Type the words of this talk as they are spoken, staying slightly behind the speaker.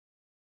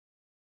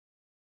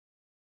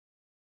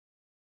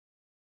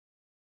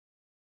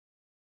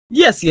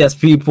Yes,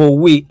 people.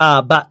 We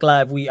are back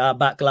live. We are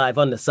back live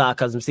on the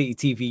Sarcasm City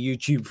TV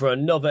YouTube for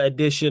another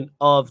edition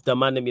of the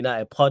Man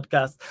United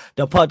podcast,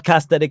 the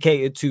podcast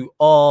dedicated to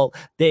all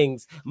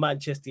things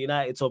Manchester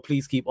United. So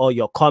please keep all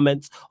your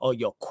comments, all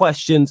your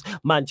questions,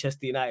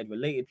 Manchester United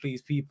related,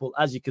 please, people.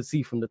 As you can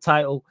see from the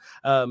title,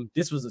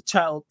 this was a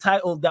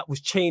title that was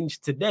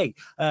changed today.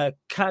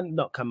 Can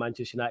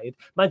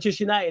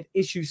Manchester United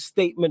issue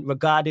statement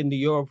regarding the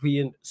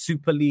European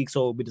Super League.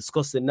 So we'll be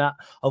discussing that.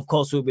 Of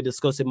course, we'll be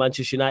discussing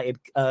Manchester United.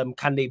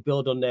 Can they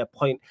build on their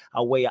point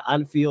away at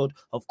Anfield?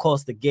 Of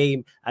course, the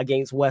game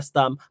against West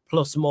Ham,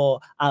 plus more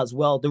as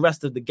well. The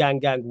rest of the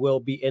gang will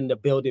be in the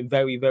building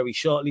very, very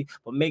shortly.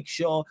 But make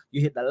sure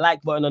you hit the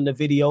like button on the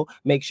video.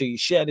 Make sure you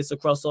share this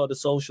across all the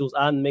socials,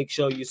 and make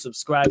sure you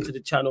subscribe to the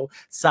channel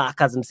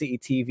Sarcasm City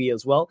TV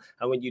as well.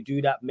 And when you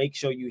do that, make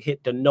sure you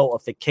hit the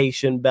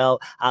notification bell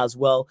as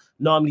well.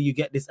 Normally, you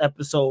get this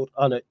episode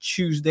on a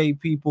Tuesday,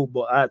 people,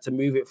 but I had to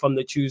move it from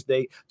the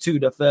Tuesday to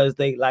the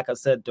Thursday. Like I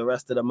said, the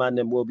rest of the man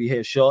will be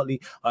here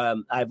shortly.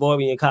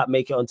 Ivorian can't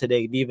make it on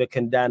today, neither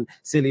can Dan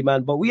Silly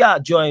Man, but we are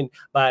joined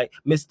by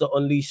Mr.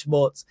 Unleashed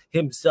Sports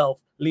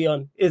himself.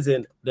 Leon is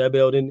in the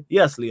building.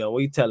 Yes, Leon, what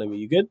are you telling me?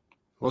 You good?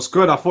 What's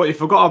good? I thought you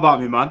forgot about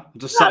me, man. I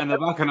just sat in the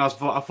back and I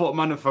thought,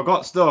 man, I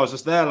forgot still. I was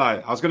just there,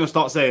 like, I was going to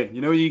start saying,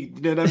 you know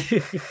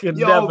them,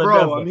 yo,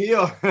 bro, I'm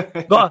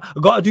here.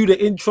 got to do the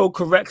intro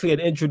correctly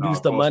and introduce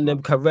the man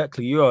them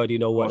correctly. You already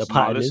know what the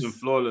pattern is. Listen,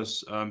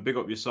 flawless. Big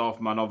up yourself,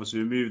 man.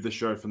 Obviously, we moved the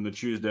show from the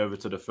Tuesday over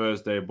to the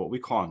Thursday, but we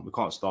can't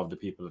starve the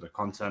people of the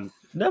content.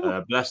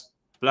 Never.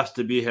 Blessed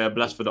to be here,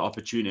 blessed for the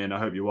opportunity, and I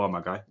hope you are,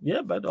 my guy.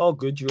 Yeah, but all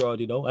good, you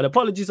already know. And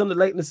apologies on the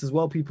lateness as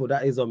well, people.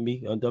 That is on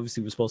me. And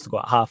obviously, we're supposed to go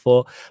at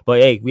 4:30.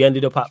 But hey, we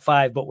ended up at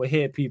 5, but we're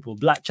here, people.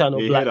 Black channel,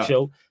 black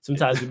show.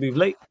 Sometimes we move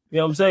late. You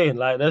know what I'm saying?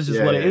 Like, that's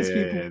just what it is,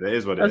 people. Yeah, that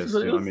is what it is.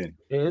 You know what I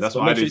mean? That's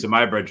what I do to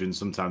my brethren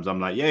sometimes.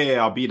 I'm like,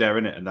 yeah, I'll be there,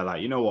 innit? And they're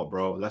like, you know what,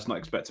 bro? Let's not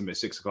expect him at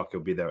 6 o'clock.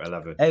 He'll be there at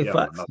 11. Hey,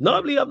 facts.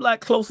 Normally, I'm like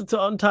closer to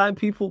on time,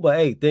 people. But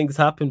hey, things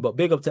happen. But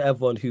big up to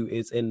everyone who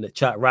is in the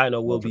chat.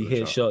 Rhino will be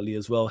here shortly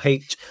as well.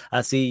 H,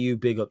 I see you.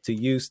 Big up to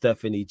you.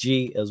 Stephanie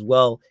G as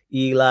well.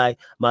 Eli,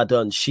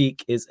 Madon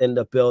Sheik is in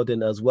the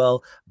building as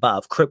well. Bat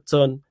of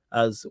Krypton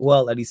as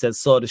well, and he says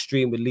saw the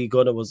stream with Lee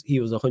Gunner, he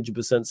was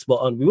 100% spot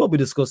on. We will be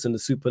discussing the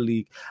Super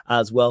League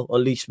as well.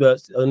 Unleashed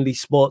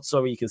Sports,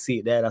 sorry, you can see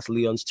it there. That's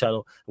Leon's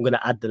channel. I'm going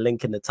to add the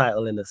link in the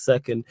title in a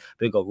second.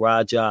 Big up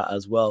Raja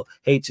as well.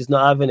 H is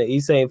not having it.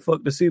 He's saying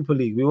fuck the Super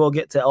League. We will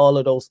get to all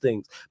of those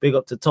things. Big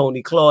up to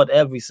Tony Claude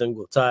every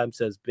single time.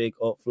 Says big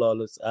up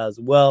Flawless as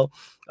well.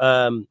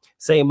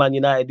 Saying Man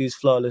United is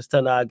flawless.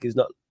 Ten Hag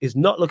is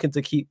not looking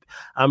to keep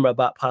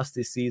Amrabat past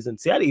this season.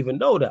 See, I didn't even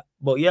know that,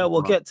 but yeah,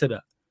 we'll get to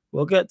that.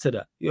 We'll get to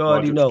that. You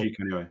already know.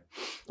 Anyway.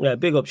 Yeah,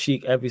 big up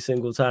Sheik every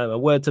single time.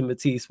 And word to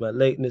Matisse, man.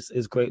 Lateness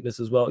is greatness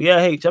as well. Yeah,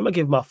 H, I'm going to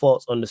give my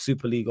thoughts on the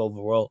Super League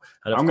overall.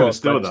 And I'm going to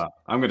steal that.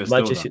 I'm going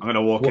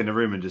to walk in the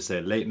room and just say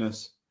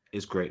lateness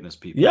is greatness,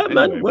 people. Yeah,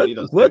 anyway,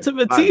 man. Word to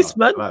Matisse,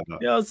 man. You know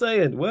what I'm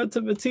saying? Word to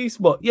Matisse.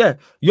 But yeah,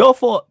 your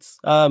thoughts.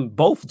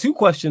 Both 2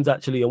 questions,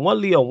 actually. And one,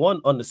 Leon,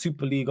 one on the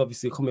Super League,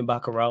 obviously coming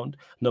back around,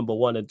 number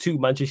 1. And 2,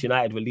 Manchester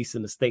United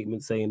releasing a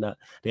statement saying that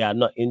they are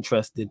not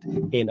interested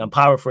in, I'm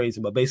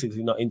paraphrasing, but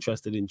basically not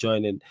interested in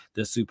joining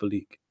the Super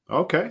League.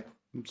 Okay.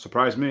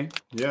 Surprised me.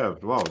 Yeah,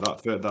 wow.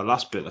 That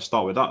last bit, let's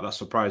start with that. That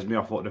surprised me.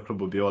 I thought the club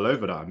would be all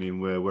over that. I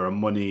mean, we're a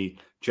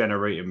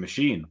money-generating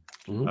machine.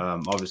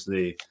 Mm-hmm.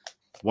 Obviously,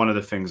 one of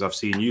the things I've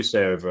seen you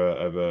say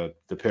over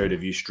the period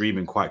of you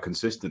streaming quite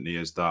consistently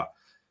is that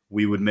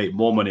we would make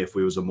more money if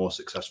we was a more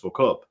successful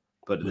club.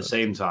 But at the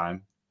same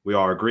time, we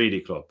are a greedy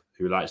club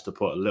who likes to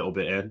put a little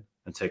bit in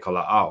and take a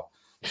lot out.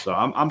 So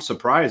I'm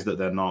surprised that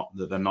they're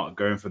not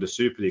going for the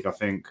Super League. I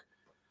think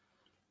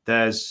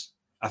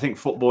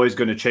football is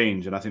going to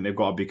change, and I think they've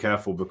got to be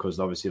careful because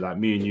obviously, like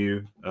me and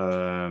you,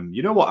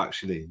 you know what?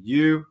 Actually,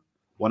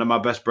 one of my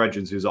best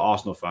brethren who's an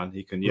Arsenal fan,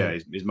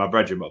 he's my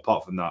brethren, but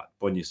apart from that,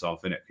 bun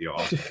yourself, innit, for your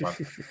Arsenal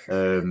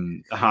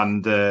fan.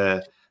 And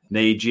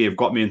Neji have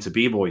got me into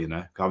b-boy, you know.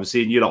 I've been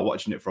seeing you lot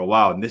watching it for a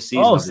while, and this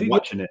season I've been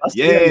watching it.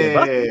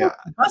 Yeah.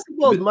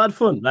 Basketball's mad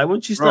fun. Like,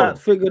 once you start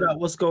figuring out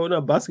what's going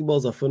on,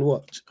 basketball's a fun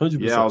watch. 100%.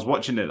 Yeah, I was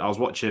watching it. I was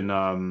watching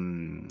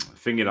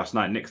Thingy last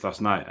night, Knicks last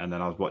night, and then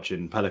I was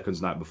watching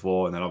Pelicans night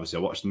before, and then obviously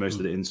I watched most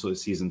of the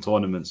in-season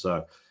tournament.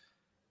 So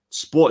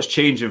sports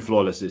changing,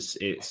 Flawless.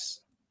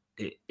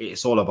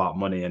 It's all about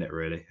money, isn't it,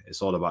 really?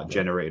 It's all about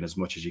generating as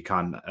much as you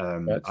can.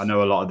 I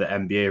know a lot of the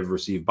NBA have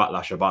received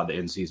backlash about the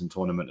in-season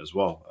tournament as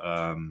well.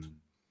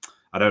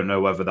 I don't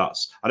know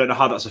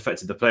how that's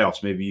affected the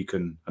playoffs. Maybe you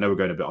can, I know we're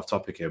going a bit off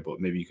topic here,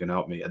 but maybe you can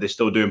help me. Are they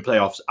still doing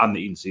playoffs and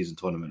the in-season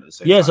tournament at the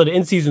same time? So the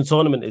in-season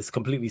tournament is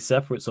completely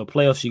separate. So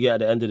playoffs you get at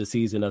the end of the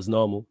season as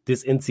normal.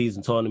 This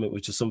in-season tournament,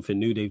 which is something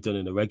new they've done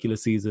in the regular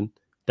season,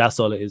 that's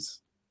all it is.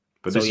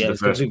 But it's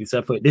completely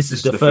separate. This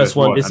is the first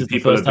one. This is the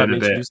first time they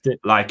introduced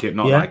it. Like it,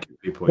 not like it.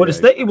 People, but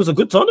it was a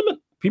good tournament.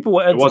 People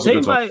were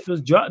entertained by it.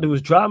 There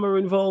was drama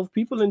involved.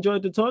 People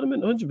enjoyed the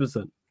tournament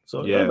 100%.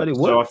 So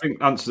So I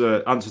think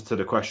answer to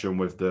the question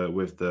with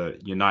the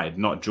United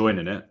not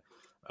joining it.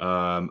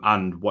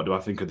 and what do I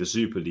think of the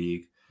Super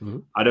League? Mm-hmm.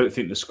 I don't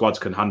think the squads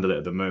can handle it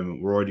at the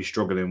moment. We're already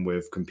struggling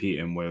with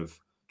competing with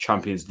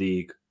Champions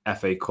League,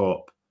 FA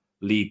Cup,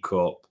 League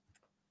Cup,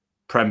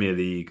 Premier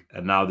League,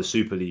 and now the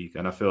Super League.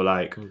 And I feel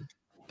like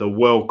the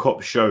World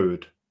Cup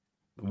showed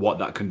what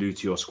that can do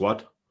to your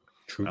squad.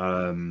 True.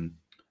 And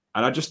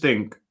I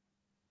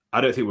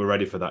don't think we're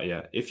ready for that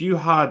yet. If you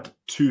had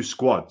 2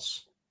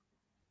 squads,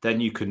 then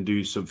you can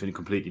do something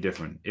completely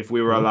different. If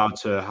we were allowed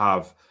to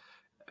have,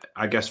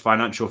 I guess,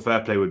 financial fair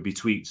play would be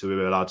tweaked, so we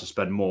were allowed to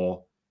spend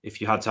more. If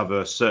you had to have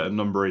a certain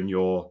number in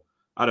your,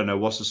 I don't know,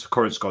 what's the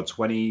current squad,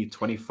 20,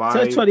 25?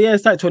 It's like 20, yeah,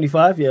 it's like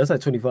 25. Yeah, it's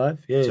like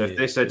 25. Yeah. So if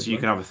they said to you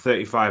can have a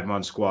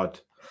 35-man squad,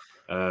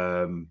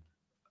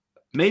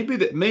 maybe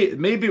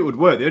it would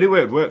work. The only way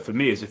it would work for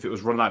me is if it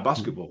was run like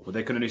basketball, where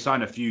they can only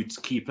sign a few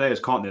key players,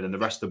 can't they? And the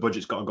rest of the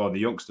budget's got to go on the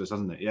youngsters,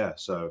 hasn't it? Yeah.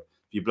 So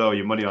if you blow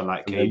your money on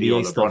like KD NBA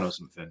or LeBron stuff. or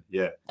something,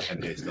 yeah,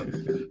 NBA stuff.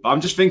 But I'm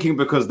just thinking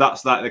because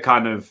that's like the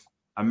kind of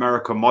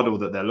American model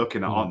that they're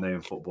looking at, aren't they,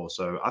 in football?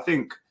 So I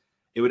think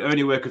it would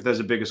only work if there's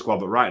a bigger squad.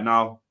 But right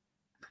now,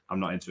 I'm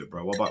not into it,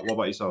 bro. What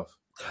about yourself?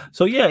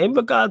 So yeah, in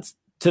regards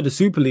to the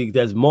Super League,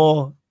 there's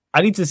more.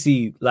 I need to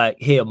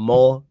hear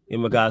more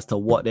in regards to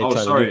what they're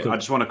trying to do. I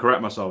just want to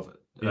correct myself.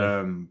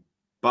 Yeah.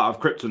 But of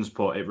Krypton's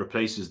put, it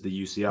replaces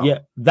the UCL. Yeah,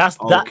 that's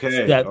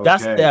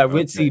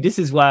their See, this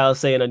is why I was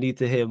saying I need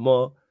to hear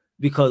more,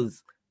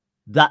 because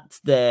that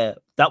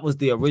was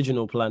the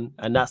original plan,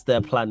 and that's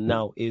their plan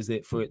now, is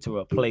it for it to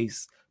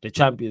replace the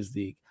Champions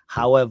League.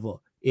 However,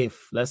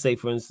 if, let's say,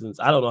 for instance,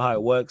 I don't know how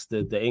it works,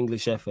 the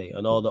English FA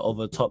and all the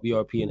other top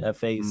European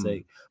FAs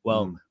say,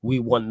 well, we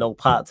want no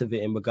parts of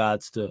it in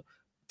regards to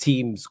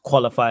teams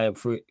qualifying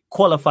for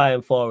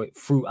it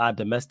through our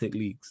domestic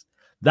leagues.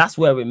 That's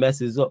where it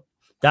messes up.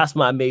 That's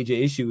my major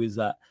issue, is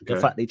that the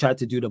fact they tried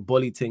to do the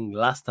bully thing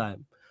last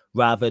time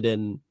rather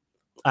than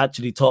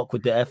actually talk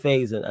with the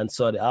FAs and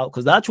sort it out.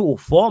 Because the actual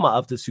format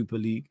of the Super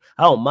League,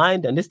 I don't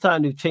mind. And this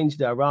time they've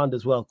changed it around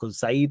as well, because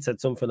Saeed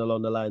said something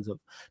along the lines of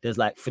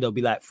there'll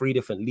be like 3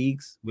 different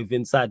leagues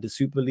inside the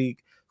Super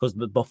League. Because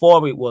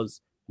before it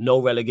was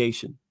no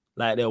relegation.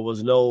 Like there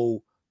was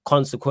no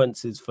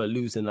consequences for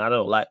losing. I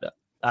don't like that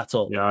at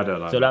all. Yeah, I don't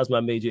like that. So that's my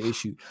major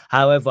issue.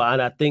 However,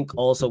 and I think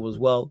also as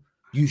well,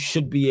 you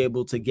should be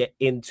able to get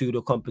into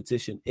the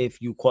competition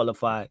if you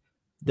qualify.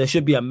 There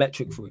should be a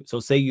metric for it. So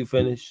say you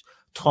finish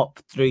top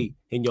 3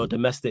 in your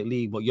domestic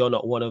league, but you're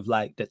not one of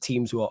like the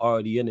teams who are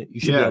already in it. You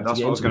should be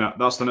able to get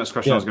that's the next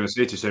question I was going to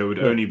say to you. So it would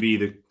only be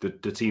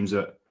the teams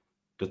that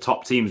the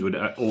top teams would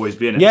always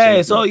be in it.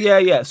 Yeah,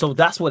 so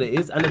that's what it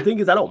is. And the thing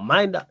is, I don't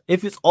mind that.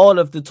 If it's all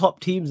of the top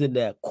teams in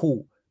there,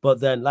 cool. But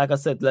then, like I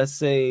said, let's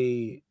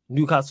say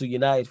Newcastle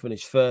United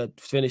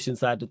finish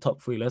inside the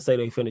top 3. Let's say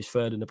they finish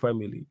 3rd in the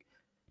Premier League.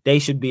 They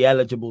should be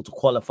eligible to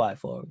qualify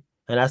for it.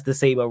 And that's the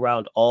same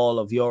around all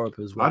of Europe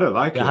as well. I don't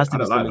like it. There has to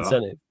be some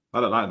incentive.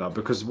 I don't like that,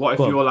 because what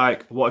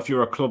if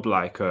you're a club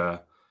like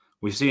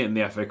we see it in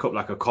the FA Cup,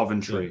 like a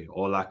Coventry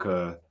or like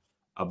a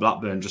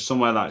Blackburn, just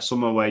somewhere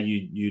where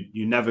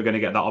you're never going to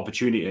get that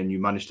opportunity, and you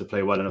manage to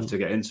play well enough to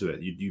get into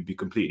it, you'd be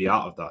completely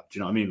out of that. Do you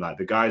know what I mean? Like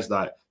the guys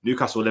like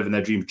Newcastle living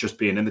their dream just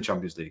being in the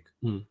Champions League.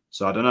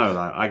 So I don't know.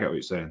 Like I get what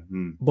you're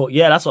saying. But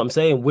yeah, that's what I'm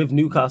saying with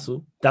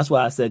Newcastle. That's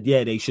why I said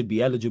they should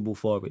be eligible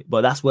for it.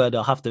 But that's where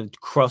they'll have to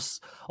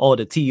cross all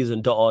the T's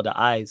and dot all the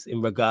I's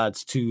in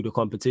regards to the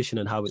competition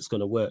and how it's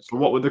going to work. So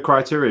what would the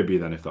criteria be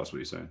then, if that's what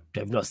you're saying?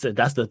 They've not said.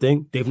 That's the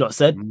thing. They've not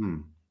said.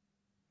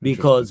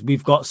 Because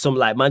we've got some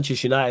like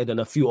Manchester United and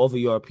a few other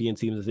European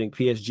teams. I think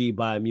PSG,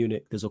 Bayern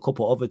Munich. There's a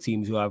couple other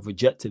teams who have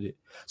rejected it.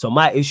 So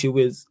my issue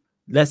is,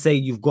 let's say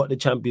you've got the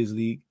Champions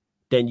League,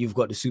 then you've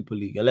got the Super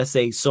League. And let's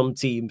say some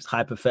teams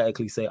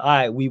hypothetically say, all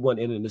right, we want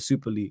in the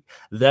Super League.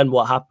 Then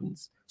what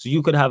happens? So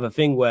you could have a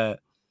thing where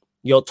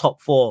your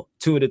top 4,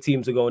 2 of the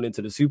teams are going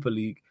into the Super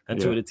League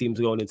and 2 of the teams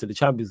are going into the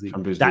Champions League.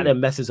 That then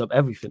messes up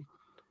everything.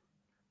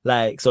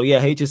 Like, so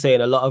H is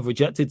saying a lot of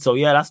rejected. So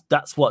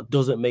that's what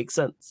doesn't make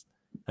sense.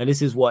 And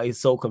this is what is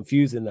so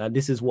confusing. And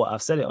this is what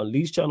I've said it on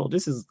Lee's channel.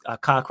 This is a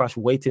car crash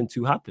waiting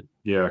to happen.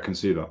 Yeah, I can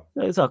see that.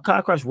 It's a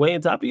car crash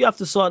waiting to happen. You have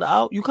to sort it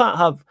out. You can't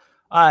have,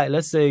 all right,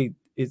 let's say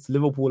it's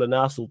Liverpool and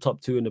Arsenal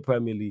top 2 in the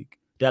Premier League.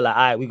 They're like,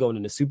 all right, we're going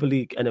in the Super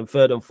League. And then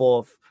 3rd and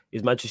 4th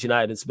is Manchester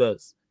United and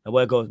Spurs.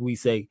 And we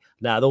say,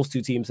 those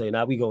 2 teams say,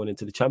 we're going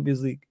into the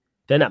Champions League.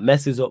 Then that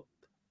messes up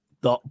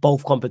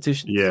both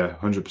competitions. Yeah,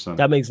 100%.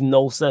 That makes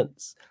no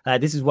sense.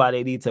 Like, this is why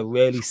they need to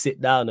really sit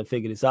down and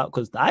figure this out.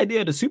 Because the idea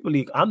of the Super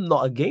League, I'm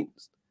not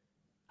against.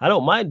 I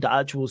don't mind the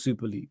actual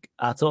Super League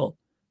at all.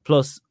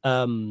 Plus,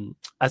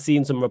 I've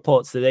seen some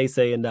reports today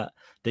saying that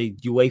the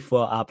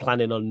UEFA are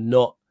planning on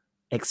not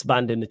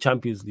expanding the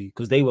Champions League,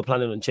 because they were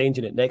planning on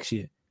changing it next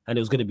year. And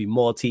it was going to be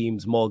more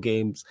teams, more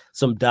games,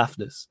 some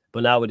daftness.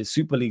 But now with the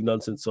Super League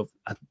nonsense,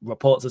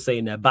 reports are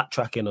saying they're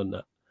backtracking on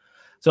that.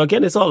 So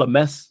again, it's all a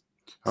mess.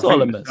 It's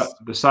all a mess.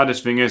 The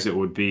saddest thing is,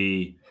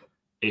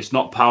 it's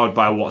not powered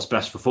by what's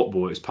best for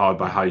football. It's powered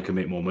by how you can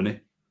make more money.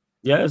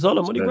 Yeah, it's all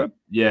a money grab.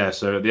 Yeah,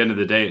 so at the end of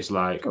the day, it's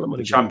like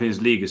the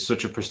Champions League is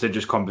such a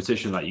prestigious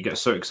competition. Like you get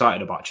so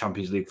excited about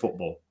Champions League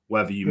football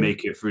whether you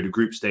make it through the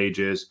group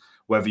stages,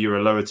 whether you're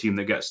a lower team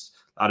that gets,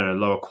 I don't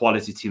know, lower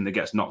quality team that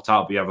gets knocked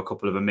out, but you have a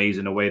couple of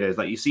amazing away days.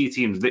 Like you see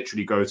teams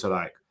literally go to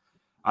like,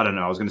 I don't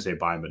know, I was going to say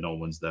Bayern, but no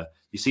one's there.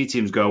 You see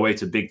teams go away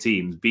to big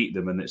teams, beat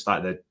them, and it's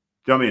like they're, do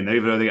you know what I mean?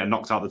 Even though they get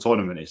knocked out the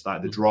tournament, it's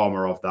like the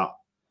drama of that.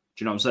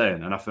 Do you know what I'm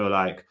saying? And I feel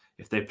like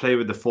if they play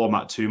with the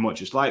format too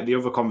much, it's like the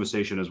other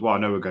conversation as well. I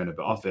know we're going a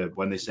bit off here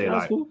when they say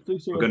like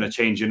we're going to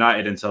change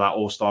United into like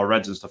all-star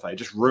Reds and stuff like it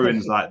just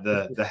ruins like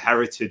the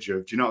heritage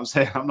of. Do you know what I'm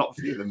saying? I'm not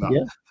feeling that.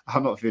 Yeah.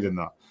 I'm not feeling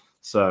that.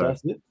 So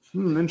that's it.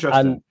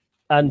 Interesting.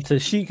 And to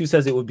Sheik, who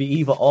says it would be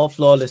either or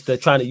flawless, they're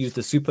trying to use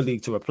the Super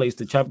League to replace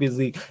the Champions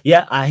League.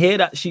 Yeah, I hear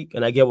that, Sheik,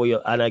 and I get what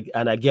you're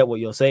I get what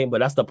you're saying, but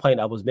that's the point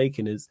I was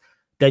making is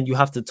then you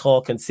have to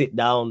talk and sit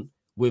down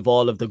with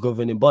all of the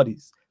governing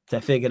bodies to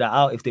figure that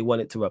out if they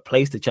want it to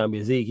replace the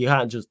Champions League. You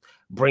can't just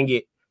bring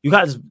it. You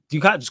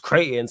can't just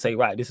create it and say,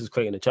 right, this is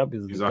creating the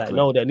Champions League. Exactly. Like,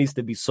 no, there needs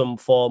to be some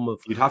form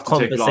of You'd have to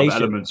take a lot of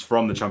elements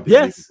from the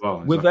Champions League as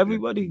well. With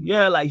everybody.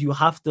 Yeah, like you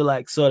have to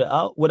like sort it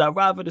out. Would I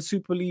rather the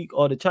Super League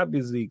or the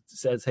Champions League,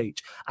 says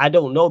H? I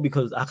don't know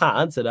because I can't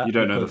answer that. You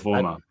don't know the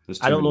format.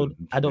 I don't know.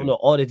 I don't know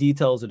all the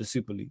details of the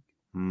Super League.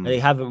 And they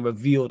haven't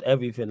revealed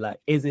everything. Like,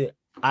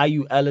 are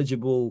you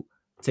eligible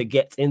to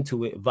get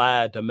into it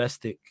via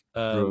domestic,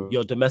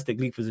 your domestic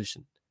league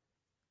position?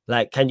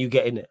 Like, can you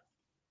get in it?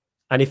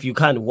 And if you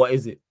can, what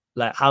is it?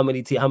 Like, how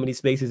many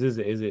spaces is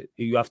it? Is it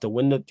you have to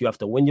win do you have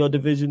to win your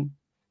division,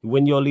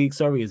 win your league?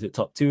 Sorry, is it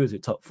top 2? Is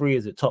it top 3?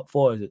 Is it top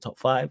 4? Is it top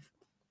 5?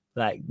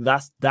 Like,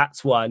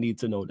 that's what I need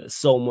to know. There's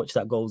so much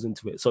that goes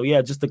into it. So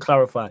yeah, just to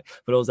clarify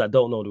for those that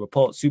don't know, the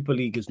report Super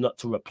League is not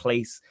to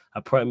replace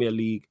a Premier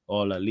League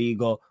or La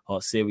Liga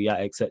or Serie A,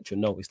 etc.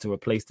 No, it's to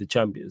replace the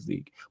Champions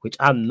League, which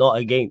I'm not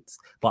against.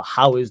 But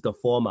how is the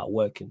format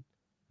working?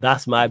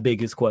 That's my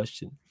biggest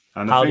question.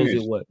 And how does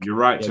it work? You're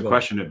right to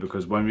question it,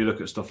 because when we look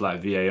at stuff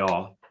like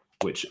VAR,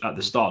 which at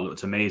the start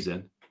looked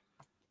amazing,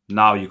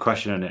 now you're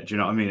questioning it. Do you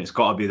know what I mean? It's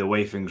got to be the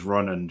way things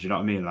run, and do you know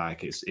what I mean?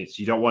 Like it's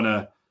you don't want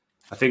to.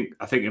 I think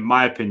in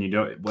my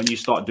opinion, when you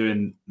start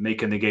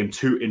making the game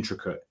too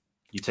intricate,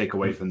 you take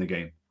away from the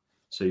game.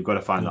 So you've got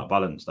to find that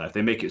balance. Like if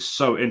they make it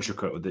so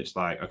intricate with it's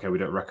like, okay, we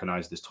don't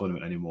recognize this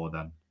tournament anymore,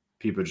 then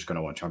people are just going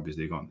to want Champions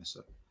League on this.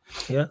 So.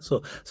 Yeah.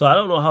 So I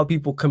don't know how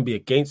people can be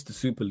against the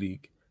Super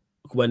League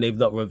when they've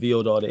not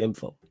revealed all the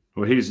info.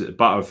 Well,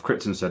 Of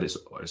Krypton said it's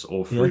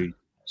all free. Yeah.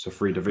 It's a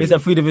free division. It's a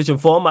free division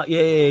format. Yeah.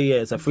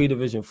 It's a free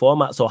division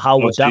format. So how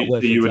would that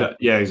work?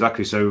 Yeah,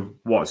 exactly. So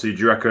what? So do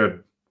you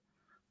reckon?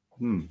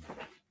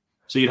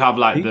 So you'd have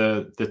like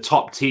the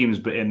top teams,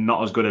 but in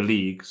not as good a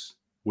leagues,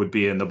 would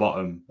be in the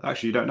bottom.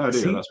 Actually, you don't know, do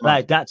you? That's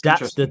like that's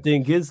the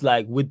thing is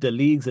like with the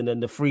leagues and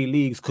then the free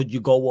leagues, could you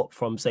go up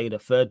from say the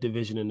third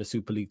division in the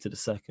Super League to the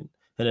second?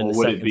 And then or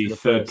would it be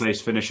third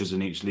place finishers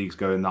in each league's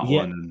going that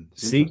one?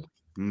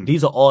 And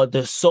these are all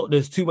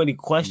there's too many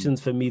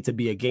questions for me to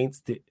be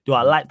against it. Do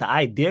I like the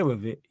idea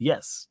of it?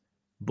 Yes.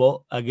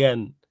 But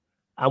again,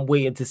 I'm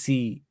waiting to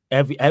see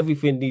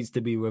everything needs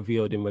to be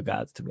revealed in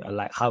regards to it and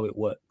like how it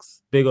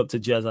works. Big up to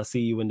Jez. I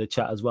see you in the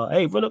chat as well.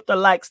 Hey, run up the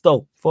likes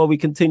though before we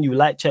continue.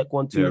 Like check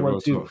 1 2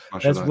 1 2.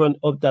 Let's run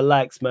up the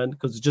likes, man,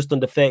 because it's just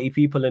under 30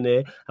 people in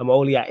here. I'm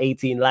only at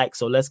 18 likes,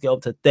 so let's get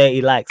up to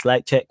 30 likes.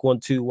 Like check 1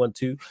 2 1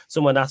 2.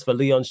 Someone asked for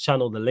Leon's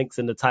channel. The link's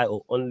in the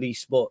title.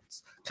 Unleash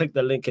Sports. Click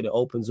the link and it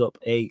opens up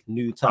a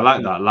new tab. I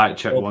like that. Like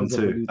check 1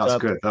 2. That's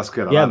good. That's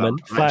good. Yeah, man.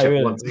 Fire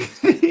in.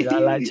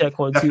 Like check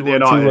 1 2 1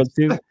 2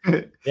 1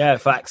 2. Yeah,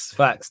 facts.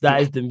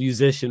 That is the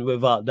musician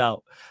without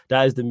doubt.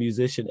 That is the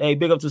musician. Hey,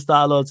 big up to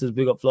Star Lord. Says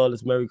big up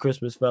Flawless. Merry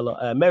Christmas,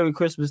 fella. Merry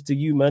Christmas to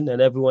you, man,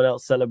 and everyone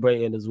else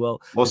celebrating as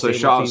well. Also,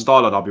 shout out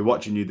Star Lord. I'll be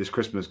watching you this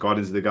Christmas.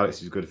 Guardians of the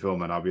Galaxy is a good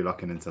film, and I'll be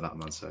locking into that,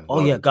 man. So.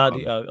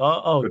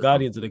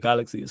 Guardians of the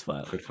Galaxy is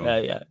fire.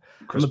 Yeah.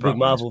 I'm a big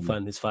Marvel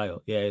fan. It's fire.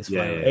 Yeah, it's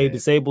fire. Hey,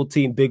 Disabled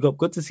Team, big up.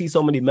 Good to see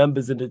so many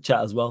members in the chat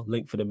as well.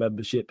 Link for the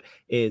membership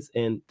is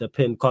in the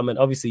pinned comment.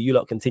 Obviously, you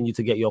lot continue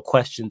to get your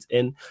questions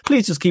in.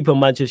 Please just keep them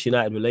Manchester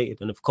United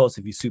related. And of course,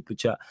 if you super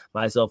chat,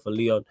 myself and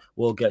Leon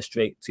will get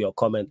straight to your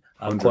comment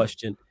and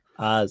question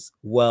as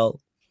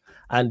well.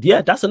 And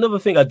yeah, that's another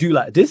thing I do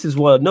like. This is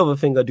another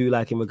thing I do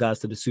like in regards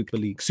to the Super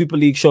League. Super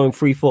League showing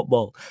free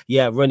football.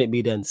 Yeah, run it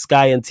me then.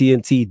 Sky and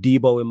TNT,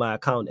 Debo in my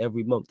account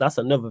every month. That's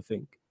another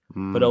thing.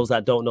 For those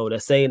that don't know,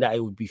 they're saying that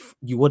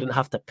you wouldn't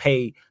have to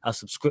pay a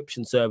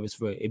subscription service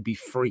for it. It'd be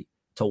free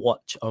to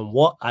watch. And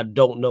what? I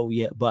don't know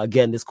yet. But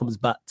again, this comes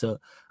back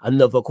to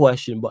another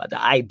question. But the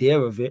idea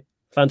of it,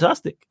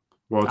 fantastic.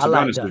 Well, to be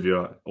honest with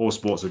you, all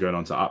sports are going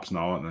on to apps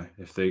now, aren't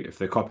they? If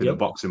they copy the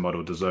boxing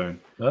model, DAZN,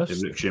 they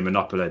literally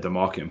monopolize the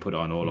market and put it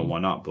on all on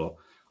one app. But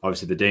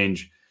obviously, the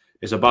danger,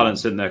 it's a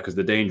balance in there, because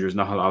the danger is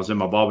now. I was in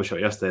my barbershop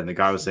yesterday, and the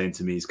guy was saying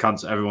to me,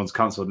 everyone's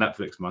cancelled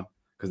Netflix, man,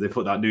 because they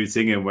put that new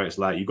thing in where it's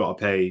like you got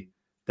to pay.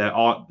 There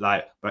aren't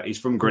but he's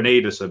from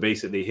Grenada, so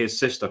basically his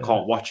sister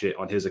can't watch it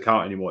on his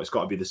account anymore. It's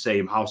got to be the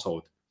same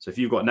household. So if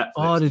you've got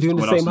Netflix, they're doing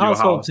the same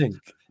household thing.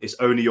 It's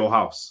only your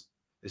house.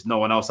 It's no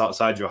one else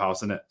outside your house,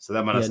 isn't it? So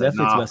then when I said,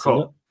 nah,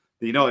 cut.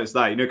 You know, it's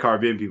like,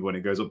 Caribbean people when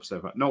it goes up, so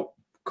like, no,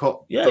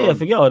 cut. Yeah,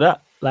 forget all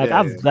that. Like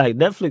like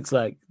Netflix,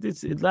 like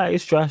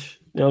it's trash.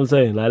 You know what I'm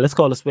saying? Like, let's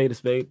call a spade a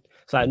spade.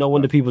 It's like no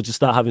wonder people just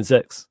start having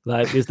sex.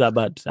 Like, it's that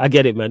bad. I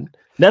get it, man.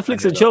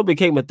 Netflix and chill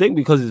became a thing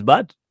because it's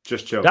bad.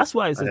 Just chill. That's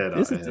why it's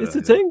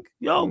a thing.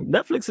 Yo,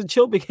 Netflix and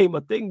chill became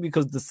a thing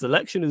because the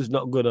selection is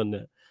not good on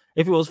there.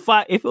 If it was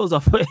I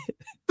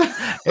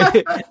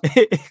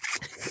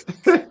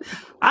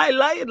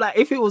like it. Like,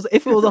 if it was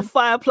a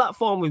fire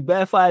platform with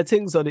bare fire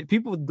things on it,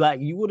 people would,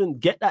 like, you wouldn't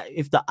get that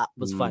if the app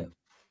was fire.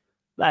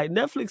 Like,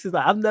 Netflix is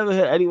like, I've never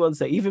heard anyone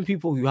say, even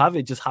people who have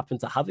it just happen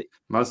to have it.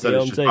 Man said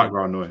it's just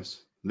background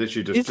noise.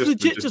 Literally it's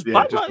legit just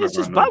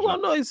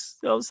background noise.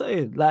 You know what I'm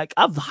saying? Like,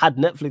 I've had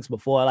Netflix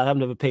before. Like, I've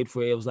never paid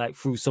for it. It was like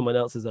through someone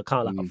else's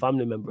account, like a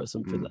family member or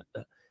something like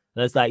that.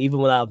 And it's like, even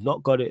when I've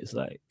not got it, it's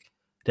like,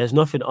 there's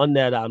nothing on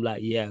there that I'm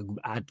like, yeah,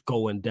 I'd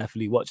go and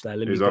definitely watch that.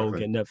 Let me go and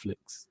get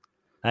Netflix.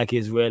 Like,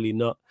 it's really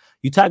not.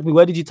 You tagged me.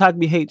 Where did you tag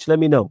me, H? Let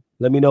me know.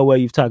 Let me know where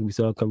you've tagged me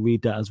so I can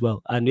read that as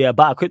well. And yeah,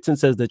 Bata Krypton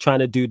says they're trying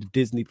to do the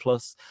Disney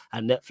Plus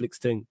and Netflix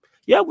thing.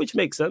 Yeah, which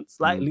makes sense.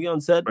 Like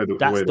Leon said,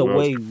 that's the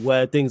way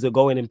where things are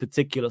going in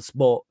particular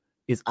sport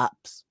is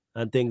apps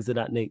and things of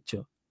that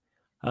nature.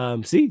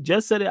 See,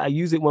 Jess said it. I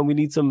use it when we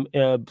need some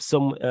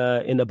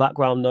in the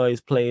background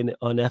noise playing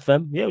on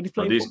FM. Yeah,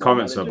 these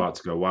comments are about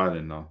to go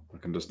wild now. I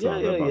can just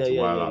tell they're about to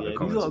wild out. The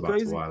comments are about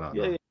to wild out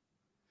now.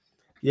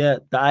 Yeah,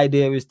 the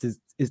idea is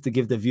to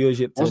give the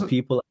viewership to the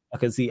people. I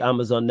can see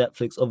Amazon,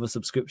 Netflix, other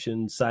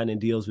subscriptions signing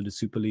deals with the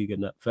Super League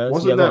and that.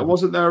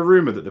 Wasn't there a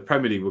rumor that the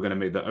Premier League were going to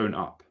make their own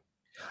app?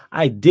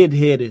 I did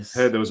hear this.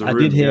 There was I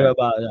did hear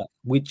about that.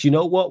 Which, you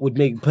know what, would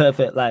make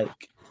perfect.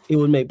 Like, it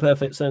would make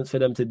perfect sense for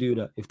them to do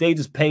that if they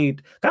just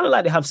paid, kind of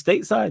like they have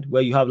stateside,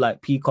 where you have like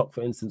Peacock,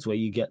 for instance, where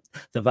you get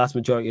the vast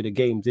majority of the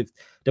games. If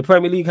the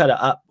Premier League had an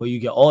app where you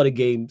get all the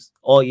games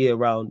all year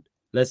round,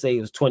 let's say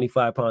it was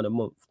 £25 a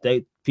month,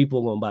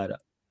 people won't buy that.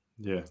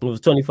 Yeah, it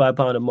was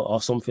 £25 a month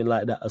or something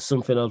like that, or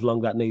something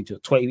along that nature.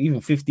 20,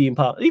 even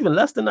 £15, even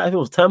less than that. If it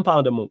was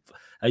 £10 a month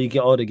and you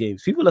get all the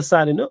games, people are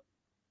signing up.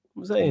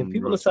 I'm saying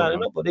people are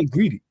signing up, but they're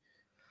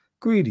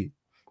greedy.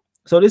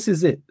 So this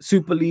is it.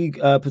 Super League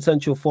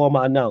potential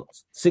format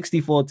announced.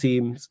 64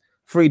 teams,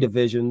 3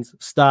 divisions,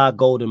 Star,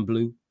 Gold, and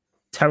Blue.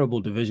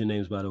 Terrible division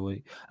names, by the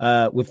way.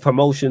 With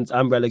promotions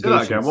and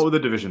relegations. Again, what were the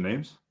division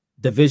names?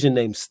 Division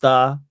names: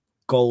 Star,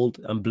 Gold,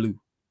 and Blue.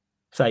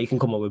 So you can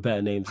come up with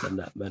better names than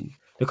that, man.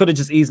 They could have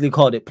just easily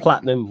called it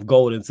Platinum,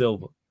 Gold, and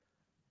Silver.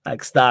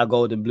 Like Star,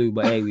 Gold, and Blue,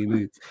 but hey, we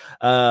moved.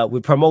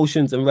 With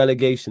promotions and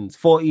relegations.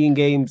 14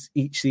 games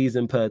each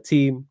season per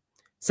team.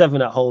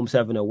 7 at home,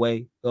 7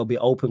 away. There'll be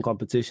open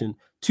competition.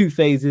 2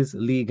 phases,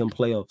 league and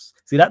playoffs.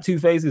 See, that 2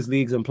 phases,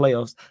 leagues and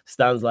playoffs,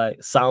 sounds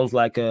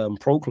like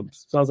pro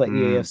clubs. Sounds like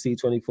EAFC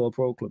 24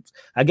 pro clubs.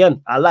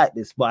 Again, I like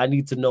this, but I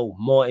need to know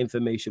more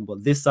information.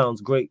 But this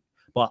sounds great.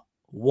 But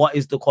what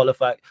is the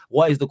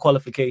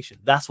qualification?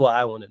 That's what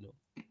I want to know.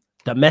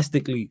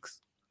 Domestic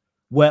leagues.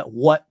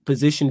 What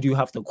position do you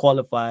have to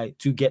qualify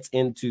to get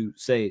into,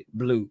 say,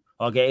 Blue,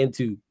 or get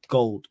into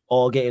Gold,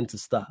 or get into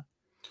Star?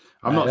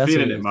 I'm not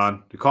feeling it,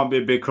 man. You can't be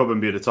a big club and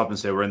be at the top and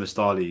say we're in the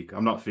Star League.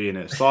 I'm not feeling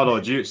it.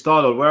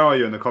 Starlord, where are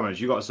you in the comments?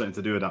 You got something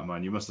to do with that,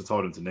 man. You must have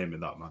told him to name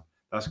it that, man.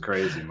 That's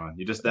crazy, man.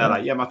 You're just there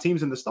like, yeah, my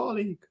team's in the Star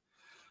League.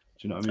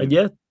 Do you know what I mean?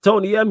 Yeah,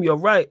 Tony M, you're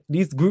right.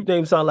 These group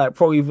names sound like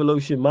Pro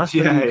Evolution, Master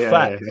League,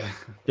 Fact. Yeah.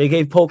 They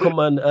gave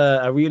Pokemon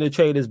Arena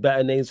Traders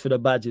better names for the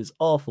badges.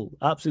 Awful.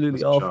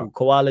 Absolutely awful.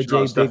 Koala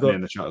J, big up.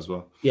 In the chat as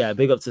well. Yeah,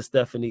 big up to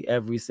Stephanie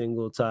every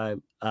single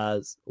time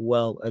as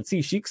well. And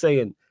see, Sheik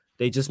saying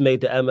they just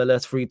made the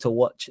MLS free to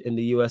watch in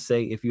the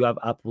USA if you have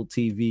Apple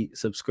TV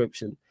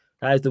subscription.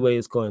 That is the way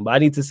it's going. But I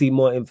need to see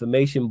more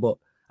information, but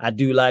I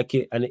do like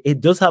it. And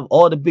it does have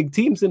all the big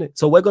teams in it.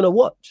 So we're going to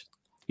watch.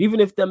 Even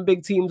if them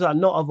big teams are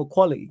not of a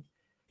quality.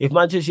 If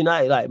Manchester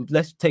United, like,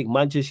 let's take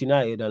Manchester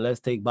United and let's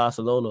take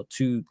Barcelona,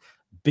 2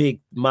 big,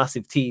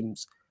 massive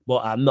teams, but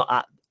are not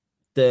at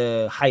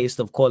the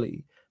highest of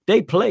quality.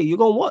 They play, you're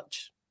going to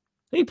watch.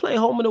 They play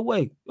home and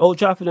away. Old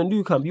Trafford and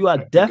Nou Camp, you are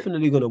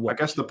definitely going to watch.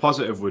 I guess the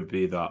positive would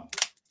be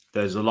that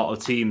there's a lot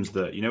of teams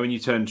that, you know, when you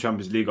turn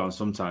Champions League on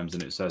sometimes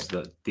and it says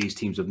that these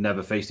teams have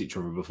never faced each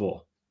other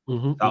before,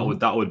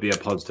 that would be a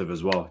positive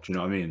as well. Do you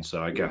know what I mean?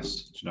 So I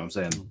guess, do you know what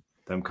I'm saying?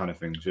 Them kind of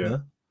things, yeah.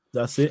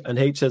 That's it. And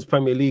H says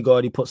Premier League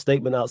already put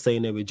statement out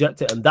saying they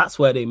reject it. And that's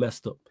where they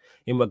messed up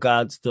in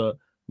regards to,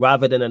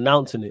 rather than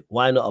announcing it,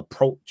 why not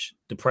approach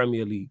the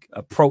Premier League,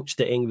 approach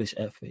the English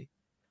FA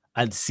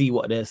and see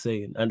what they're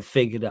saying and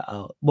figure that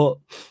out. But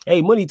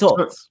hey, money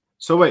talks.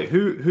 So wait,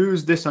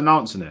 who's this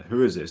announcing it?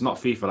 Who is it? It's not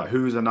FIFA. Like,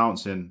 who's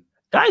announcing?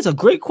 That is a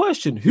great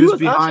question. Who's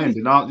behind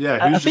it?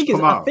 I think it's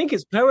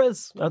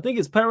Perez. I think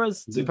it's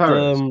Perez. Is it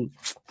Perez?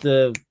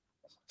 The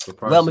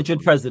Real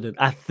Madrid president.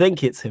 I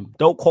think it's him.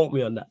 Don't quote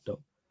me on that though.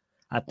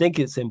 I think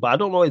it's him, but I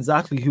don't know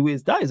exactly who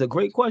is. That is a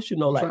great question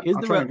though. Like, is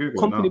there a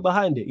company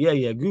behind it?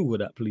 Yeah. Google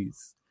that,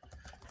 please.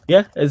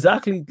 Yeah,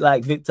 exactly.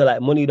 Like Victor,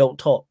 like money don't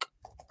talk.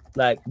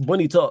 Like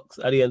money talks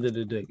at the end of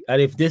the day.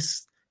 And if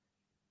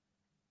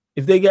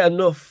they get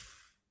enough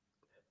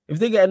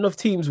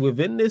teams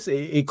within this,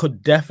 it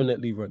could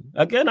definitely run.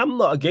 Again, I'm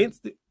not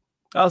against it.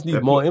 I just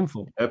need more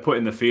info. They're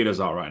putting the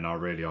feelers out right now,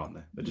 really, aren't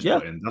they? They're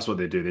just putting. That's what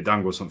they do. They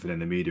dangle something in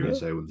the media and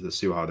say, well, let's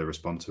see how they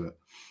respond to it.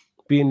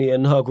 Being the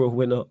inaugural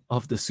winner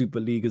of the Super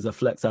League is a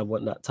flex. I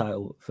want that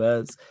title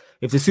first.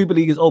 If the Super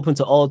League is open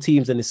to all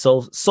teams and is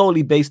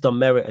solely based on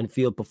merit and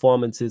field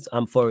performances,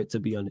 I'm for it, to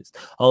be honest.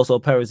 Also,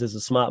 Perez is a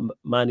smart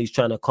man. He's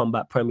trying to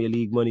combat Premier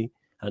League money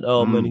and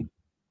all money.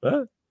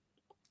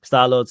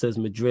 Starlord says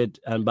Madrid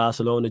and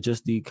Barcelona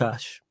just need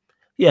cash.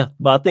 Yeah,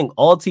 but I think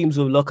all teams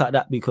will look at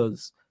that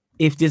because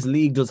if this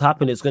league does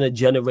happen, it's going to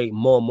generate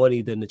more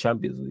money than the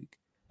Champions League.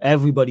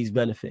 Everybody's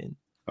benefiting.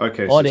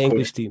 Okay, all the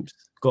English teams.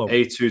 Go on.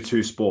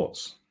 A22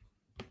 Sports.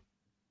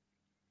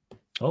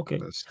 Okay.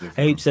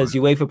 H says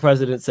UEFA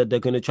president said they're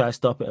going to try to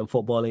stop it and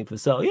football ain't for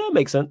sale. Yeah, it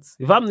makes sense.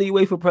 If I'm the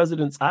UEFA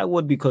presidents, I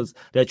would, because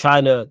they're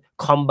trying to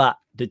combat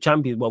the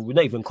Champions. Well, we're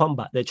not even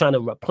combat. They're trying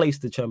to replace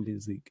the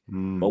Champions League.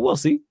 But we'll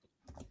see.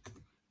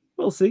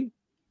 We'll see.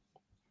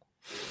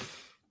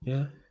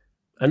 Yeah.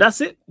 And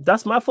that's it.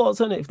 That's my thoughts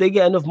on it. If they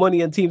get enough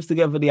money and teams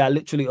together, they are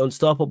literally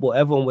unstoppable.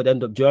 Everyone would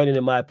end up joining,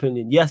 in my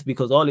opinion. Yes,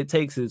 because all it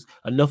takes is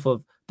enough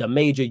of the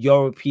major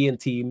European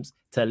teams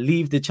to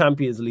leave the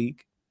Champions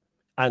League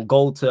and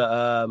go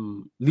to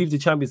leave the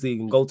Champions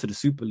League and go to the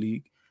Super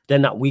League.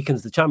 Then that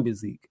weakens the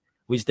Champions League,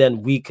 which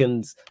then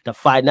weakens the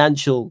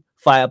financial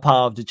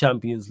firepower of the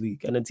Champions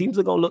League. And then teams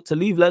are going to look to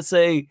leave. Let's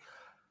say,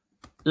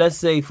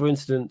 for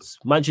instance,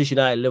 Manchester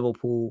United,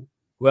 Liverpool,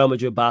 Real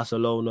Madrid,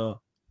 Barcelona,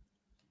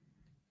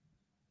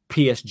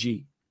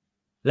 PSG.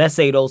 Let's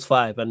say those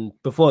five. And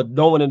before,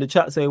 no one in the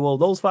chat say, well,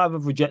 those five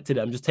have rejected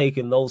it. I'm just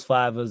taking those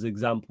five as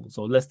examples.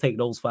 So let's take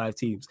those five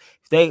teams.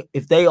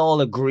 If they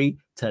all agree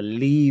to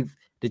leave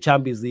the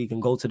Champions League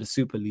and go to the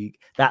Super League,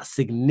 that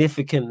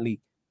significantly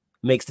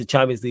makes the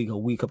Champions League a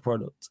weaker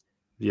product.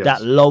 Yes.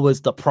 That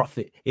lowers the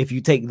profit if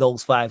you take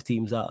those five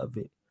teams out of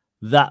it.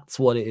 That's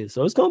what it is.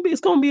 So it's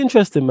gonna be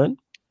interesting, man.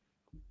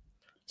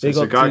 So it's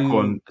a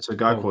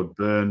guy called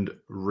Bernd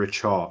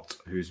Richard,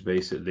 who's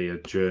basically a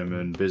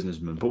German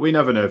businessman. But we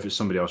never know if it's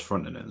somebody else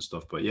fronting it and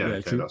stuff. But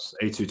that's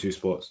A22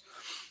 Sports.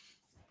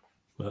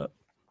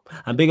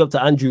 And big up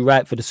to Andrew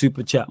Wright for the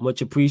super chat.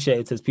 Much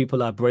appreciated. Says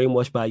people are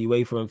brainwashed by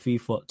UEFA and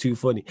FIFA. Too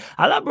funny.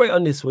 Elaborate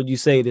on this when you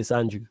say this,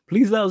 Andrew.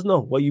 Please let us know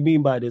what you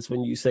mean by this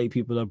when you say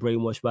people are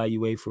brainwashed by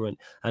UEFA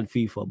and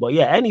FIFA. But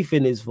yeah,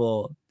 anything is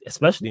for,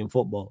 especially in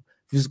football.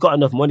 If it's got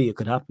enough money, it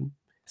could happen.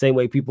 Same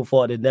way people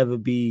thought there'd never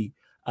be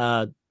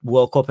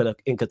World Cup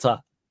in Qatar.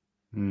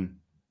 And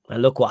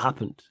look what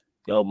happened.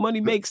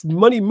 Money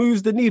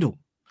moves the needle.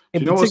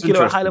 In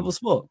particular, high level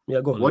sport.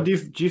 Yeah, go on. What do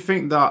you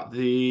think that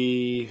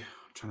I'm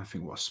trying to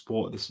think what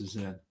sport this is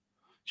in.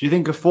 Do you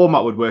think a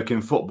format would work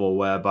in football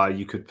whereby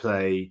you could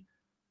play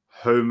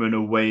home and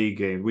away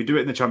games? We do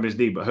it in the Champions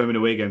League, but home and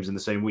away games in the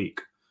same week.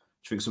 Do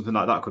you think something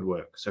like that could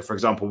work? So, for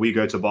example, we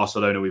go to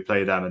Barcelona, we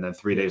play them, and then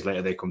 3 days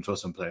later they come to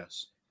us and play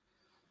us.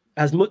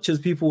 As much as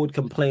people would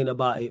complain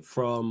about it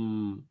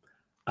from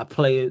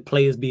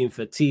players being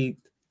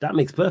fatigued, that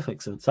makes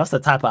perfect sense. That's the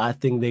type of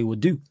thing they would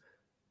do.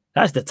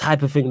 That's the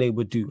type of thing they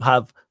would do.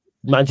 Have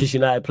Manchester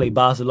United play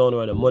Barcelona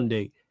on a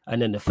Monday,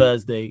 and then the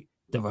Thursday,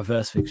 the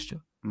reverse fixture.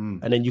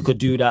 And then you could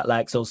do that,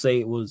 like, so say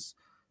it was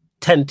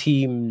 10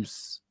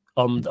 teams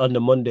on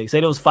the Monday. Say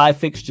there was 5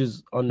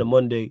 fixtures on the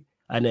Monday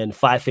and then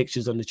 5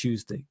 fixtures on the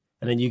Tuesday.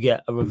 And then you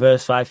get a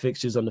reverse 5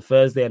 fixtures on the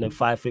Thursday and then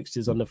 5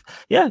 fixtures on the...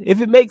 Yeah,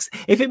 if it makes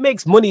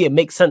money, it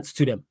makes sense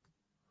to them.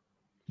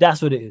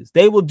 That's what it is.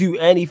 They will do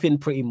anything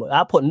pretty much.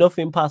 I put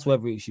nothing past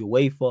whether it's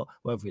UEFA,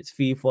 whether it's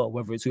FIFA,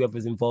 whether it's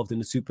whoever's involved in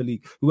the Super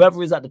League.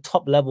 Whoever is at the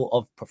top level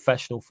of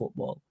professional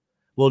football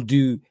will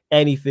do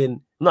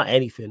anything, not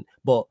anything,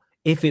 but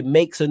if it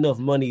makes enough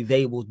money,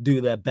 they will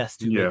do their best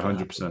to. Yeah,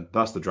 100%.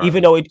 That's the drive.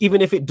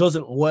 Even if it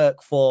doesn't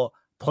work for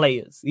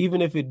players,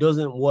 even if it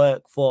doesn't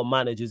work for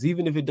managers,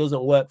 even if it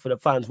doesn't work for the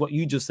fans, what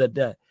you just said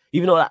there,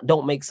 even though that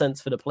don't make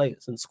sense for the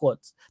players and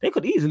squads, they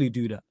could easily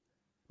do that.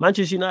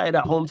 Manchester United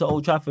at home to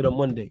Old Trafford on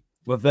Monday,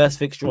 reverse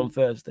fixture on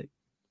Thursday.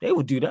 They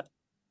would do that.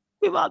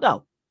 Without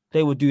doubt.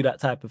 They would do that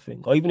type of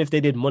thing. Or even if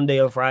they did Monday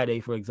and Friday,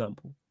 for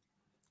example.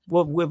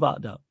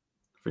 Without doubt.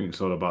 I think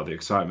it's all about the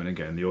excitement and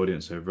getting the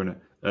audience over, isn't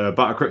it?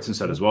 Batter Krypton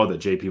said as well that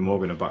JP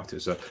Morgan have backed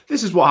it. So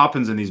this is what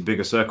happens in these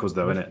bigger circles,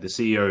 though, isn't it? The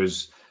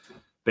CEOs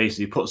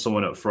basically put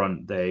someone up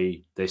front.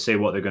 They say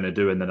what they're going to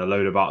do, and then a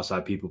load of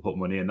outside people put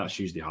money in. That's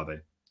usually how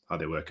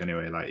they work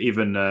anyway. Like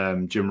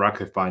even Jim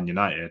Ratcliffe buying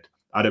United,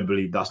 I don't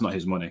believe that's not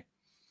his money.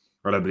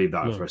 I don't believe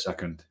that for a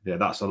second. Yeah,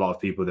 that's a lot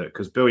of people that,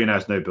 because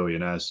billionaires know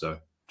billionaires. So do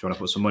you want to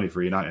put some money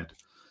for United?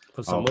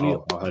 Put some money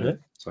up. I'll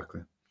it.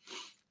 Exactly.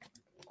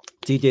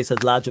 TJ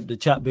says, large up the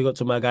chat. Big up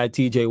to my guy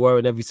TJ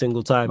Warren every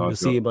single time. You'll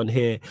see him on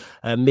here.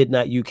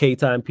 Midnight UK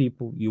time,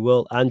 people. You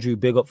will. Andrew,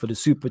 big up for the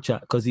super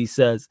chat because he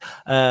says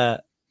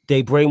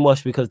they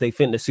brainwash because they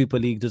think the Super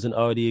League doesn't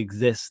already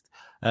exist.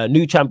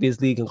 New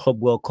Champions League and Club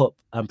World Cup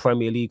and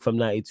Premier League from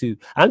 92.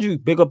 Andrew,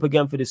 big up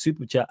again for the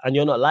super chat. And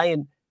you're not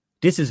lying.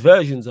 This is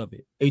versions of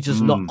it. It's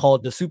just not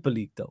called the Super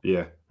League, though.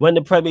 Yeah. When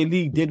the Premier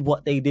League did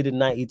what they did in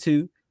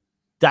 92,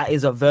 that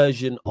is a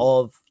version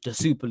of the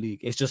Super League.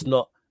 It's just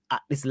not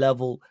at this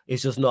level.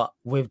 It's just not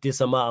with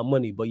this amount of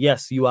money. But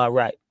yes, you are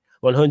right.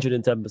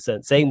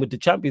 110%. Same with the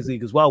Champions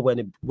League as well, when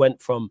it went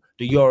from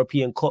the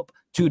European Cup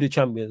to the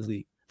Champions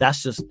League.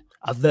 That's just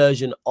a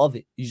version of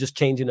it. You're just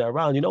changing it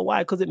around. You know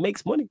why? Because it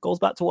makes money. Goes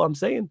back to what I'm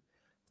saying.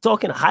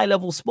 Talking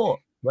high-level sport,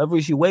 whether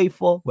it's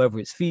UEFA, whether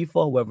it's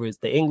FIFA, whether it's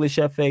the English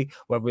FA,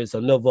 whether it's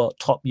another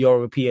top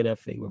European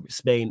FA, whether it's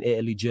Spain,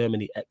 Italy,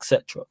 Germany,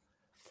 etc.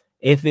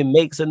 If it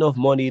makes enough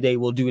money, they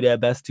will do their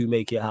best to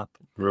make it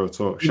happen. Real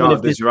talk. Shout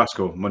out to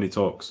Rascal. Money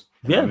talks.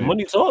 Yeah,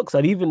 money talks.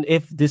 And even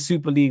if the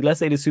Super League, let's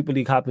say the Super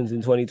League happens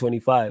in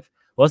 2025,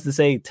 what's to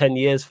say 10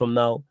 years from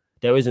now,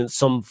 there isn't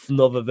some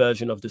another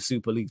version of the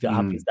Super League that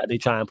happens that they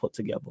try and put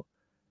together,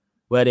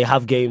 where they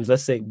have games,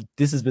 let's say,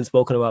 this has been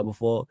spoken about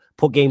before,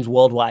 put games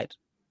worldwide.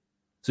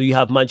 So you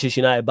have Manchester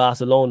United,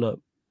 Barcelona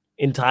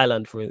in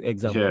Thailand, for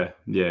example.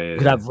 You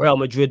could have Real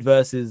Madrid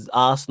versus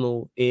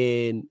Arsenal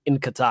in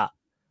Qatar.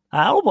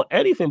 I don't put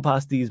anything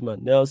past these, man.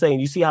 You know what I'm saying?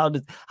 You see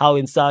how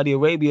in Saudi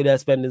Arabia they're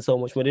spending so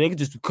much money.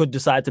 They could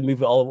decide to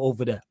move it all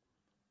over there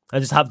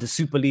and just have the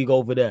Super League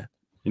over there.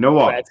 You know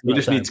what? We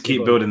just need to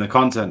keep building the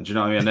content. Do you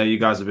know what I mean? I know you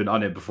guys have been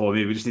on it before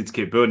me. We just need to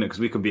keep building it because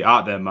we could be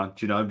out there, man.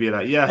 Do you know? And be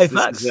like, yes,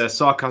 this is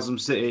Sarcasm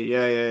City.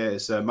 Yeah.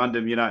 It's a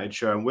Mandem United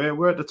show. And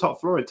we're at the top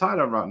floor in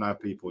Thailand right now,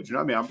 people. Do you know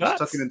what I mean? I'm just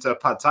tucking into a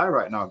pad thai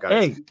right now, guys.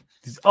 Hey,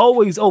 it's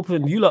always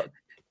open. You lot.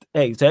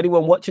 Hey, to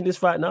anyone watching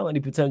this right now, any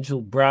potential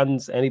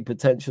brands, any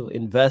potential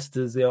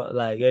investors,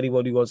 like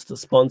anyone who wants to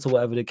sponsor,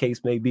 whatever the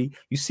case may be,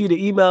 you see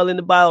the email in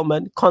the bio,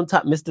 man.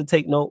 Contact Mr.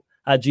 Take Note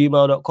at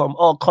gmail.com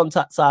or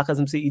contact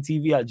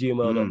sarcasmcitv at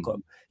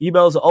gmail.com.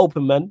 Emails are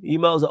open, man.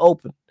 Emails are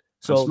open.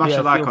 So and smash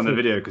a like on the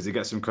video because it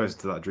gets them closer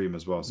to that dream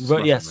as well. So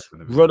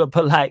run up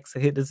a like,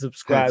 hit the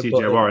subscribe button.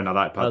 TJ Warren, I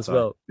like as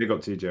well. Big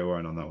up TJ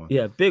Warren on that one.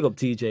 Yeah, big up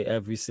TJ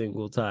every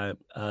single time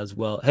as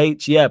well.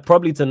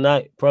 Probably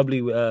tonight.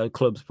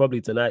 Clubs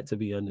probably tonight, to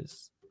be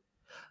honest.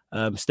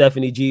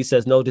 Stephanie G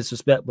says, no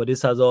disrespect, but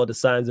this has all the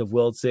signs of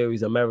World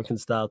Series American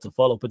style to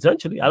follow.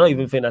 Potentially. I don't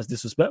even think that's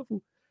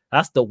disrespectful.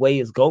 That's the way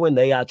it's going.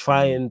 They are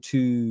trying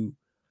to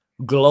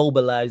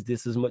globalize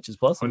this as much as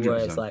possible. 100%. Where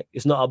it's like,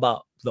 it's not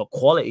about the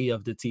quality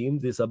of the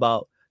teams, it's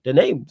about the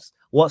names,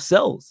 what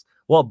sells,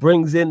 what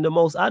brings in the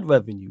most ad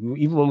revenue.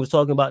 Even when we was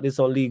talking about this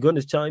on League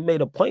Gunners channel, he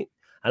made a point,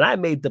 and I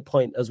made the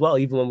point as well,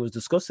 even when we was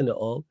discussing it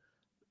all.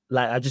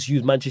 Like, I just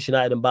used Manchester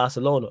United and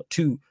Barcelona,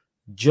 two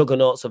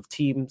juggernauts of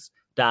teams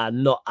that are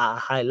not at a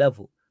high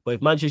level. But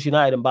if Manchester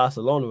United and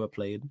Barcelona are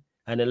playing,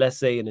 and then let's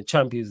say in the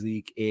Champions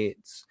League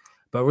it's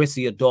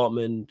Borussia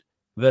Dortmund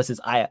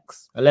versus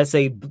Ajax. And let's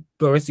say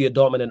Borussia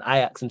Dortmund and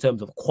Ajax in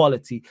terms of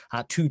quality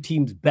are two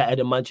teams better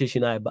than Manchester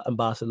United and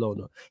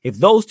Barcelona. If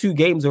those two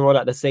games are on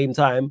at the same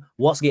time,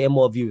 what's getting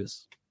more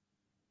viewers?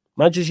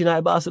 Manchester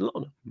United,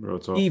 Barcelona.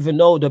 Even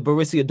though the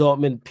Borussia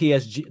Dortmund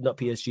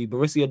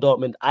Borussia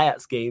Dortmund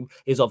Ajax game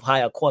is of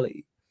higher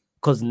quality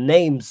because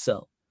names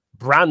sell,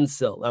 brands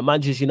sell. And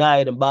Manchester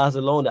United and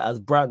Barcelona as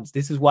brands.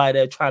 This is why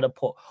they're trying to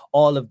put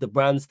all of the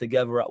brands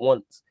together at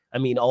once. I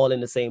mean, all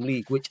in the same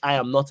league, which I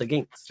am not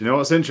against. Do you know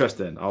what's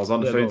interesting? I was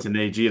on the phone to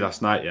Neji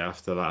last night,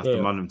 after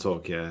Mandem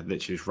talk, literally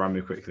just ran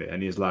me quickly.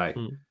 And he's like,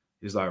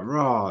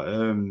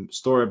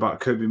 story about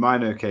Kobe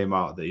Mino came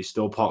out that he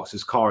still parks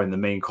his car in the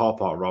main car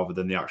park rather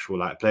than the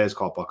actual players'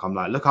 car park. I'm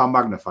like, look how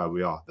magnified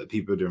we are that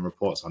people are doing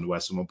reports on where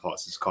someone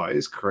parks his car.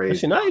 It's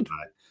crazy.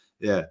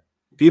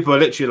 People are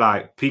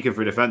literally peeking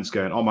through the fence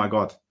going, oh my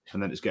God.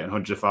 And then it's getting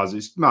hundreds of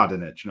thousands. It's mad,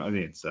 isn't it? Do you know what I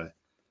mean? So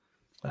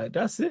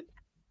that's it.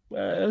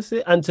 That's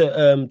it. And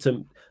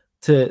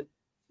to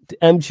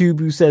MTube,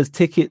 who says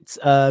tickets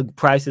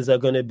prices are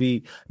going to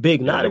be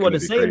big. Now they were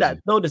saying that.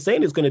 No, they're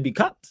saying it's going to be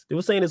capped. They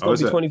were saying it's going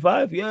to be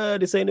 25. Yeah,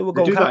 they're saying they were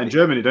going to do that in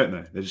Germany, don't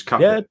they? They just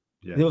cap it.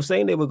 Yeah, they were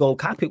saying they were going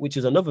to cap it, which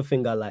is another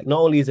thing I like. Not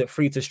only is it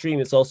free to stream,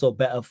 it's also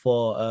better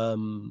for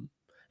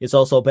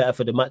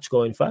the match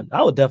going fan.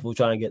 I would definitely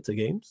try and get to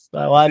games.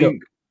 I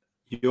think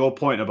your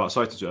point about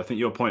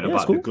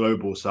the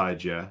global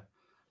side,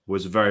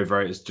 was very,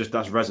 very,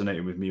 that's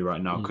resonating with me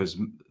right now because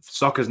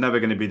soccer's never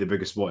going to be the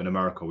biggest sport in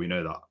America. We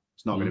know that.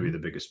 It's not going to be the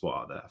biggest sport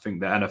out there. I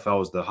think the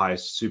NFL is the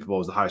highest, Super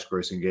Bowl is the highest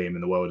grossing game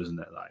in the world, isn't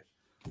it?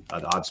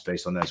 The ad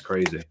space on there is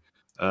crazy.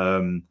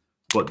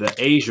 But the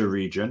Asia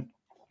region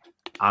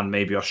and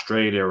maybe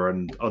Australia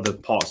and other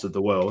parts of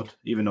the world,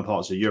 even the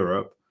parts of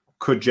Europe,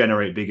 could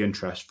generate big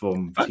interest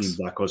from teams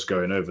like us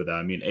going over there.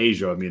 I mean,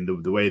 Asia,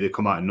 the way they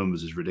come out in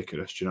numbers is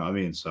ridiculous. Do you know what I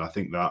mean? So I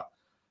think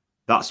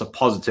that's a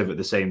positive at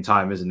the same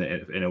time, isn't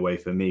it? In a way,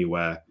 for me,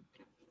 where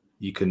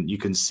you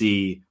can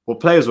see,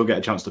 players will get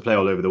a chance to play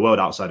all over the world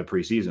outside of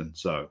pre-season.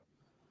 So,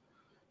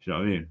 do you know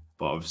what I mean?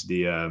 But obviously,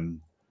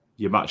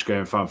 your match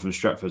going fan from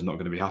Stretford's not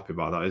going to be happy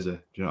about that, is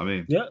it? Do you know what I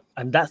mean? Yeah,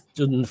 and that's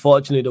just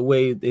unfortunately the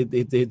way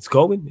it's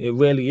going. It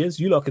really is.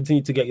 You lot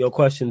continue to get your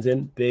questions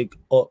in. Big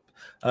up.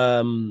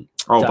 By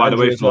the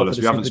way, Flawless,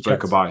 we haven't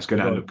spoke about it's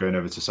going to end up going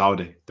over to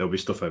Saudi. There'll be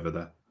stuff over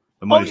there.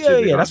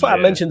 That's why I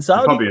mentioned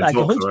Saudi.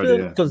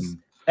 Because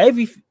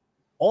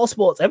all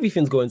sports,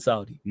 everything's going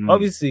Saudi.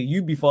 Obviously,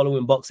 you be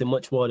following boxing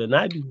much more than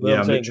I do. You know what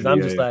I'm saying? Because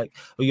I'm just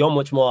you're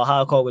much more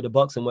hardcore with the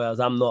boxing, whereas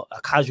I'm not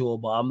a casual,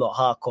 but I'm not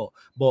hardcore.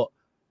 But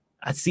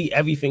I see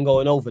everything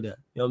going over there.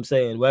 You know what I'm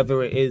saying?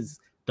 Whether it is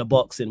the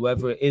boxing,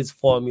 whether it is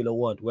Formula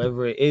One,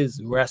 whether it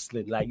is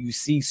wrestling, like you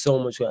see so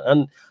much,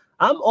 and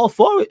I'm all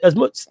for it. As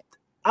much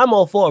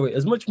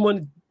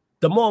money,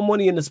 the more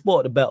money in the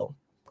sport, the better.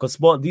 Because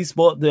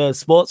the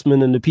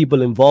sportsmen and the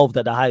people involved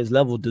at the highest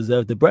level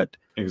deserve the bread.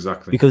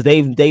 Exactly. Because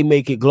they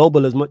make it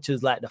global as much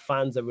as like the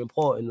fans are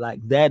important. Like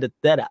they're the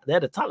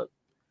talent.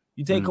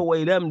 You take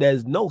away them,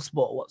 there's no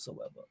sport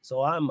whatsoever.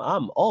 So I'm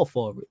all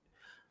for it.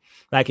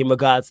 Like in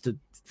regards to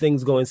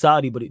things going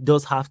Saudi, but it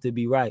does have to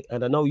be right.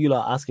 And I know you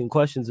are asking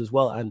questions as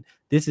well. And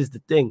this is the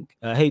thing.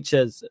 H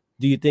says,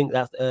 do you think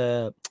that's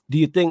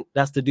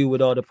to do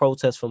with all the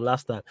protests from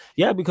last time?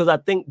 Yeah, because I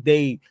think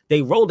they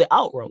rolled it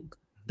out wrong.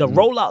 The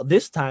rollout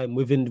this time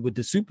with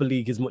the Super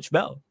League is much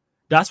better.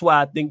 That's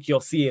why I think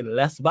you're seeing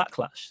less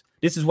backlash.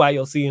 This is why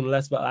you're seeing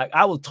less backlash. Like,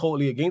 I was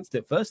totally against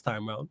it first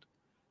time round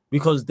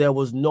because there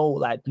was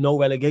no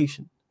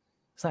relegation.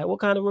 It's like, what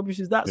kind of rubbish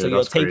is that? Yeah, so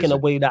you're taking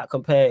away that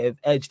competitive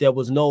edge. There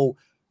was no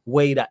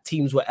way that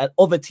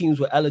other teams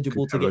were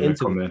eligible to get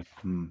into it.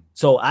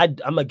 So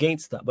I'm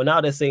against that. But now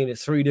they're saying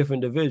it's 3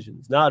 different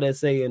divisions. Now they're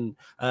saying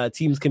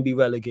teams can be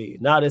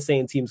relegated. Now they're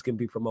saying teams can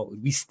be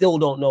promoted. We still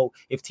don't know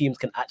if teams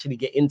can actually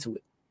get into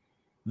it.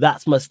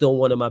 That's still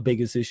one of my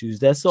biggest issues.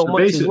 There's so much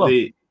basically, as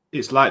well.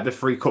 It's like the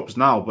 3 cups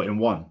now, but in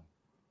one.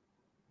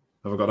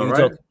 Have I got that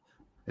right?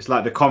 It's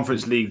like the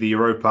Conference League, the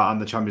Europa,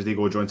 and the Champions League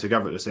all joined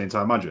together at the same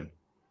time. Imagine.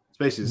 It's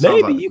basically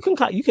maybe like, you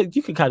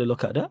can kind of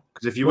look at that.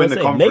 Because if you win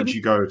the conference,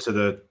 you go to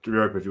the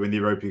Europa. If you win the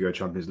Europa, you go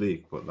Champions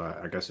League. But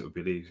I guess it would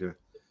be leagues. Yeah.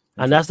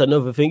 And that's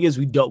another thing is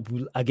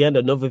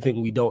another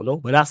thing we don't know.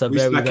 But that's we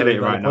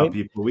speculate right now,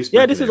 people.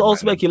 This is all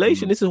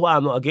speculation. This is why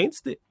I'm not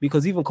against it.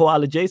 Because even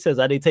Koala J says,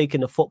 are they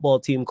taking the football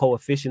team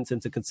coefficients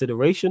into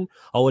consideration,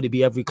 or would it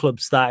be every club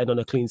starting on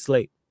a clean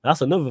slate?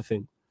 That's another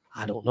thing.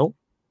 I don't know.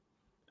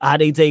 Are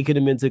they taking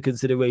them into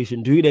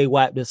consideration? Do they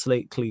wipe the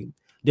slate clean?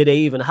 Do they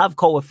even have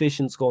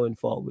coefficients going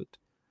forward?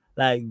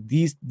 Like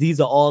these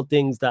are all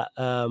things that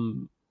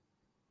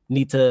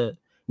need to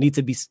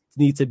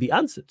be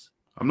answered.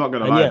 I'm not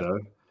going to lie though.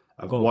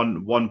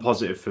 One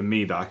positive for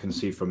me that I can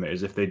see from it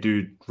is if they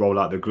do roll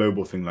out the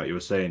global thing, like you were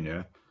saying,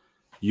 yeah,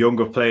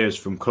 younger players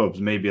from clubs,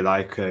 maybe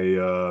like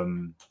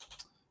I'm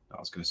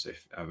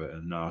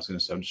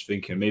just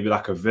thinking maybe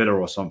like a Villa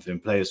or something,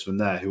 players from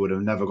there who would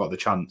have never got the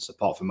chance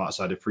apart from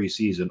outside of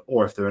pre-season,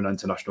 or if they're in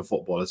international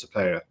football as a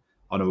player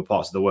on other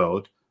parts of the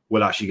world,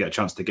 will actually get a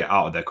chance to get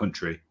out of their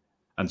country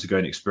and to go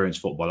and experience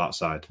football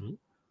outside,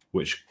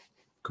 which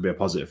could be a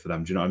positive for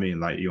them. Do you know what I mean?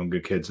 Like younger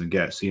kids and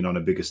get seen on a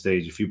bigger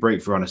stage. If you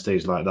break through on a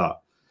stage like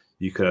that,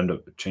 you could end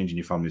up changing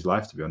your family's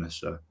life, to be honest.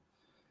 So,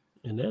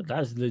 and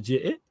that's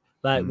legit it.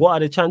 Like, what are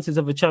the chances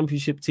of a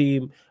championship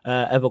team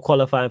ever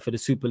qualifying for the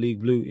Super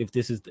League Blue if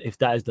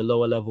that is the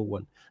lower level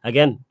one?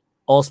 Again,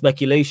 all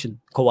speculation,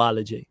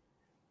 Koala J.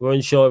 We're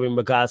unsure in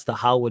regards to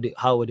how would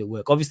it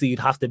work. Obviously, you'd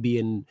have to be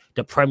in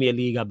the Premier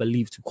League, I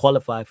believe, to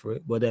qualify for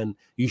it. But then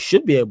you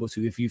should be able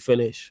to if you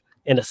finish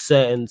in a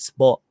certain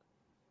spot.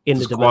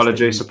 Does Koala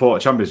J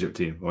support a championship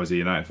team, or is he a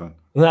United fan?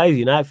 No, he's a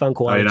United fan,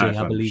 Koala J,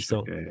 I believe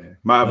so. Yeah.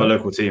 Might have a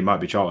local team, might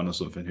be Charlton or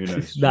something. Who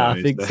knows?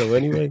 I think so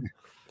anyway.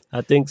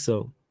 I think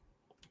so.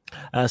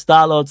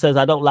 Starlord says,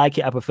 I don't like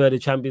it. I prefer the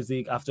Champions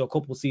League. After a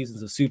couple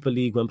seasons of Super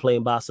League, when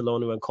playing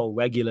Barcelona and Co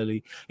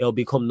regularly, it'll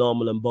become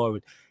normal and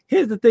boring.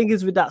 Here's the thing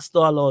is with that,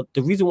 Starlord,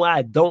 the reason why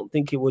I don't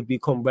think it would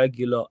become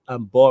regular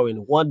and boring,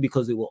 one,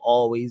 because it will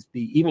always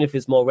be, even if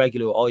it's more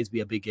regular, it will always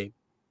be a big game.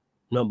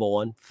 Number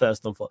one,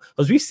 first and foremost.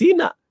 Because we've seen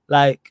that.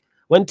 Like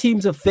when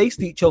teams have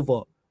faced each other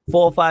 4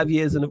 or 5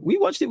 years, and we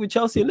watched it with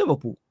Chelsea and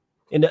Liverpool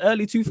in the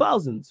early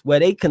 2000s, where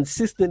they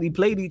consistently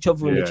played each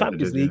other in the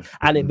Champions League,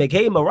 and it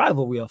became a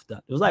rivalry after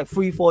that. It was like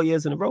 3-4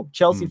 years in a row.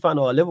 Chelsea fan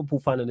or a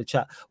Liverpool fan in the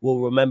chat will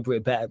remember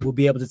it better. Will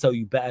be able to tell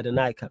you better than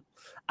I can.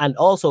 And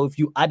also, if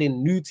you add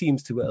in new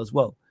teams to it as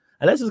well,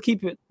 and let's just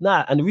keep it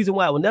now. And the reason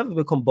why it will never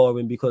become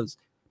boring because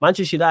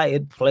Manchester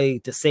United play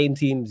the same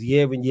teams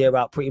year in year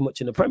out, pretty much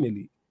in the Premier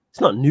League.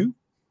 It's not new.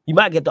 You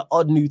might get the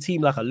odd new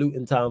team like a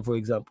Luton Town, for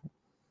example,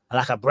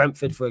 like a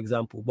Brentford, for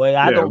example. But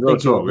I don't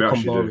think it will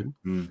become boring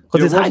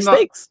because it's high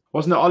stakes.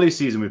 Wasn't it Ollie's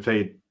season we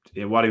played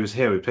while he was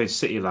here? We played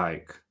City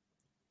like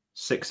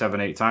 6, 7,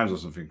 8 times or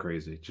something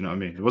crazy. Do you know what I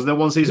mean? Wasn't there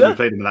one season we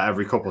played him like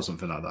every cup or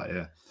something like that?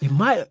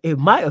 Yeah, it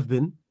might have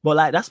been, but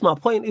like that's my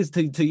point. Is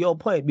to your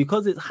point,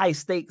 because it's high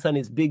stakes and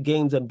it's big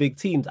games and big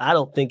teams. I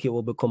don't think it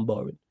will become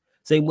boring.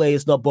 Same way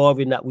it's not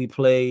boring that we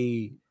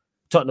play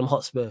Tottenham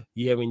Hotspur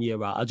year in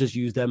year out. I'll just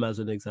use them as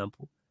an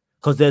example.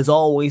 Because there's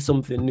always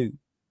something new.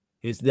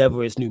 It's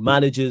new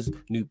managers,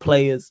 new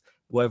players,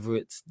 whether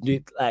it's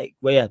new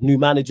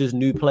managers,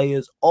 new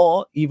players,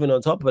 or even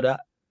on top of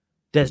that,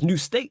 there's new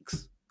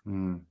stakes.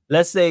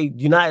 Let's say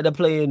United are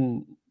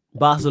playing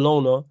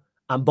Barcelona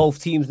and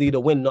both teams need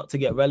a win not to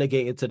get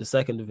relegated to the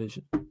second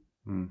division.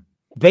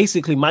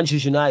 Basically,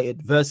 Manchester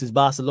United versus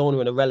Barcelona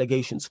in a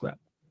relegation scrap.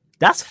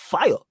 That's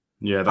fire.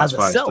 Yeah, that's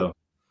fire still.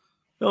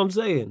 You know what I'm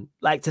saying?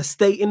 Like to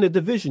stay in the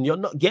division, you're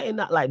not getting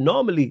that. Like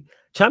normally,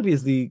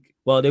 Champions League,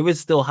 well, there is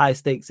still high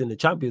stakes in the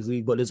Champions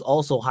League, but there's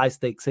also high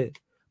stakes here.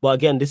 But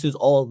again, this is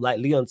all, like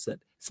Leon said,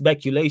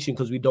 speculation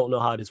because we don't know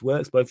how this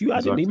works. But if you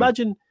had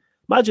imagine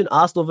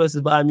Arsenal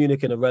versus Bayern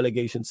Munich in a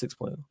relegation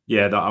 6.0.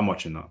 Yeah, I'm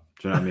watching that.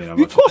 Do you know what I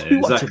mean?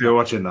 We're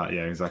watching that.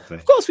 Yeah, exactly.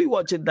 Of course, we're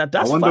watching that.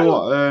 That's fine.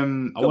 I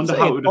wonder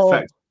how it would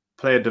affect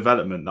player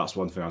development. That's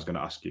one thing I was going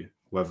to ask you.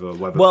 Whether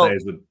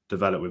players would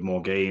develop with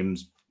more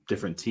games,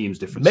 different teams,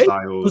 different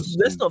styles.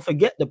 Let's not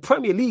forget the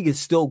Premier League is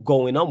still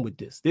going on with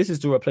this. This is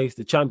to replace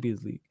the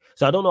Champions League.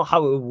 So I don't know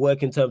how it would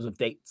work in terms of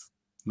dates.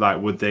 Like,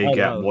 would they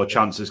get more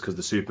chances because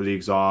the Super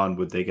League's on?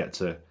 Would they get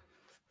to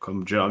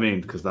come? Do you know what I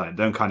mean? Because like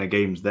them kind of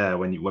games there,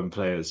 when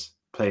players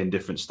play in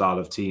different style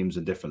of teams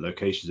and different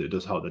locations, it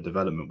does help the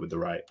development with the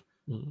right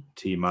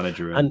team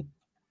manager. And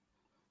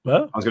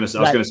well, I was going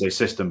to say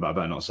system, but I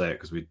better not say it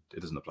because it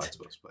doesn't apply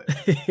to us. But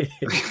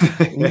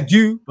we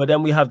do, but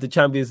then we have the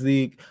Champions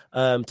League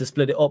to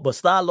split it up. But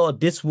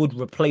Star-Lord, this would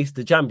replace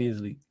the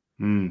Champions League.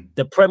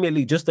 The Premier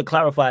League, just to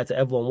clarify to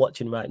everyone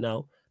watching right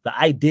now, the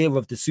idea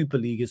of the Super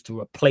League is to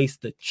replace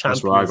the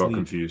Champions League. That's where I got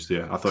confused,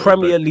 yeah. I thought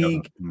Premier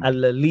League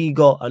and La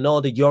Liga and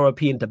all the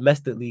European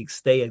domestic leagues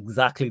stay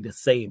exactly the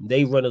same.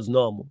 They run as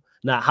normal.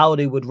 Now, how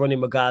they would run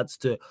in regards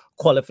to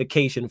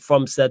qualification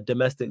from said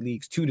domestic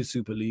leagues to the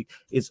Super League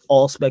is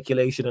all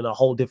speculation and a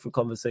whole different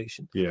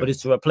conversation. Yeah. But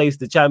it's to replace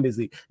the Champions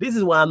League. This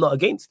is why I'm not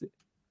against it.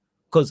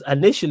 Because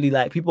initially,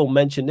 like, people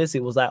mentioned this,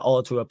 it was like,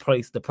 to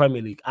replace the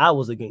Premier League. I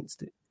was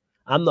against it.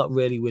 I'm not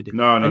really with it.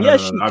 No. I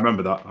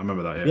remember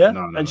that. Yeah.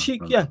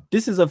 Yeah.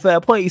 This is a fair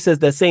point. He says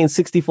they're saying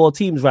 64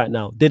 teams right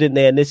now. Didn't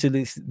they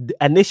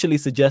initially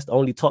suggest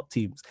only top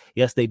teams?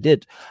 Yes, they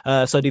did.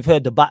 So they've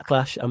heard the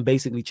backlash and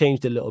basically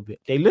changed a little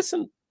bit. They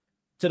listen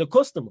to the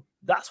customer.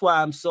 That's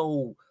why I'm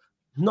so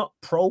not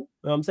pro. You know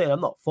what I'm saying?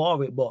 I'm not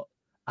for it, but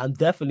I'm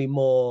definitely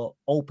more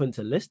open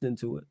to listening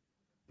to it.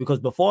 Because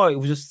before it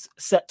was just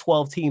set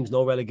 12 teams,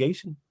 no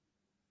relegation.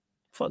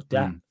 Fuck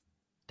that.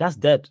 That's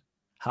dead.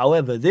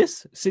 However,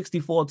 this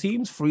 64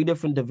 teams, 3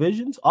 different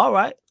divisions. All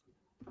right.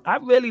 I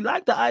really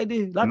like the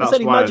idea. Like I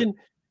said, imagine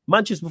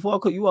Manchester, before I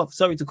cut you off,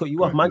 sorry to cut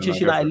you off, Manchester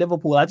United,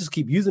 Liverpool. I just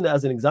keep using it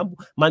as an example.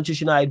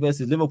 Manchester United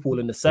versus Liverpool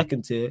in the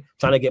second tier,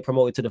 trying to get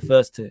promoted to the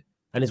first tier.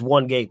 And it's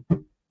one game.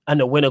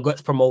 And the winner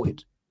gets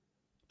promoted.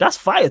 That's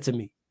fire to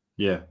me.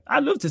 Yeah.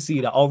 I'd love to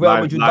see that. Or Real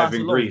Madrid, live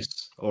in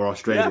Greece or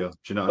Australia. Do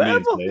you know what I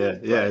mean? So,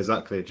 yeah,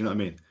 exactly. Do you know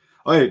what I mean?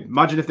 Oh,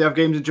 imagine if they have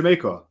games in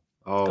Jamaica.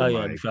 Oh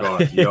my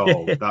God.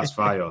 Yo, that's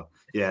fire.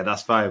 Yeah,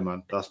 that's fire,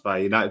 man. That's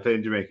fire. United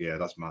playing Jamaica. Yeah,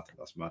 that's mad.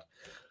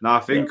 Now,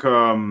 I think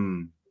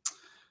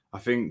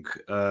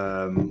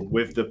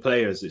with the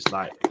players, it's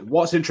like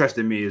what's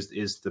interesting me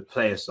is the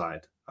player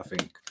side. I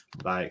think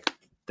like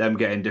them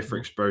getting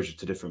different exposure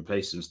to different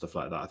places and stuff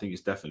like that. I think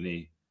it's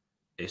definitely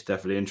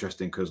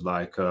interesting because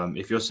like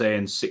if you're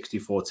saying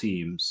 64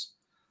 teams,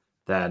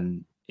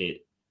 then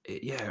it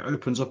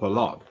opens up a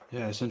lot.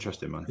 Yeah, it's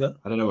interesting, man. Yeah.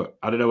 I don't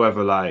know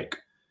whether like.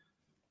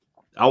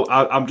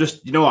 I'm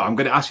just, you know what? I'm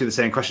going to ask you the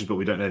same questions, but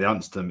we don't know the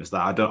answer to them. It's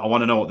that I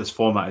want to know what this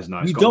format is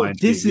now.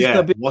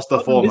 What's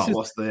the format?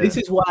 This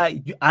is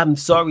why I'm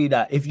sorry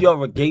that if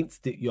you're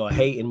against it, you're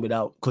hating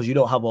because you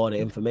don't have all the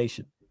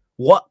information.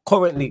 What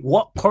currently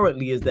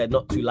is there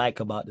not to like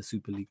about the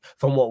Super League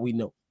from what we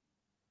know?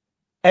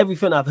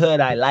 Everything I've heard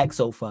I like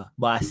so far,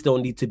 but I still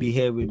need to be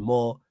hearing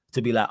more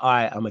to be like, all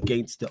right, I'm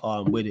against it or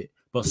I'm with it.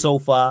 But so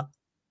far,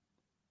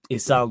 it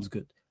sounds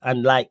good.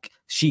 And like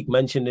Sheik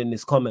mentioned in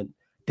this comment,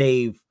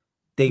 they've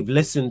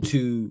listened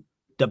to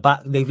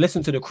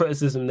the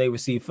criticism they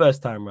received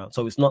first time round.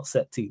 So it's not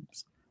set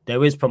teams.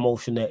 There is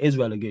promotion, there is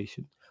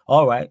relegation.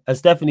 All right. And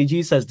Stephanie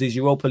G says, does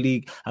Europa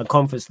League and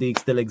Conference League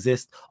still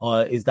exist?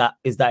 Or is that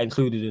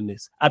included in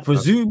this? I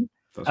presume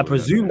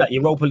that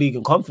Europa League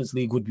and Conference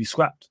League would be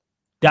scrapped.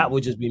 That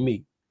would just be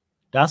me.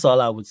 That's all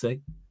I would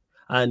say.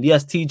 And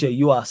yes, TJ,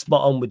 you are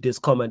spot on with this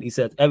comment. He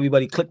said,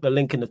 everybody click the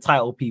link in the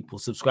title, people.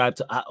 Subscribe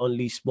to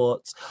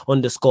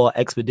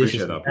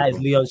 @UnleashSports_Expeditions. That is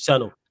Leon's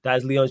channel.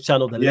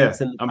 The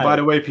links in the and title. by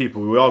the way,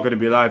 people, we are going to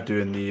be live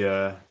doing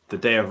the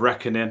Day of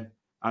Reckoning.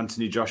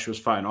 Anthony Joshua's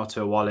fighting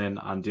Otto Wallin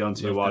and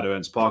Deontay Wilder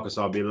and Sparker.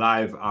 So I'll be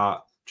live at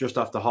just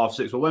after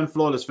 6:30. Well, when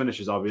Flawless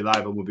finishes, I'll be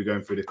live and we'll be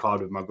going through the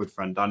card with my good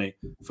friend Danny.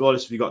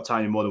 Flawless, if you've got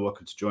time, you're more than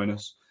welcome to join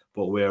us.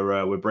 But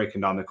we're breaking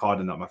down the card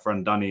and that my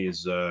friend Danny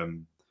is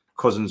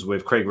cousins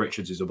with Craig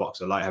Richards, who's a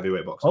boxer, light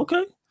heavyweight boxer.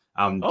 Okay.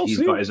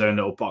 He's got his own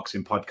little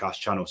boxing podcast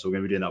channel, so we're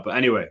going to be doing that. But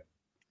anyway,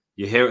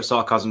 you're here at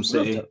Sarcasm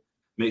City.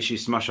 Make sure you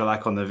smash a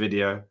like on the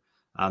video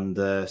and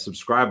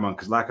subscribe, man.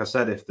 Because like I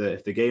said, if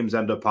the games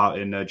end up out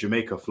in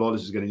Jamaica,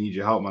 Flawless is going to need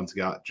your help, man, to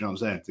get out. Do you know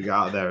what I'm saying? To get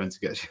out there and to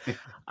get...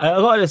 I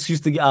got an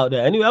excuse to get out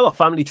there. Anyway, I got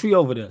family tree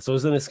over there, so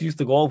it's an excuse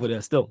to go over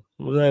there still.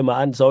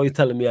 My aunt's always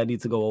telling me I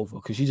need to go over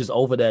because she's just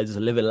over there just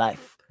living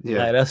life. Yeah,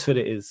 like, that's what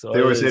it is. So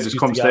they always say just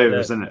come stay with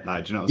us, isn't it?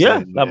 Like, do you know what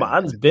I'm saying? Like my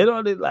aunt's been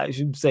on it. Like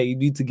she'd say, you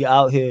need to get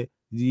out here.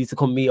 You need to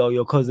come meet all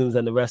your cousins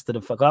and the rest of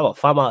the fuck. I got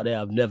fam out there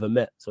I've never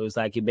met, so it's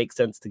like it makes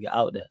sense to get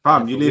out there.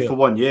 Fam, you live for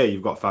 1 year,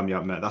 you've got family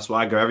I've met. That's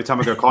why I go every time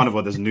I go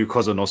carnival. There's a new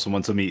cousin or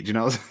someone to meet. Do you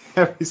know?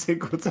 Every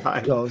single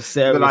time. Yo,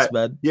 serious, like,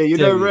 man. Yeah, you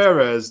know,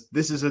 Rares.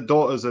 This is her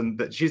daughter's,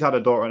 and she's had a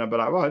daughter, and I'd be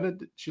like, well,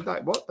 she's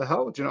like, what the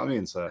hell? Do you know what I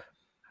mean? So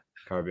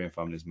Caribbean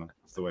families, man.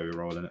 That's the way we're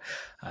rolling it.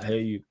 I hear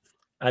you.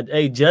 And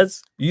hey,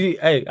 Jez,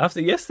 after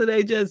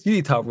yesterday, Jez, you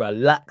need to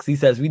relax. He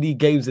says we need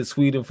games in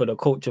Sweden for the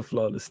culture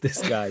flawless.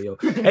 This guy, yo.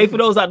 Hey, for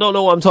those that don't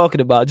know what I'm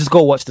talking about, just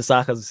go watch the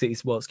Sarcasm City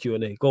Sports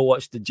Q&A. Go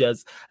watch the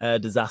Jez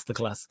disaster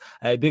class.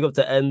 Big up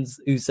to Ends,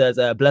 who says,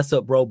 bless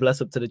up, bro.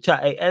 Bless up to the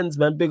chat. Hey, Ends,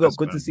 man, big up.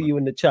 Good to see you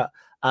in the chat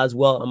as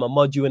well. I'm gonna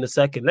mod you in a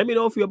second. Let me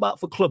know if you're about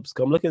for clubs.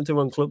 I'm looking to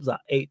run clubs at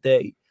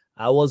 8:30.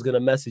 I was going to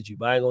message you,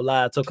 but I ain't going to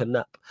lie, I took a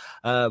nap.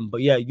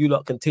 But yeah, you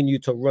lot continue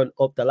to run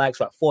up the likes.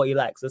 We're at 40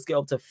 likes. Let's get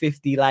up to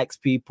 50 likes,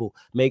 people.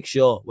 Make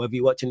sure, whether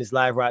you're watching this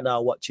live right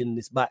now, watching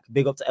this back,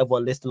 big up to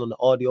everyone listening on the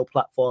audio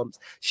platforms.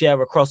 Share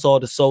across all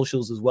the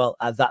socials as well,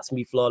 as That's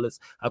Me Flawless,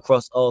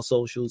 across all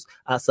socials,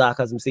 at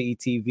Sarcasm City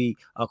TV,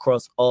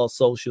 across all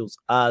socials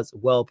as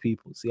well,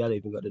 people. See, I don't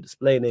even got the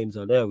display names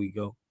on. There we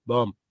go.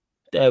 Boom.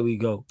 There we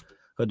go.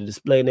 Got the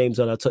display names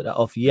on. I took that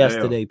off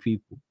yesterday,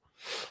 people.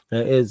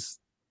 There is.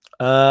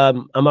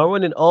 Am I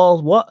running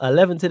all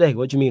 11 today?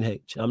 What do you mean,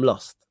 H? I'm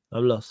lost.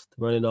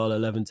 Running all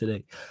 11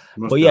 today.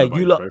 But yeah,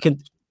 you lot can.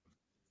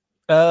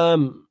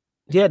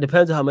 Yeah,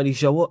 depends on how many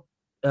show up.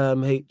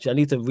 H, I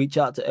need to reach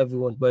out to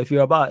everyone. But if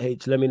you're about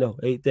H, let me know.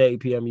 8:30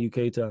 p.m.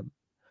 UK time.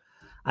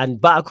 And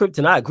Battle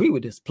Krypton, I agree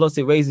with this. Plus,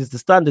 it raises the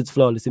standards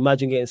flawless.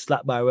 Imagine getting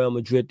slapped by Real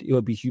Madrid. It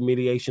would be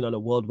humiliation on a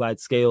worldwide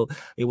scale.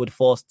 It would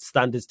force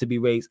standards to be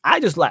raised. I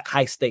just like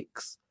high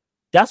stakes.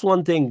 That's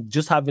one thing,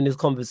 just having this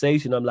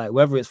conversation. I'm like,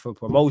 whether it's for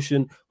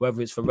promotion,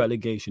 whether it's for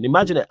relegation.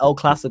 Imagine an El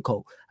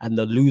Clasico and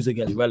the loser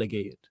gets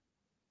relegated.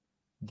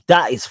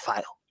 That is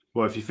fire.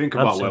 Well, if you think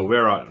about where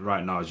we're at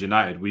right now as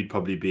United, we'd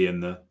probably be in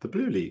the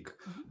Blue League.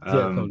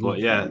 But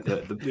yeah,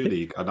 the Blue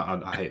League,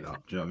 I hate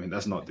that. Do you know what I mean?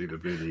 Let's not do the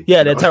Blue League.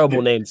 Yeah, they're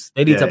terrible names.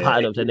 They need to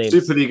pattern up the names.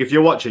 Super League, if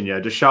you're watching,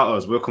 just shout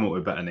us. We'll come up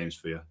with better names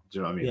for you. Do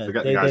you know what I mean? Yeah,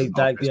 forget the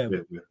guys.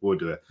 We'll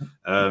do it.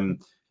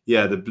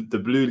 Yeah, the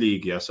Blue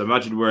League, yeah. So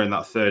imagine we're in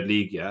that third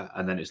league, yeah,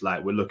 and then it's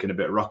like we're looking a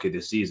bit rocky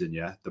this season,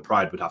 yeah. The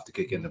pride would have to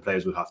kick in, the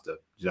players would have to.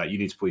 Like, you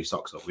need to pull your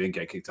socks up. We ain't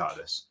getting kicked out of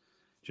this.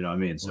 Do you know what I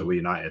mean? So we're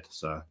United.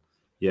 So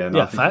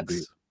yeah, facts.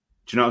 Do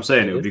you know what I'm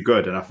saying? It would be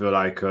good, and I feel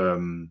like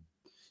when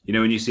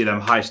you see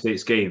them high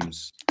stakes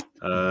games.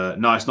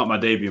 No, it's not my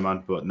debut,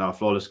 man. But no,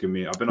 Flawless give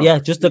me. I've been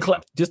just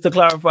to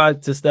clarify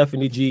to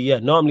Stephanie G. Yeah,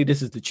 normally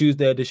this is the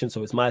Tuesday edition,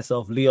 so it's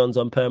myself, Leon's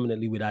on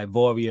permanently with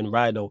Ivorian,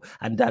 Rhino,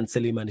 and Dan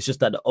Sillyman. It's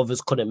just that the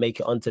others couldn't make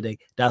it on today.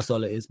 That's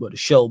all it is. But the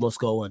show must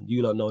go on.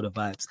 You don't know the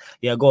vibes.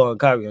 Yeah, go on,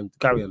 carry on,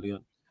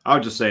 Leon. I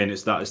was just saying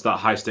it's that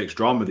high stakes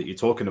drama that you're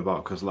talking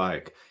about, because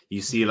like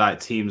you see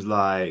like teams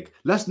like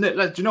do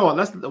you know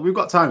what? We've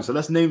got time, so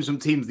let's name some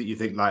teams that you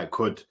think like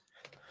could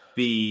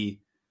be.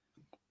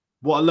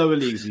 What lower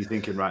leagues are you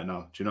thinking right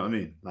now? Do you know what I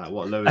mean? Like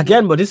what lower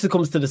again? Leagues? But this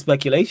comes to the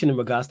speculation in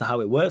regards to how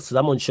it works, because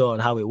I'm unsure on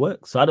how it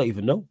works, so I don't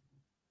even know.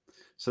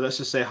 So let's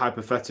just say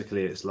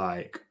hypothetically, it's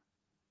like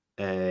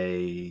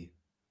a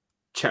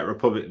Czech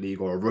Republic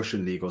league or a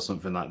Russian league or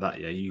something like that.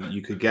 Yeah,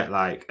 you could get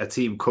like a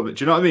team coming.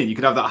 Do you know what I mean? You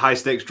could have that high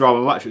stakes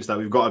drama match. It's like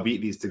we've got to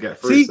beat these to get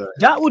through. See,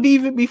 that would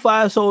even be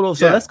fire solo.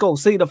 So let's go.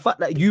 See, the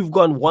fact that you've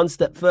gone one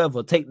step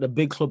further, take the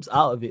big clubs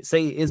out of it.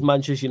 Say it is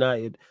Manchester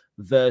United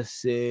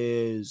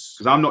versus,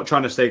 because I'm not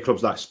trying to say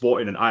clubs like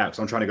Sporting and Ajax.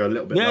 I'm trying to go a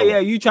little bit lower. Yeah,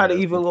 you try to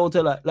even go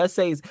to like let's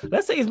say it's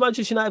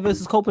Manchester United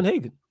versus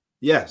Copenhagen.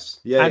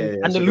 Yes,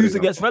 and the loser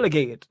gets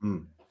relegated.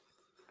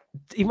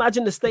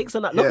 Imagine the stakes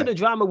on that. Look at the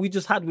drama we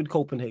just had with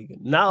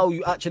Copenhagen. Now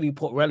you actually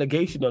put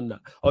relegation on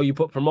that, or you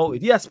put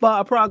promoted. Yes,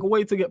 Sparta Prague, a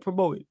way to get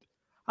promoted.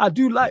 I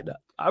do like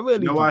that. I really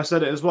do. You know why I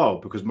said it as well?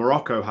 Because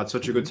Morocco had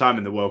such a good time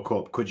in the World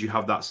Cup. Could you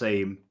have that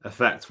same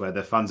effect where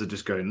their fans are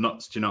just going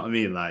nuts? Do you know what I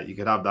mean? Like you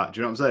could have that.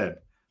 Do you know what I'm saying?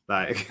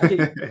 Like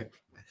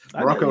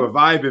Morocco are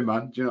vibing,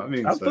 man. Do you know what I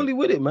mean? I'm fully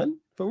with it, man.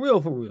 For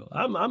real.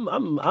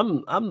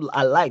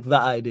 I like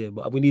that idea,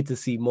 but we need to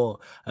see more.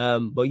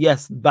 But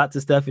yes, back to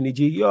Stephanie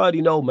G. You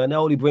already know, man. I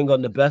only bring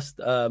on the best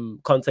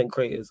content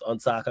creators on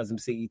Sarcasm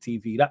City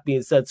TV. That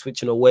being said,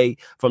 switching away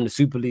from the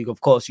Super League,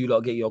 of course, you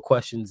lot get your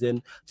questions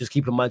in. Just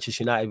keep it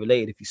Manchester United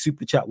related. If you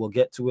super chat, we'll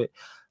get to it.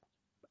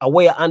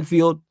 Away at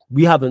Anfield,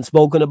 we haven't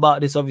spoken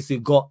about this. Obviously,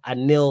 got a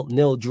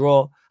 0-0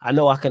 draw. I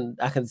know I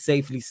can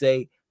safely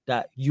say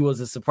that you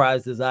was as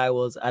surprised as I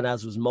was, and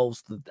as was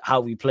most,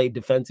 how we played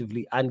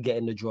defensively and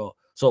getting the draw.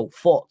 So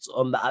thoughts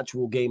on the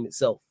actual game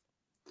itself?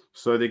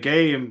 So the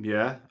game,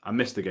 I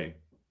missed the game.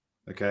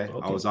 Okay.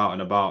 I was out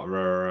and about.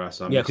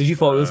 So because you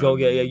thought it was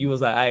going to get, you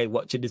was like, I ain't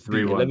watching this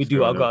video. Let me do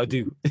what I got to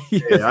do. I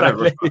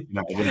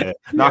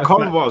can't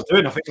remember what I was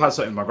doing. I think I had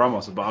something in my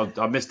grandma's, but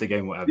I missed the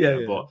game,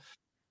 whatever. But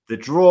the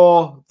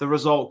draw, the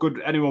result, good.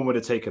 Anyone would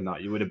have taken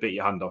that. You would have bit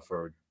your hand off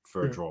for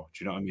a draw.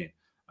 Do you know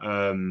what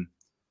I mean?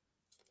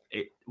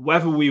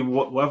 Whether we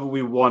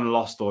won,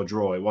 lost, or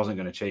draw, it wasn't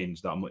going to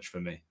change that much for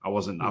me.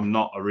 I'm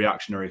not a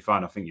reactionary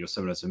fan. I think you're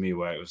similar to me,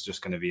 where it was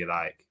just going to be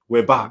like,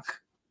 we're back. Do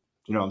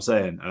you know what I'm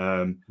saying?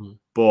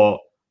 But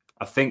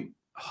I think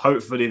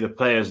hopefully the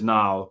players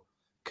now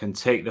can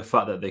take the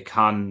fact that they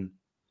can.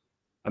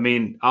 I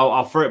mean,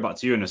 I'll throw it back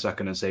to you in a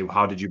second and say,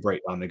 how did you break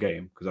down the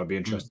game? Because I'd be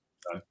interested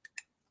to know.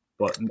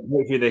 But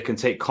hopefully they can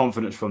take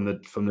confidence from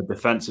the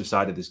defensive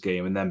side of this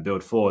game and then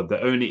build forward.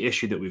 The only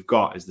issue that we've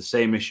got is the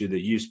same issue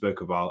that you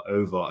spoke about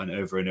over and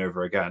over and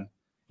over again.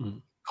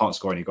 Can't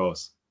score any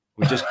goals.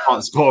 We just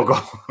can't score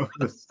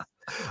goals.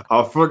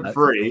 Our front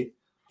three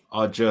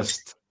are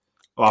just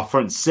our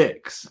front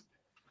six.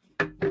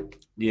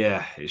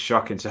 Yeah, it's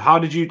shocking. So how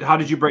did you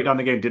break down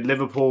the game? Did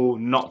Liverpool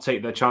not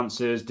take their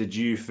chances? Did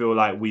you feel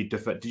like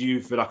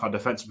our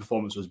defensive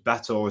performance was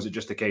better, or is it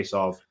just a case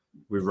of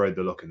we rode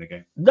the luck in the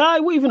game? Nah,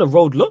 it wasn't even a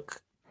road look.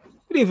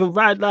 We didn't even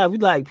ride live. We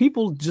like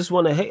people just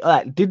want to hate.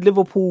 Like, did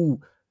Liverpool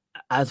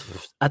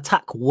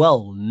attack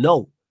well?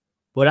 No,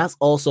 but that's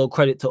also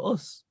credit to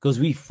us because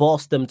we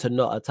forced them to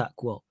not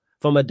attack well.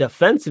 From a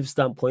defensive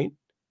standpoint,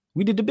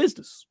 we did the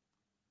business.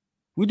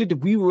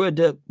 We were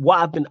what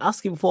I've been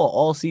asking for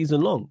all season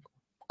long.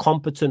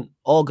 Competent,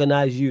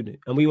 organized unit.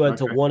 And we went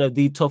to one of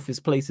the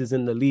toughest places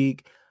in the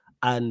league.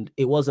 And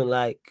it wasn't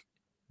like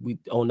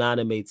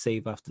Onana made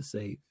save after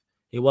save.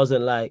 It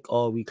wasn't like,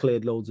 we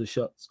cleared loads of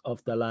shots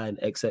off the line,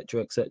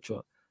 etc.,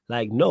 etc.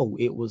 Like, no,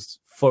 it was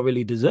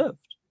thoroughly deserved.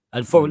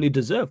 And thoroughly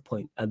deserved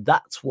point. And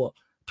that's what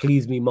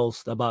pleased me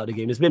most about the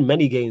game. There's been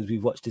many games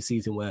we've watched this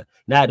season where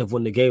United have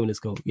won the game and it's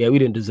go, yeah, we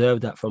didn't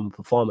deserve that from a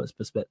performance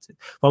perspective.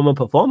 From a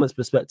performance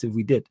perspective,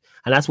 we did.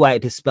 And that's why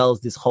it dispels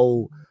this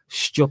whole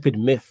stupid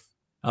myth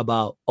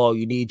about,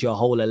 you need your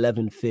whole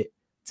 11 fit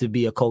to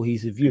be a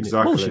cohesive unit.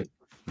 Exactly.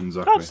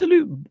 Bullshit.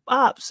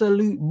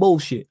 Absolute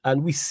bullshit.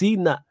 And we've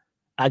seen that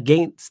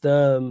against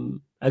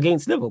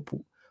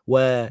Liverpool,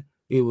 where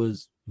it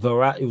was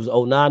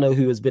Onana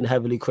who has been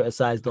heavily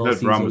criticized all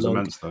season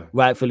long,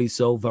 rightfully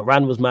so.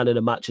 Varane was man of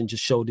the match and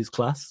just showed his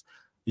class.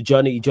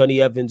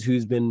 Johnny Evans,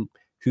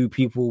 who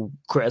people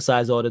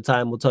criticize all the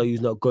time, will tell you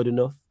he's not good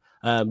enough.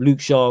 Luke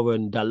Shaw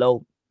and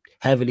Dalot,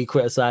 heavily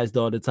criticized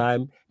all the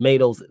time.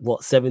 Made those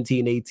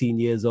 17, 18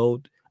 years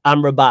old.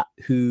 Amrabat,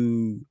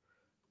 who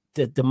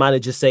the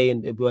manager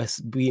saying it was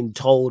being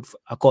told,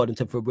 according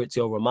to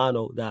Fabrizio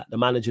Romano, that the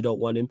manager don't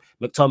want him.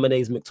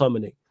 McTominay's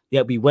McTominay.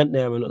 Yeah, we went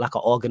there and looked like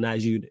an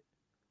organized unit.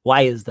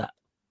 Why is that?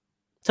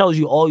 Tells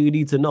you all you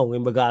need to know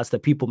in regards to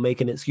people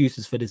making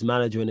excuses for this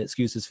manager and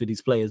excuses for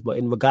these players. But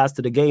in regards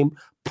to the game,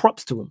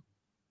 props to them.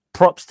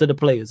 Props to the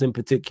players in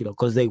particular,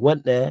 because they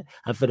went there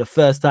and for the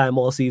first time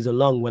all season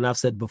long, when I've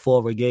said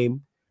before a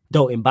game,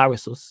 don't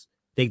embarrass us,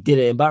 they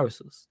didn't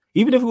embarrass us.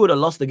 Even if we would have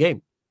lost the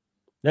game,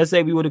 let's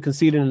say we would have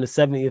conceded in the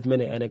 70th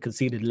minute and then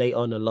conceded late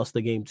on and lost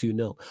the game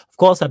 2-0. Of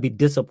course, I'd be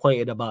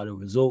disappointed about the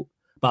result,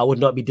 but I would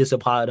not be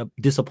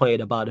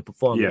disappointed about the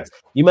performance. Yeah.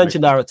 You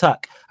mentioned our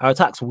attack. Our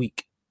attack's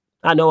weak.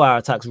 I know our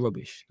attack's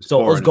rubbish.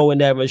 So us going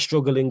there and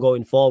struggling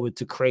going forward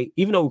to create,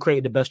 even though we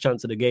created the best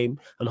chance of the game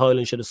and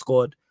Højlund should have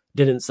scored,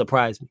 didn't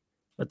surprise me.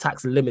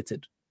 Attack's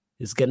limited.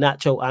 It's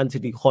Garnacho,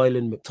 Anthony,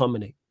 Højlund,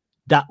 McTominay.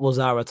 That was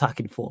our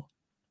attacking four.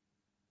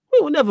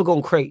 We were never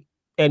going to create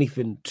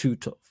anything too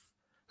tough.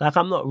 Like,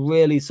 I'm not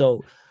really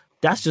so...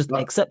 That's just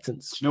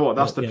acceptance. You know what?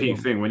 That's the peak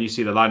thing. When you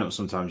see the lineup,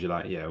 sometimes you're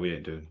like, yeah, we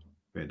ain't doing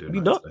that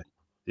today.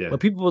 Yeah. But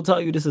people will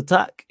tell you this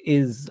attack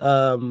is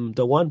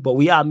the one, but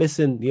we are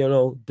missing,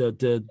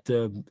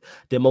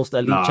 the most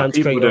elite chance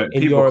creator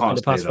in Europe in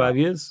the past 5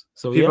 years.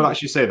 So people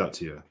actually say that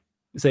to you.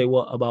 Say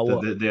what about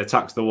what? The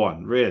attack's the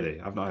one,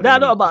 really? I've not.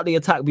 Not about the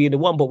attack being the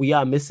one, but we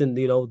are missing,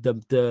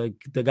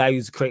 the guy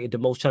who's created the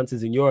most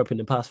chances in Europe in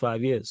the past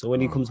 5 years. So when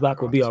he comes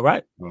back, we'll be all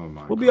right.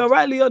 We'll be all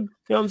right, Leon.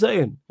 You know what I'm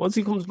saying? Once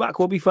he comes back,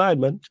 we'll be fine,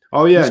 man.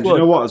 Oh yeah, do you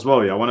know what as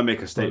well? Yeah, I want to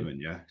make a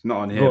statement. Yeah, it's not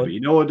on here, but you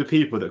know all the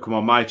people that come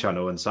on my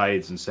channel and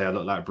Saeed's and say I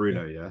look like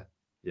Bruno.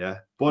 Yeah.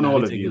 Born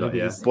all of you, like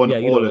yeah. Born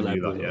all of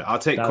you, like yeah. I'll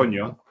take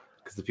Cunha.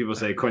 Because the people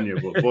say Cunha,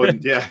 but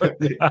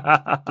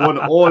born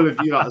all of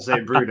you like to say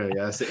Bruno,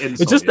 yeah. It's an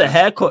insult, it's just the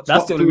haircut.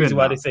 That's the only reason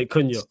why they say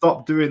Cunha.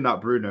 Stop doing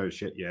that Bruno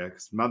shit, yeah.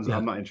 Because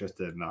I'm not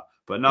interested in that.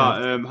 But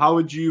no, how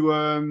would you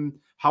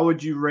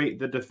rate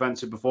the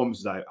defensive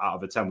performances out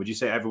of a 10? Would you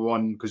say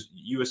everyone? Because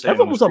you were saying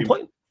everyone was on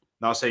point.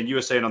 No, I was saying you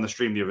were saying on the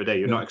stream the other day,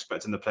 you're not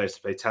expecting the players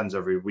to play 10s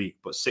every week,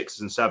 but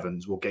 6s and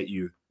 7s will get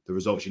you the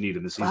results you need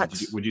in the season.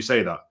 Would you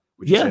say that?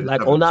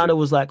 Like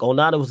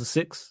Onana was a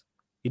 6.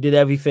 He did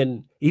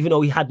everything, even though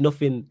he had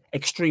nothing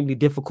extremely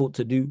difficult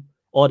to do.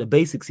 All the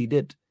basics he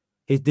did.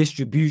 His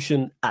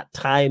distribution at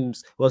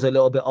times was a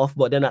little bit off,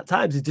 but then at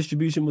times his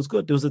distribution was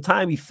good. There was a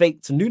time he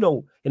faked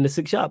Nuno in the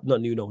 6-yard,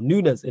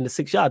 Núñez in the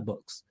 6-yard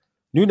box.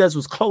 Núñez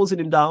was closing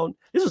him down.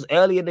 This was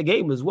early in the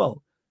game as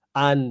well.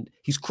 And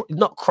he's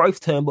not Cruyff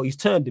turned, but he's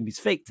turned him. He's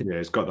faked him. Yeah,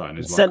 he's got that in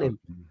his sent him.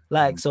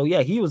 So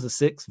he was a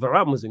 6.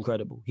 Varane was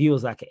incredible. He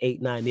was like an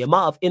 8, 9. The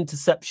amount of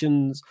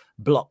interceptions,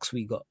 blocks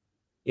we got.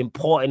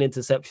 Important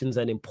interceptions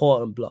and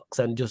important blocks,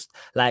 and just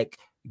like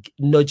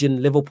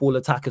nudging Liverpool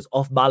attackers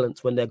off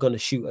balance when they're going to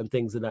shoot and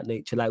things of that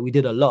nature. Like, we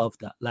did a lot of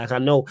that. Like,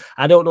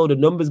 I don't know the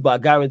numbers, but I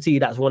guarantee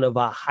that's one of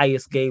our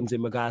highest games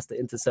in regards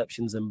to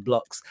interceptions and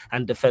blocks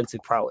and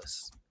defensive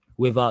prowess,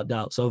 without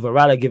doubt. So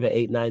Varane, give it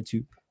 8, 9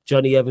 to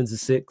Johnny Evans a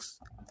 6.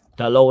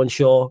 Dalot and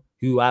Shaw,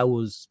 who I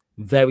was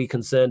very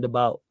concerned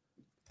about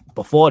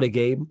before the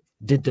game,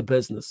 did the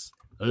business.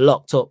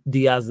 Locked up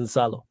Diaz and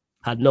Salah.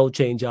 Had no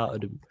change out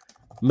of them.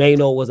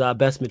 Maino was our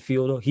best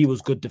midfielder. He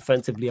was good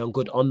defensively and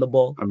good on the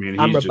ball. I mean,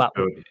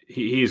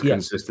 he's Yeah.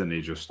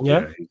 consistently just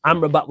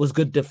Amrabat was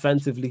good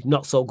defensively,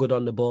 not so good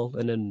on the ball,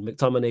 and then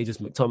McTominay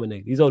just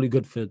McTominay. He's only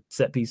good for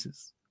set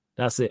pieces.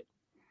 That's it.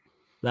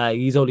 Like,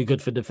 he's only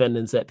good for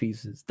defending set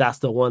pieces. That's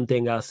the one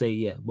thing I'll say,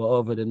 yeah. But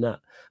other than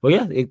that, well,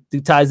 yeah,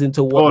 it ties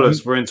into what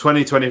we're in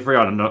 2023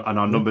 and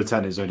our number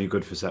 10 is only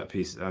good for set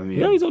pieces. I mean,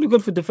 yeah, he's only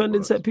good for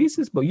defending set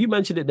pieces. But you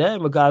mentioned it there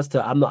in regards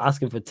to I'm not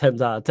asking for 10s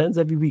out of 10s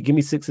every week. Give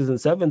me 6s and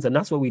 7s, and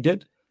that's what we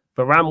did.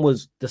 Varane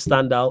was the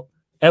standout.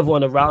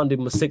 Everyone around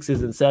him was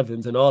 6s and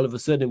 7s, and all of a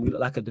sudden we look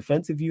like a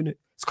defensive unit.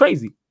 It's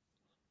crazy.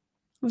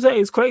 I'm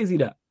saying it's crazy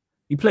that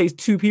he plays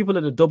two people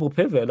in a double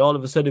pivot, and all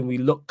of a sudden we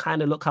look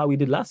how we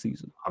did last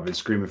season. I've been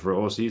screaming for it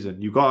all season.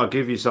 You got to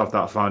give yourself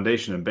that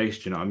foundation and base.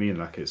 Do you know what I mean?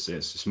 Like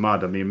it's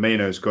mad. I mean,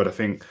 Maino's good. I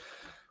think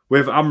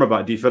with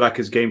Amrabat, do you feel like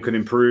his game can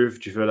improve?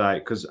 Do you feel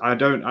like, because I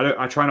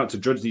try not to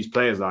judge these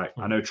players. Like,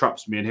 I know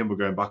Traps, me and him were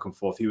going back and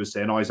forth. He was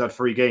saying, "Oh, he's had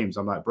 3 games."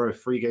 I'm like, bro,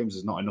 3 games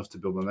is not enough to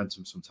build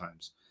momentum.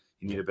 Sometimes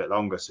you need a bit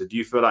longer. So do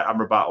you feel like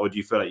Amrabat, or do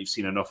you feel like you've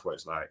seen enough where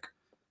it's like,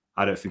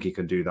 I don't think he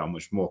can do that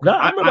much more? No,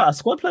 Amrabat, a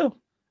squad player.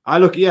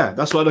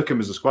 That's why I look at him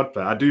as a squad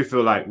player. I do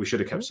feel like we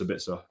should have kept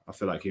Sabitzer. I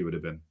feel like he would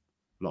have been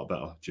a lot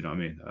better. Do you know what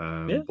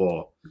I mean?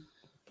 But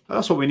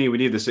that's what we need. We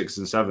need the 6s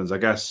and 7s, I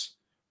guess.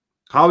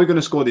 How are we going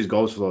to score these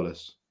goals,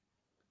 Flawless?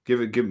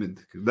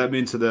 Let me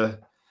into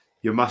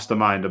your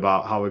mastermind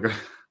about how we're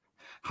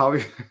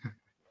going.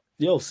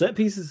 Yo, set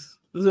pieces.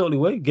 This is the only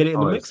way. Get it in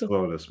the mixer.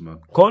 Flawless, man.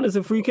 Corners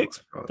and free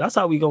kicks. That's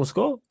how we gonna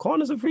score.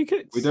 Corners and free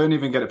kicks. We don't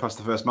even get it past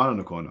the first man on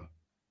the corner.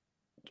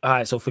 All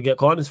right, so forget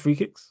corners, free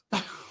kicks.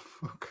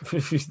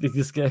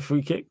 Just get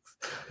free kicks.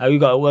 We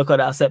got to work on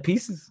our set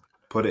pieces.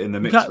 Put it in the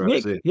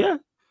mixer. Yeah,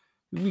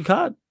 we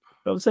can't.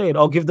 You know what I'm saying?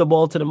 I'll give the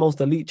ball to the most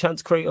elite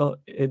chance creator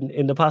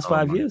in the past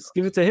 5 years. God.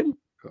 Give it to him.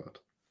 God.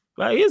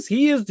 Right?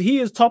 He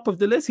is top of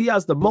the list. He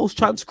has the most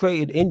chance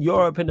created in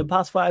Europe in the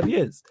past 5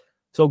 years.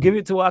 So give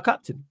it to our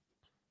captain.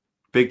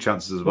 Big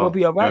chances as well. We'll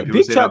be all right.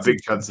 Big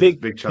chances.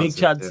 Big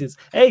chances.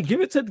 Yeah. Hey,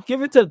 give it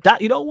to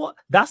that. You know what?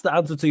 That's the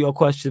answer to your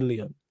question,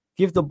 Leon.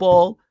 Give the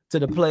ball to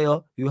the player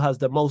who has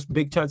the most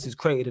big chances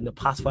created in the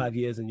past 5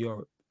 years in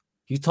Europe.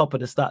 He's top of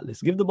the stat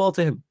list. Give the ball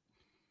to him.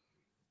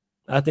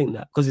 I think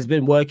that because he's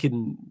been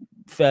working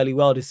fairly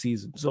well this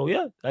season. So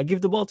yeah, I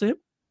give the ball to him.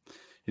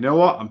 You know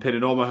what? I'm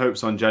pinning all my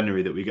hopes on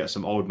January that we get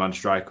some old man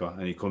striker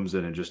and he comes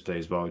in and just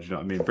plays well. Do you know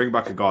what I mean? Bring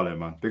back a Gallo,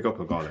 man. Big up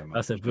a Gallo, man.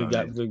 I said bring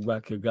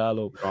back a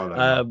Gallo.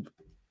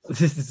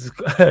 This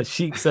is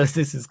Sheik says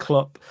this is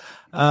Klopp.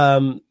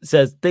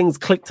 Says things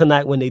clicked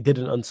tonight when they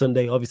didn't on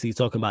Sunday. Obviously, he's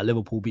talking about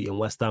Liverpool beating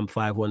West Ham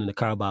 5-1 in the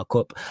Carabao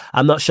Cup.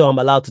 I'm not sure I'm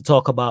allowed to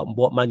talk about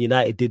what Man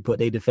United did, but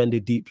they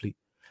defended deeply.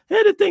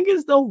 Yeah, the thing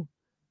is though,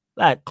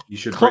 like you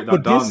should break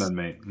that down, then,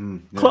 mate.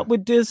 Klopp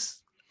with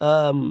this,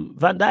 Van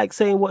Dijk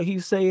saying what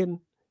he's saying.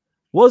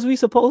 Was we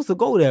supposed to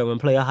go there and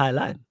play a high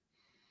line?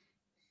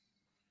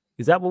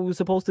 Is that what we were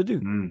supposed to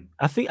do?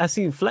 I think I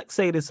seen Flex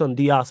say this on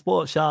DR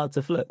Sports. Shout out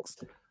to Flex.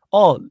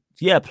 Oh,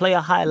 yeah, play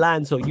a high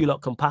line so you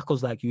lot can pack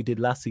us like you did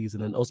last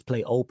season and us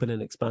play open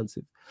and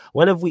expansive.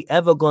 When have we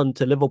ever gone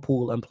to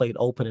Liverpool and played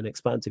open and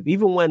expansive?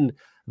 Even when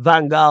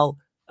Van Gaal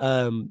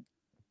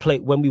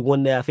played, when we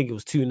won there, I think it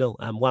was 2-0,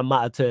 and Juan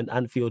Mata turned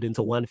Anfield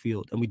into one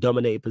field and we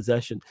dominated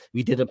possession.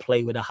 We didn't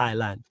play with a high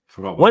line.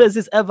 When has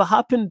this ever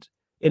happened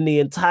in the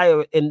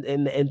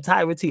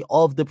entirety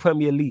of the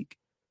Premier League?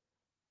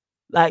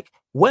 Like,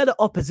 we're the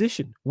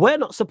opposition. We're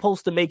not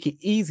supposed to make it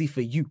easy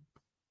for you.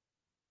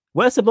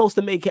 We're supposed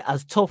to make it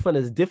as tough and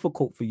as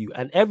difficult for you.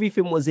 And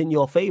everything was in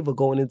your favor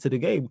going into the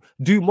game.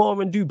 Do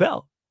more and do better.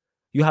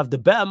 You have the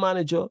better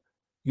manager.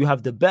 You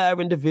have the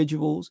better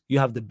individuals. You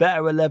have the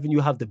better 11.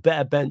 You have the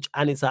better bench.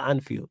 And it's at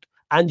Anfield.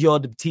 And you're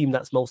the team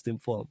that's most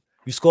informed.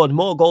 You scored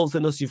more goals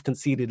than us. You've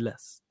conceded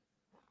less.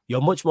 You're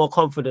much more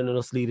confident than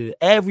us leading.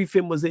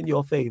 Everything was in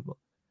your favor.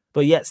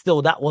 But yet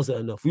still, that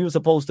wasn't enough. We were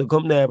supposed to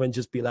come there and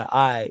just be like,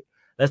 all right,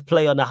 let's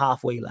play on the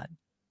halfway line.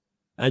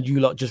 And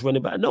you lot just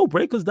running back. No,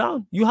 break us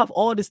down. You have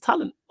all this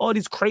talent, all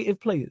these creative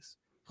players.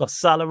 You've got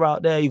Salah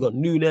out there. You got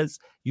Nunes.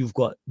 You've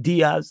got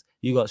Diaz.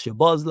 You got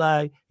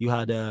Szoboszlai. You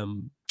had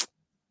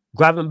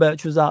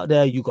Gravenberch was out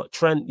there. You got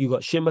Trent. You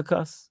got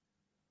Shimikas.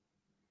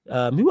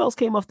 Who else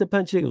came off the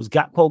bench? It was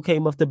Gakpo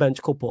came off the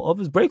bench. Couple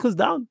others. Break us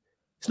down.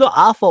 It's not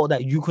our fault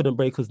that you couldn't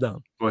break us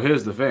down. Well,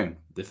 here's the thing.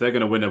 If they're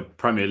going to win a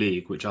Premier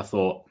League, which I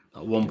thought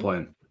at one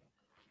point,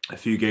 a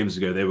few games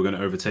ago, they were going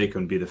to overtake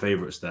and be the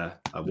favourites there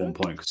at one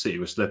point because City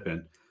was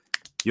slipping.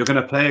 You're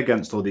going to play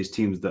against all these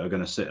teams that are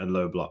going to sit and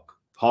low block.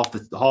 Half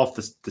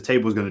the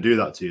table is going to do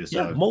that to you.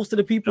 So, yeah, most of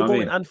the people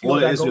going Anfield.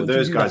 All it is with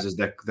those guys is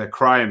they're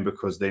crying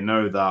because they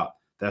know that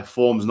their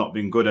form's not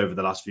been good over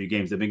the last few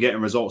games. They've been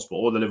getting results, but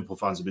all the Liverpool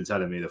fans have been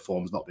telling me the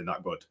form's not been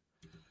that good,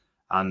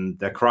 and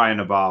they're crying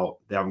about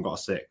they haven't got a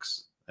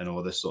 6 and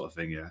all this sort of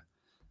thing. Yeah,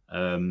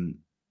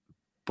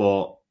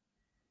 but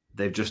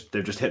they've just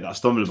hit that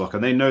stumbling block,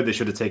 and they know they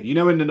should have taken. You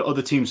know, when the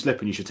other team slip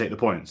and you should take the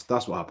points.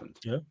 That's what happened.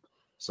 Yeah.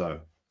 So,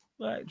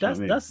 like,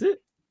 that's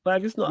it.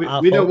 Like, it's not.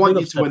 We don't want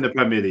you to win the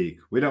Premier League.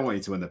 We don't want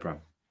you to win the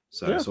Prem.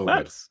 So Yeah, it's all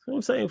facts. You know what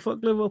I'm saying, fuck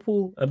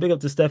Liverpool. And big up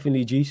to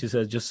Stephanie G. She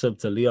says, just sub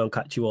to Leon,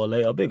 catch you all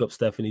later. Big up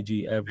Stephanie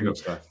G every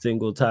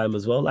single time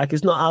as well. Like,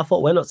 it's not our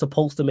fault. We're not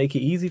supposed to make it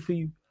easy for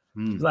you.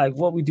 It's like,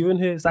 what we doing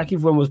here? It's like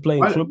everyone was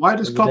playing clubs. Why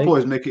does Klopp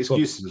always make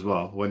excuses as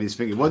well when he's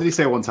thinking? What did he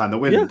say one time? The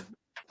wind.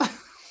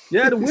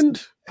 Yeah, the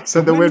wind.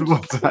 Said the wind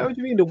one time. What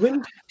do you mean, the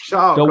wind? Shut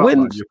up, the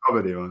wind. Your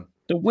comedy, man.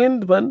 The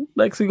wind, man.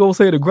 Next thing go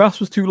say the grass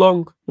was too long.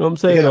 You know what I'm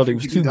saying? Or it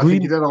was too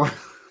green.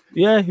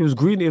 Yeah, it was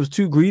green. It was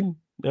too green.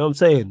 You know what I'm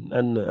saying?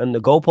 And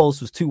the goalpost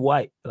was too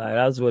white. Like,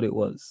 that's what it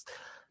was.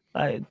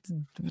 Like,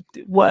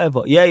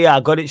 whatever. Yeah, I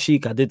got it,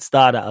 Sheik. I did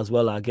start that as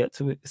well. I get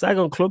to it. It's like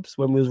on clubs,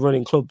 when we was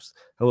running clubs,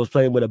 I was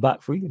playing with a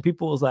back three, and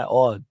people was like,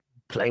 oh,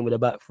 playing with a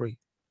back three.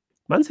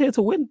 Man's here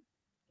to win.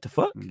 The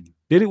fuck?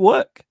 Did it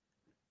work?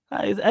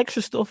 Like, it's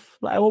extra stuff.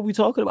 Like, what we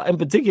talking about? In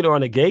particular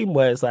on a game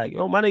where it's like,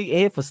 man, I'm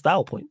here for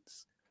style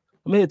points.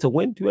 I'm here to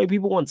win. Too many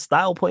people want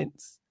style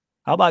points.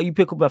 How about you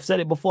pick up? I've said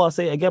it before. I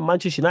say it again.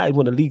 Manchester United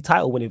won a league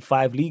title, winning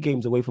 5 league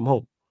games away from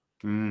home.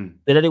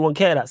 Did anyone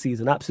care that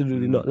season?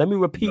 Absolutely not. Let me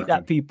repeat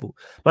that, people.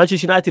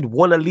 Manchester United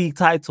won a league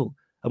title,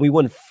 and we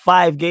won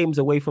 5 games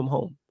away from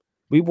home.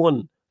 We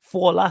won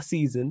 4 last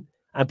season,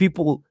 and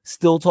people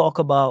still talk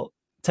about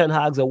Ten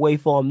Hag's away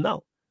form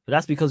now. But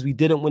that's because we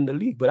didn't win the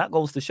league. But that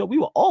goes to show we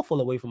were awful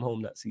away from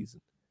home that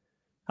season.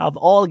 Out of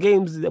all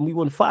games, and we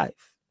won 5.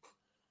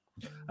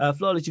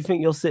 Flawless, you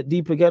think you'll sit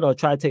deep again or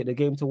try to take the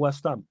game to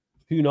West Ham?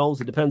 Who knows?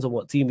 It depends on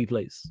what team he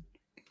plays.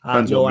 I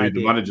have no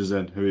idea. The manager's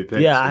in, who he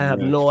picks. Yeah, I have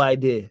no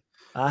idea.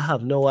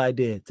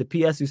 To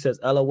PS, who says,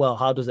 LOL,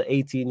 how does an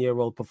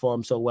 18-year-old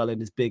perform so well in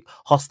these big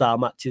hostile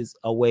matches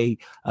away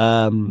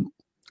from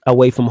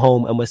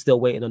home, and we're still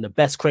waiting on the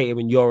best creator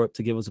in Europe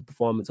to give us a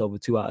performance over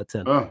 2 out of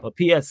 10. But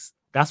PS,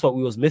 that's what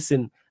we was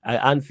missing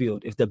at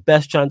Anfield. If the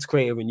best chance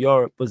creator in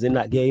Europe was in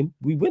that game,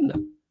 we win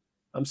that.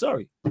 I'm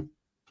sorry.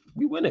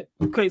 We win it.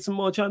 We create some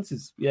more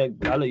chances. Yeah,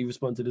 I'll let you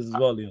respond to this as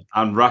well, Leon.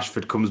 And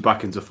Rashford comes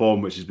back into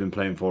form, which he's been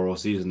playing for all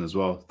season as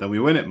well. Then we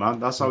win it, man.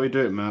 That's how we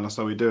do it, man. That's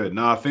how we do it.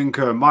 Now, I think,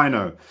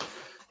 Mino,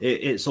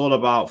 it's all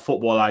about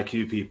football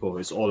IQ, people.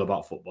 It's all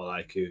about football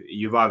IQ.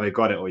 You've either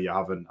got it or you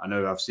haven't. I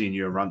know I've seen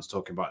you and Rance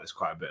talking about this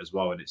quite a bit as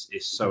well, and it's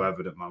so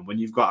evident, man. When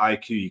you've got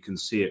IQ, you can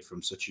see it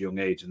from such a young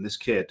age. And this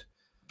kid,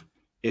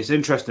 it's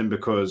interesting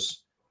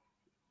because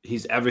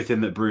he's everything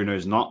that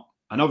Bruno's not.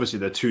 And obviously,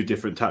 they're 2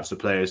 different types of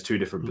players, 2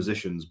 different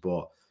positions.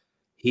 But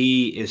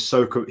he's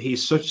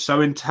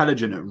so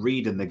intelligent at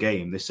reading the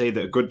game. They say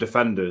that good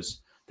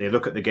defenders, they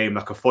look at the game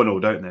like a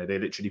funnel, don't they? They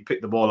literally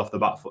pick the ball off the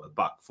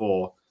back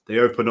 4. They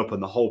open up,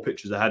 and the whole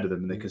picture's ahead of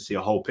them, and they can see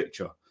a whole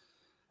picture.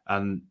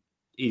 And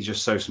he's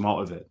just so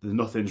smart with it.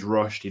 Nothing's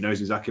rushed. He knows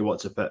exactly what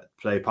to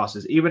play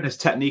passes. Even his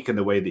technique and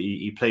the way that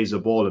he plays the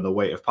ball and the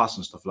weight of pass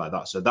and stuff like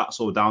that. So that's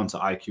all down to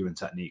IQ and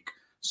technique.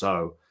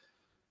 So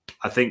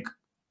I think,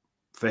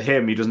 for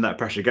him, he doesn't let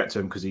pressure get to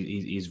him because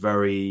he's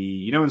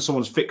very, when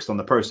someone's fixed on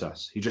the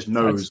process, he just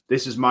knows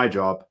this is my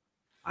job.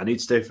 I need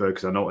to stay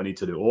focused. I know what I need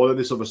to do. All of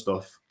this other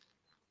stuff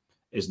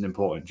isn't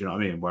important. Do you know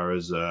what I mean?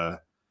 Whereas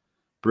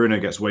Bruno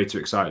gets way too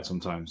excited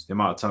sometimes. The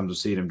amount of times I've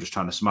seen him just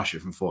trying to smash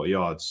it from 40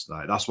 yards.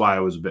 Like, that's why I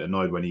was a bit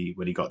annoyed when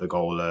he got the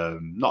goal.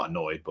 Not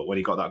annoyed, but when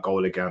he got that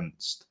goal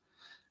against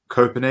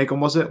Copenhagen,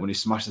 was it? When he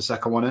smashed the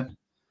second one in?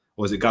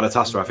 Or was it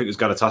Galatasaray? I think it was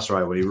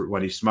Galatasaray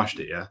when he smashed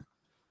it, yeah?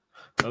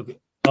 Okay.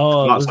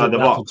 Oh, outside the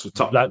box with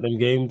top Blacknam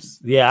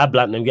games. Yeah, I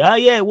blacked them. Yeah,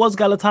 it was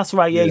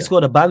Galatasaray. Yeah, he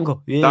scored a banger.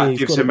 Yeah, that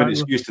gives him an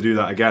excuse to do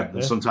that again.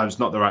 And sometimes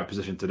not the right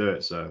position to do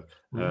it. So,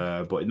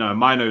 but no,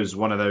 Mino's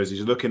one of those. He's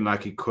looking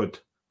like he could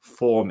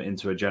form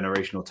into a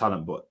generational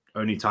talent, but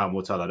only time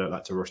will tell. I don't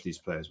like to rush these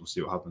players. We'll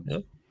see what happens. Yeah,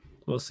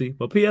 we'll see.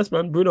 But PS,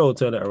 man, Bruno will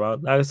turn it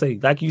around. Like I say,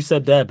 like you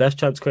said there, best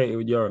chance creator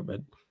in Europe,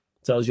 man.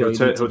 Tells you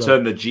he'll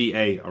turn the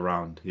GA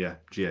around. Yeah,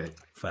 GA.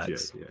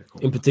 Facts. GA,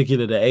 cool. In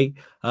particular, the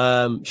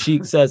A.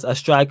 Sheik says a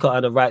striker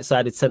and a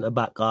right-sided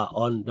centre-back are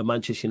on the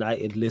Manchester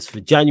United list for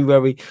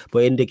January,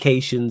 but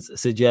indications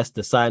suggest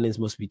the signings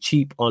must be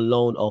cheap, on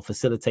loan, or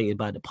facilitated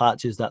by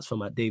departures. That's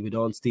from David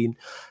Ornstein.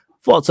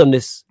 Thoughts on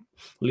this,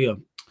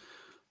 Leon?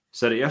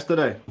 Said it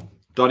yesterday.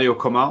 Donny will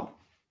come out.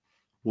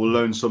 We'll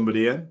loan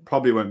somebody in.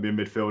 Probably won't be a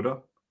midfielder,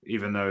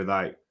 even though,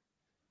 like,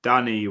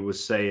 Danny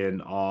was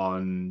saying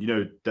on,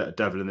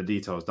 Devil in the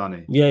Details,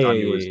 Danny.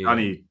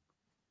 Danny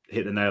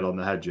hit the nail on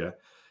the head, yeah.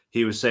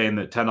 He was saying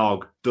that Ten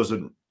Hag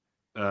doesn't,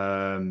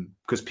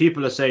 because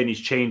people are saying he's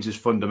changed his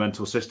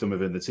fundamental system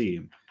within the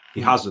team. He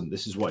hasn't.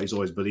 This is what he's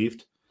always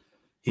believed.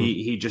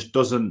 He just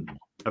doesn't,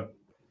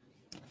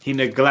 he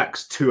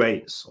neglects 2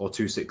 8s or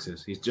 2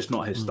 6s. He's just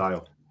not his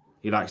style.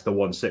 He likes the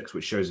 1 6,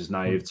 which shows his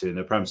naivety in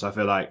the Prem. So I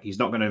feel like he's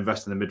not going to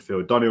invest in the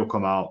midfield. Donny will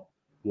come out.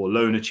 We'll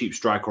loan a cheap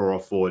striker or a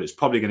forward. It's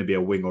probably going to be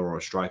a winger or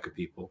a striker,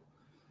 people.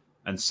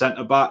 And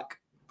centre-back,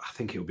 I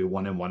think it'll be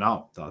 1 in, 1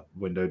 out, that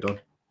window done.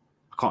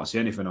 I can't see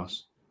anything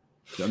else.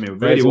 I mean,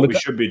 really what we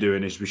should be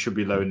doing is we should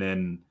be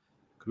loaning,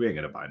 because we ain't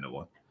going to buy no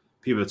one.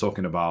 People are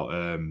talking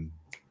about,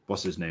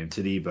 what's his name,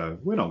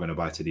 Todibo. We're not going to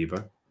buy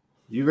Todibo.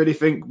 You really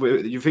think,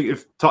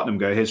 if Tottenham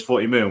go, here's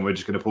 40 million, we're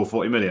just going to pull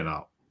 40 million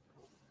out?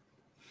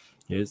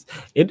 Yes.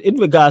 In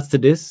regards to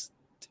this,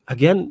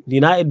 again,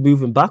 United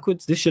moving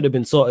backwards. This should have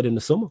been sorted in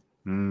the summer.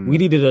 We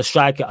needed a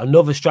striker,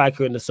 another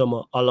striker in the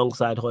summer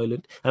alongside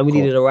Højlund, and we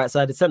needed a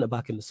right-sided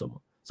centre-back in the summer.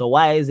 So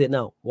why is it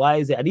now? Why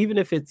is it? And even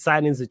if it's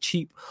signings are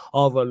cheap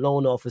or a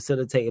loan or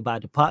facilitated by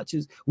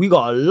departures, we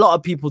got a lot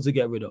of people to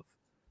get rid of.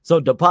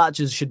 So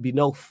departures should be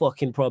no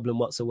fucking problem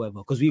whatsoever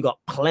because we got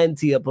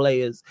plenty of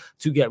players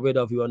to get rid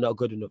of who are not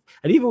good enough.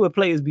 And even with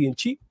players being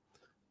cheap,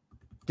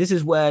 this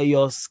is where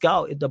your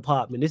scouting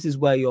department, this is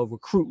where your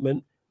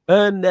recruitment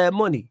earn their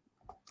money.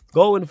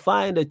 Go and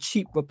find a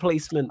cheap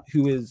replacement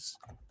who is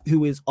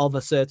of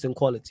a certain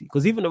quality.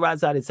 Because even the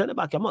right-sided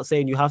centre-back, I'm not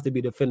saying you have to be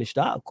the finished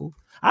article.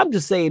 I'm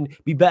just saying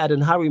be better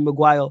than Harry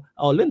Maguire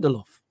or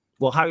Lindelof.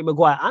 Well, Harry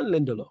Maguire and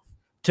Lindelof.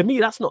 To me,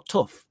 that's not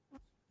tough.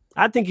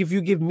 I think if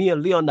you give me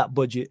and Leon that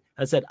budget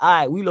and said, all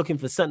right, we're looking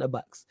for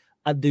centre-backs.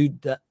 I do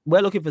that.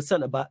 We're looking for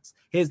centre-backs.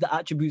 Here's the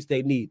attributes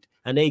they need.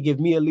 And they give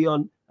me and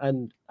Leon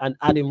and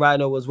adding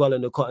Rhino as well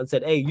in the cut and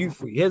said, hey, you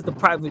free. Here's the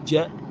private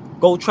jet.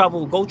 Go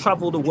travel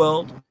the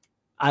world.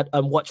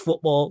 And watch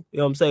football, you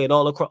know what I'm saying,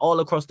 all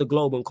across the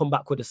globe and come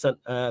back with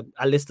a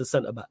list of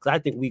centre-backs. I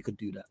think we could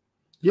do that.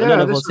 Yeah, none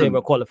of us here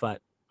are qualified.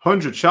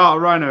 100. Shout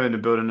out Rhino in the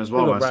building as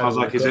well, man. Sounds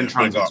like he's in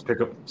transit to pick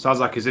up. Sounds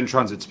like he's in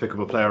transit to pick up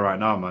a player right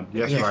now, man.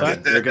 Yes,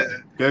 Rhino.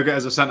 Go get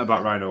as a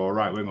centre-back, Rhino, or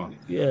right winger.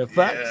 Yeah,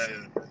 facts.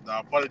 Yeah. No,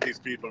 apologies,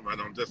 people, man.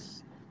 I'm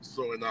just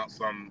sorting out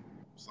some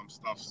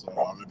stuff, so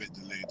I'm a bit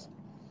delayed.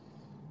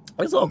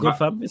 It's all good,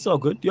 fam. It's all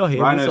good. You're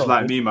here. Rhino's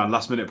like me, man.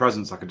 Last minute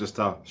presents. I could just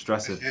tell.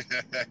 Stressing. Yeah,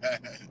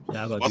 I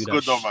gotta What's do that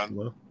good, though, man?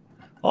 Well.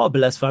 Oh,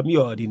 bless, fam.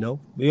 You already know.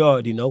 We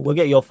already know. We'll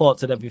get your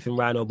thoughts and everything,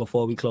 Rhino,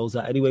 before we close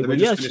that. Anyway, but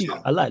yeah,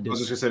 I like this. I was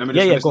just gonna say, let me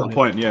just finish that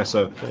point. Yeah.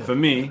 So for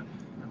me,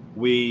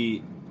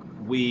 we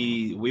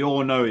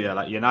all know, yeah,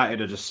 like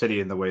United are just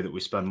silly in the way that we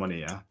spend money.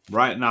 Yeah.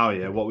 Right now,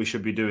 yeah, what we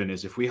should be doing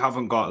is if we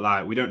haven't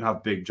got we don't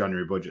have big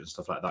January budget and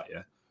stuff like that.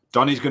 Yeah.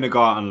 Donny's gonna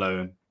go out on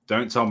loan.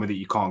 Don't tell me that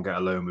you can't get a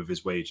loan with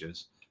his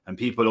wages. And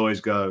people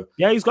always go,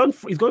 yeah, he's going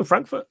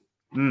Frankfurt.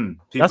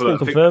 That's been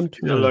confirmed.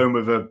 A loan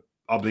with an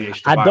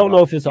obligation. I don't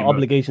know if it's an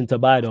obligation to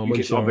buy though.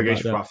 It's an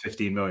obligation for about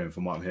 15 million,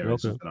 from what I'm hearing,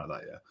 something like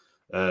that.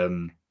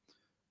 Yeah.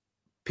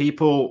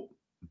 People,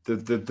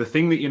 the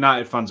thing that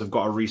United fans have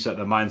got to reset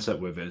their mindset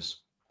with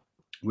is,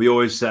 we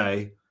always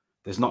say,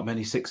 there's not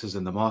many sixers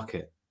in the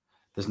market.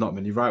 There's not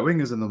many right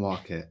wingers in the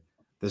market.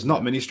 There's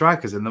not many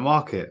strikers in the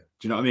market.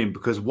 Do you know what I mean?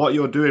 Because what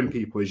you're doing,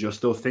 people, is you're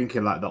still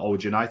thinking like the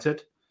old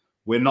United.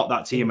 We're not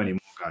that team anymore,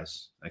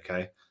 guys.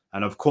 Okay.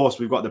 And of course,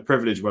 we've got the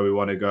privilege where we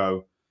want to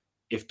go.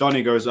 If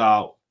Donny goes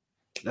out,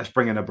 let's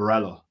bring in a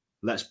Barella.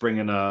 Let's bring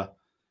in do you know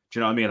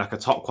what I mean? Like a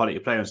top quality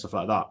player and stuff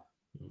like that.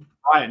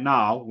 Right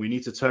now, we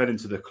need to turn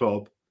into the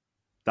club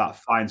that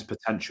finds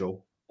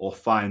potential or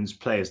finds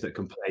players that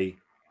can play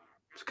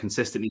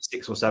consistently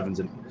 6 or 7s.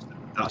 And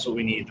that's what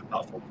we need the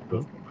platform to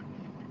do.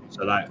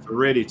 So,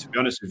 to be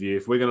honest with you,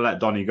 if we're going to let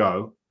Donny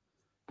go,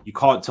 you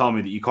can't tell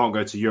me that you can't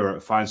go to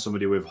Europe, find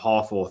somebody with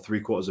half or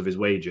 3/4 of his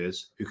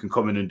wages who can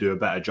come in and do a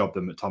better job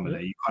than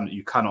McTominay.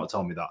 You cannot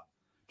tell me that.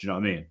 Do you know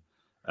what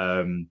I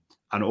mean?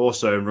 And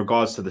also in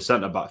regards to the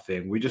centre-back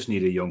thing, we just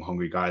need a young,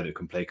 hungry guy that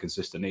can play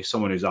consistently.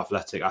 Someone who's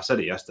athletic. I said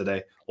it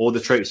yesterday. All the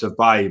traits of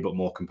Bailly, but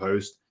more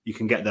composed. You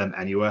can get them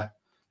anywhere.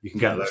 You can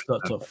get those.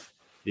 Not tough.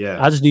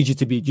 Yeah. I just need you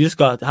to be. You just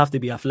have to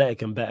be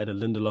athletic and better than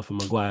Lindelof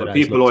and Maguire. But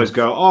people always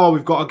go, "Oh,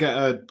 we've got to get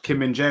a Kim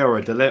Min-jae or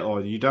a De Ligt,"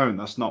 or you don't.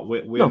 That's not.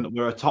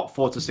 We're a top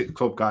 4 to 6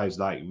 club, guys.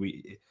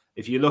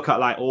 If you look at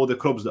all the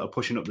clubs that are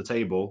pushing up the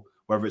table,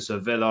 whether it's a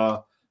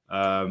Villa,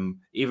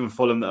 even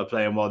Fulham that are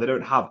playing well, they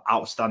don't have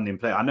outstanding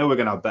players. I know we're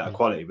going to have better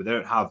quality, but they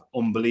don't have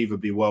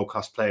unbelievably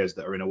world-class players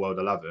that are in a world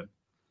 11.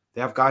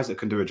 They have guys that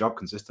can do a job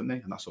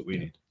consistently, and that's what we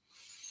need.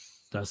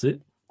 That's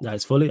it.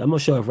 That's fully. I'm not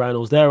sure if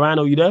Rhino's there.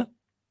 Rhino, you there?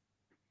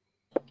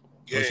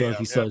 I'm sure if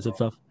he said some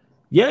stuff.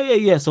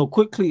 Yeah. So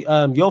quickly,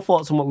 your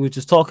thoughts on what we were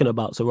just talking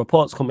about. So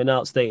reports coming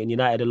out stating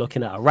United are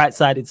looking at a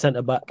right-sided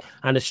centre-back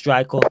and a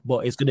striker,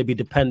 but it's going to be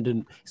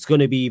dependent. It's going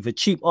to be either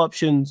cheap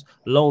options,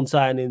 loan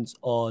signings,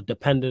 or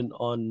dependent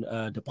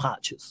on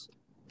departures.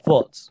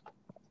 Thoughts?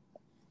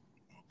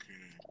 Okay.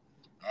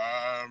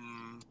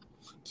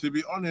 To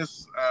be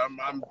honest,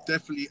 I'm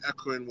definitely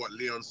echoing what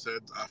Leon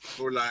said. I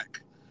feel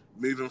like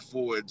moving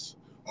forward,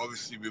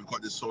 obviously, we've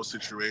got this whole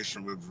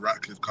situation with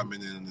Ratcliffe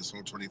coming in and this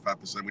whole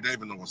 25%. We don't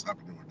even know what's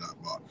happening with that,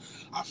 but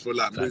I feel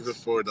like moving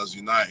forward as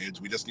United,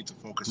 we just need to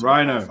focus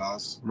on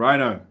profiles.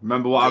 Rhino,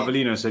 remember what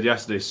Avellino said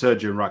yesterday?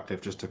 Sergeant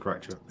Ratcliffe, just to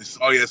correct you.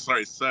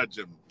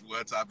 Sergeant.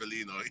 Word to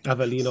Avellino.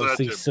 Avellino,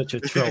 he's such a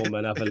troll,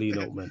 man.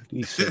 Avellino, man.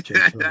 He's such a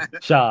troll.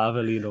 Shout out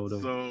Avellino,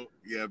 though. So,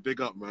 yeah, big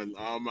up, man.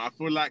 I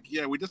feel like,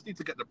 we just need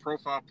to get the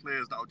profile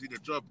players that will do the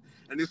job.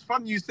 And it's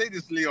fun you say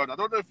this, Leon. I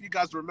don't know if you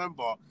guys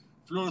remember.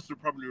 Florence will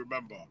probably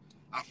remember.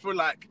 I feel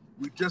like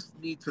we just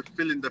need to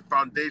fill in the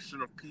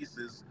foundation of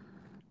pieces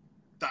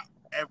that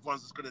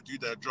everyone's just going to do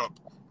their job.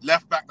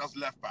 Left back does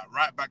left back.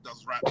 Right back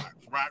does right back.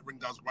 Right wing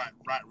does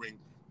right wing.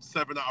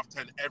 7 out of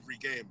 10 every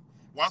game.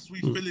 Once we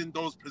fill in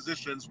those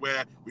positions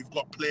where we've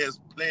got players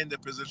playing their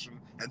position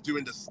and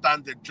doing the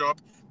standard job,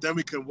 then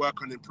we can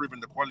work on improving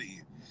the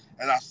quality.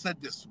 And I said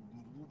this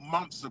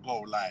months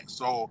ago,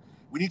 so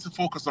we need to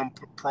focus on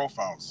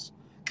profiles.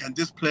 Can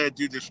this player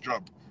do this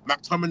job?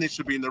 McTominay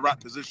should be in the right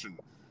position.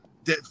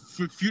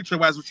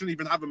 Future-wise, we shouldn't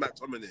even have a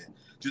McTominay.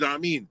 Do you know what I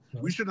mean?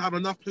 We should have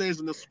enough players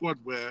in the squad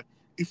where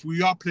if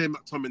we are playing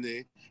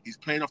McTominay, he's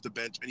playing off the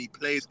bench and he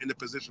plays in the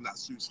position that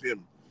suits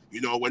him.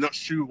 You know, we're not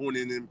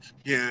shoehorning him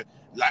here.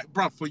 Like,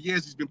 bruv, for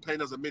years he's been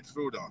playing as a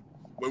midfielder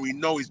when we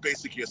know he's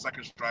basically a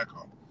second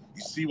striker.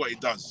 You see what he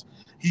does.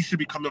 He should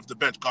be coming off the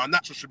bench.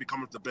 Garnacho should be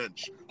coming off the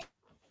bench.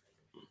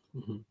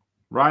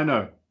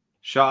 Rhino.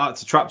 Shout out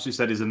to Traps who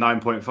said he's a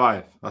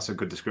 9.5. That's a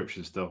good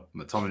description still.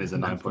 McTominay is a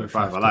 9.5.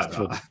 I like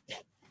that.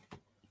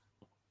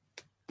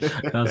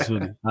 That's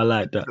funny. I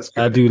like that.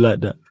 I do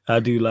like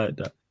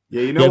that.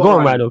 Yeah, you know what, go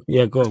on, Rhino.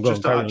 Yeah, go on.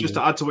 Just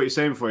to add to what you're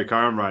saying before you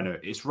carry on, Rhino,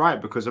 it's right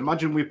because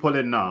imagine we pull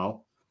in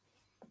now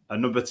a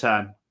number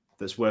 10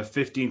 that's worth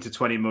 15 to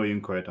 20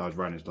 million quid. I was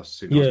Rhino's lost a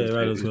signal. Yeah,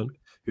 Rhino's gone.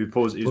 Who's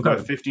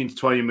worth 15 to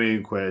 20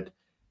 million quid.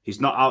 He's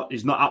not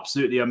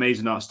absolutely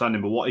amazing,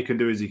 outstanding, but what he can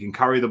do is he can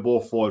carry the ball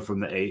forward from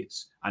the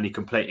eights and he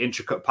can play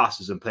intricate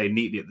passes and play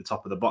neatly at the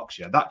top of the box.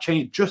 Yeah, that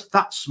change, just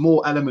that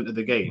small element of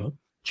the game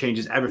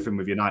changes everything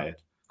with United.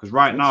 Because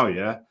right now,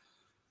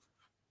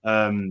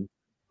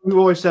 who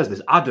always says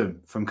this?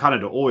 Adam from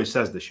Canada always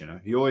says this. You know,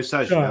 he always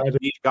says, you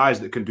need guys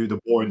that can do the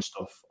boring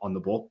stuff on the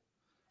ball.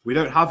 We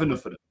don't have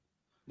enough of them.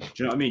 Do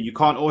you know what I mean? You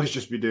can't always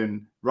just be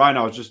doing.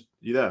 Rhino,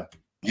 you there?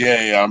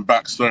 Yeah, I'm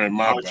back. Sorry,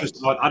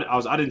 I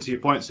was adding to your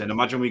point saying,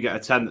 imagine we get a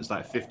 10 that's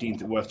like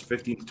worth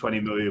 15 to 20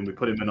 million. We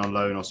put him in on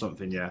loan or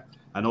something,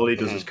 and all he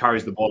does is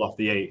carries the ball off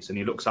the eights and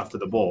he looks after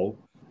the ball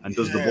and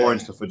does the boring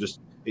stuff.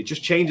 It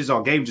just changes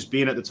our game, just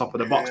being at the top of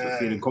the box but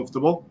feeling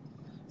comfortable.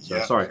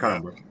 So sorry, carry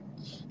on, bro.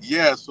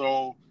 Yeah,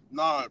 so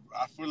I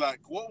feel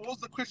like what was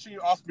the question you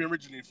asked me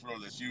originally,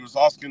 Flawless? You was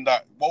asking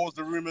that what was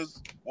the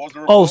rumors?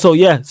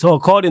 So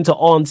according to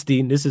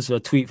Ornstein, this is a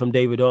tweet from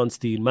David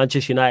Ornstein.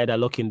 Manchester United are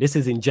looking. This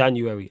is in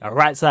January. A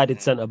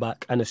right-sided centre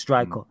back and a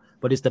striker,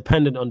 but it's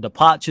dependent on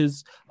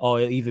departures or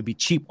it'll either be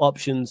cheap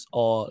options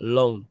or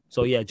loan.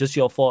 So yeah, just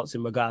your thoughts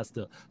in regards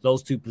to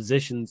those two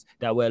positions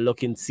that we're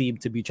seem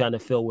to be trying to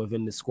fill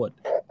within the squad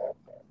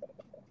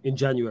in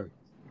January.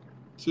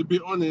 To be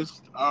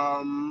honest,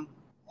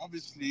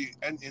 obviously,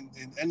 in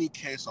any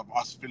case of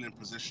us filling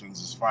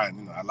positions is fine.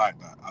 You know, I like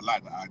that. I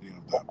like the idea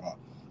of that. But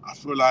I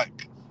feel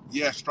like,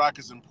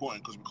 striker's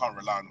important because we can't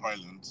rely on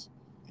Højlund.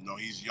 You know,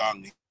 he's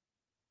young.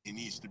 He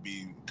needs to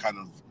be kind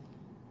of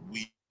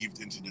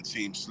weaved into the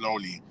team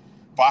slowly.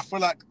 But I feel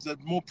like the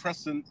more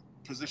pressing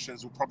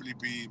positions will probably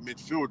be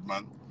midfield,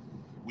 man.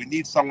 We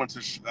need someone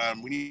to.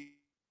 We need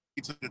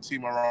to the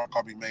team around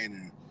Kobe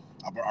Mainu,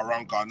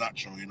 around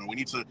Garnacho. You know, we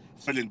need to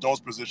fill in those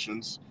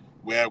positions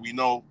where we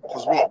know,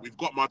 because we've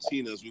got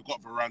Martinez, we've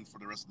got Varane for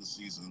the rest of the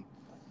season.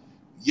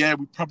 Yeah,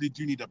 we probably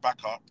do need a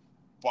backup,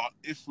 but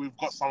if we've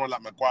got someone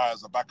like Maguire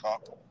as a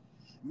backup,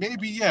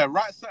 maybe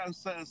right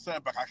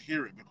centre back. I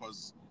hear it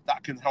because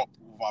that can help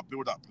with our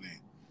build-up play.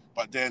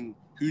 But then,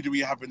 who do we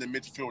have in the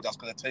midfield that's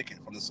going to take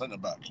it from the centre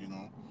back? You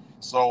know,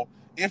 so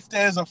if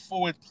there's a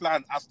forward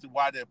plan as to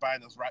why they're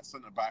buying us right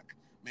centre back,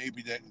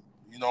 maybe then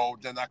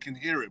I can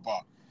hear it,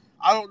 but.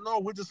 I don't know.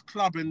 We're just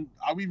clubbing.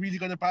 Are we really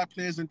going to buy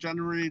players in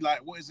January?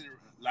 Like, what is it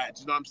like?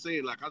 Do you know what I'm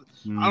saying? Like, I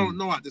don't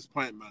know at this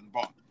point, man.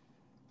 But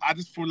I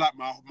just feel like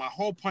my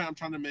whole point I'm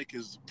trying to make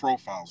is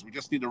profiles. We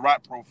just need the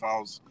right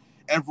profiles.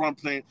 Everyone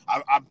playing.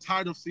 I'm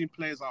tired of seeing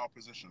players out of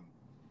position.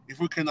 If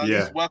we can at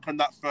least work on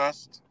that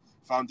first,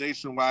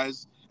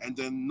 foundation-wise, and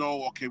then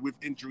with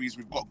injuries,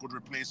 we've got good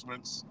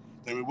replacements,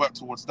 then we work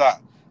towards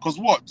that. Because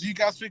do you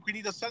guys think we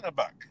need a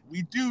centre-back?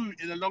 We do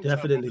in the long term,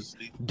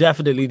 obviously.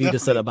 Definitely need a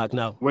centre-back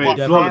now. Wait,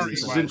 Flawless,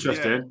 this is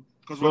interesting.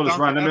 Flawless,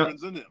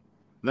 Ryan,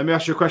 let me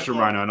ask you a question,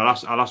 Rhino, and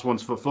I'll ask one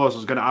for Flawless. I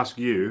was going to ask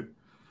you.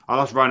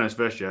 I'll ask Rhino's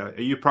first, Are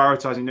you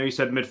prioritising? You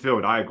said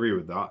midfield. I agree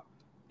with that.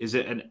 Is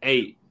it an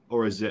 8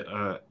 or is it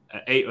an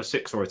 8 or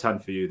 6 or a 10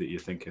 for you that you're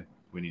thinking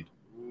we need?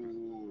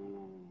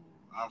 Ooh,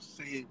 I'll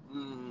say...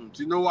 do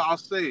you know what I'll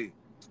say?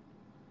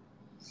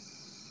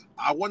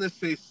 I want to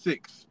say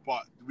 6,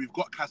 but we've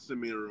got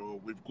Casemiro,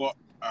 we've got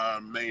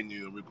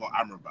Mainu, we've got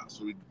Amrabat.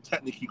 So we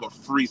technically got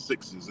 3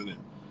 6s in it.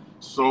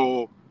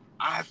 So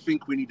I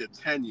think we need a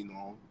 10. You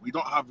know, we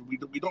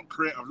don't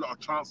create a lot of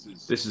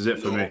chances. This is it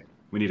for me.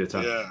 We need a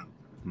 10. Yeah.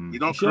 We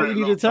don't create a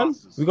lot of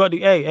chances. We got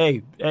the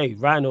hey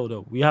Rhino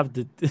though. We have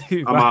the.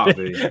 I'm out of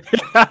here.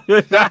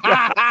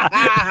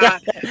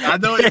 I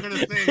know what you're gonna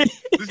say.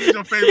 This is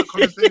your favorite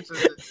conversation.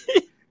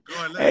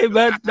 Hey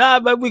man,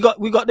 we got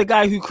the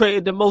guy who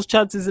created the most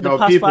chances in the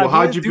past 5 years.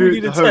 How'd you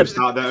boot the host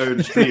out their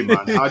own stream,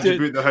 man? How'd you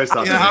boot the host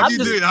out? How do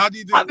you do it?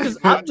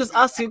 I'm just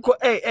asking.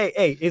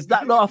 Hey, is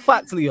that not a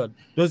fact, Leon?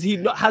 Has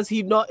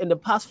he not in the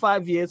past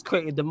 5 years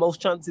created the most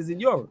chances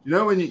in Europe? Do you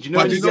know when you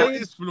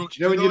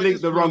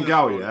link the wrong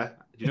gal, yeah?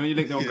 You know, you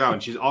link the wrong guy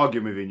and she's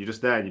arguing with you, and you're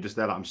just there,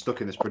 like, I'm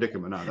stuck in this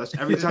predicament now. That's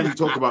every time you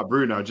talk about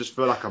Bruno, I just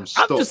feel like I'm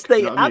stuck.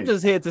 I'm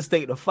just here to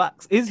state the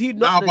facts. Is he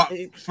not?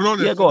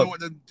 Flawless, do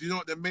you know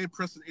what the main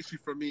pressing issue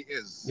for me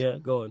is? Yeah,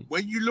 go on.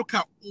 When you look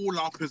at all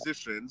our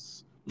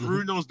positions,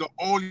 Bruno's the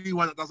only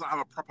one that doesn't have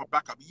a proper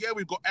backup. Yeah,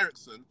 we've got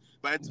Ericsson,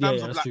 but in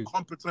terms of like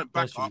competent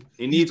backup,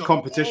 he needs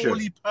competition.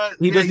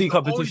 He does need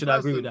competition. I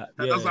agree with that.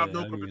 That doesn't have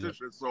no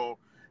competition. So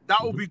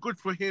that will be good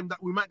for him.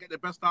 That we might get the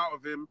best out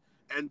of him,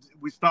 and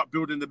we start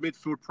building the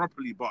midfield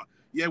properly. But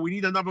yeah, we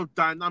need another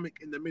dynamic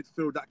in the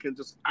midfield that can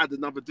just add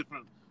another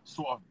different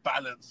sort of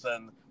balance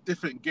and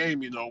different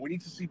game. You know, we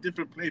need to see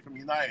different play from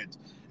United,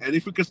 and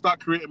if we can start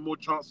creating more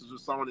chances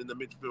with someone in the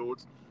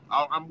midfield,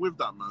 I'm with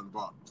that, man.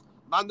 But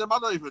man, I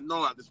don't even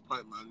know at this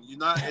point, man.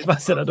 United. I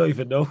said I don't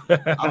even know.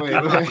 That's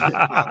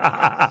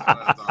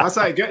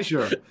how it gets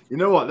you. You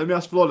know what? Let me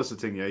ask Flawless a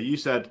thing. Yeah, you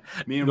said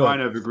me and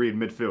Ryan have agreed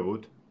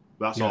midfield.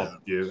 That's all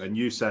you, and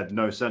you said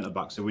no centre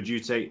back. So would you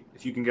take,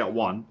 if you can get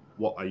one?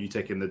 What are you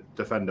taking, the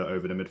defender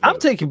over the midfield? I'm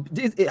taking.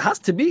 It has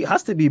to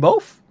be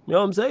both. You know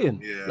what I'm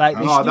saying? Yeah. Like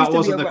no, that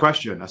wasn't the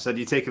question. I said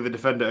you taking the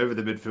defender over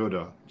the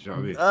midfielder. Do you know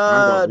what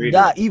I mean?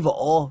 Either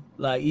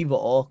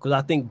or, because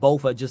I think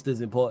both are just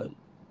as important.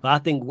 But I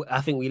think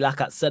we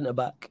lack at centre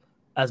back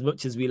as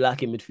much as we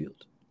lack in midfield.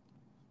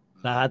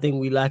 Like I think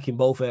we lack in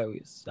both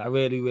areas. I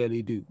really,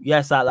 really do.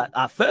 Yes, I like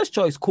our first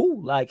choice.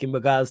 Cool. Like in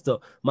regards to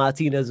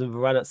Martinez and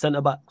Varane at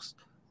centre backs,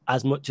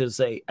 as much as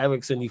say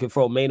Ericsson, you can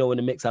throw Mano in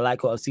the mix. I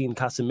like what I've seen.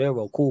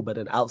 Casemiro, cool. But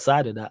then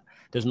outside of that,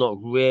 there's not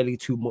really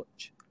too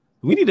much.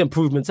 We need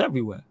improvements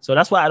everywhere. So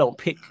that's why I don't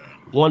pick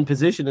one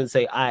position and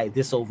say,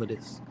 this over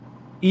this.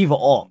 Either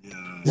or.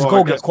 Just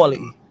go get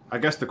quality. I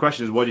guess the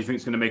question is, what do you think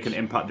is going to make an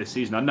impact this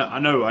season? I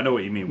know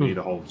what you mean. We need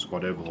a whole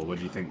squad overhaul. What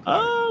do you think?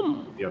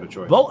 If you have a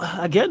choice,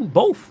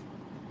 both.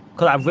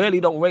 Because I really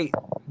don't rate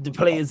the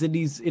players in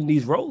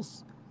these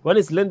roles. When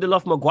it's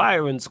Lindelof,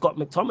 Maguire, and Scott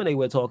McTominay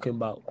we're talking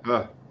about,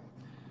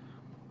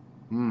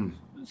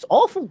 it's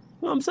awful. You know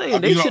what I'm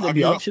saying? They shouldn't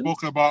be options.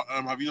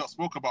 Have you not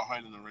spoke about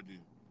Haaland already?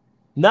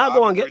 Now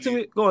go on, get to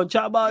it. Go on,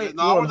 chat about it.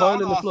 No, I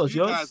want to ask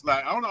you guys.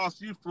 Like, I want to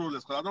ask you,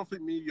 Flawless, because I don't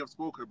think me and you have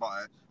spoken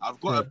about it. I've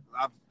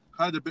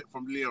heard a bit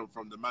from Leon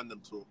from the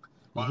Mandem talk.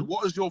 But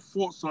what is your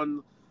thoughts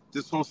on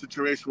this whole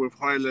situation with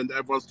Haaland?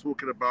 Everyone's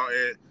talking about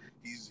it.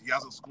 He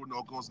hasn't scored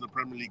no goals in the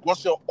Premier League.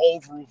 What's your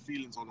overall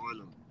feelings on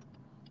Haaland?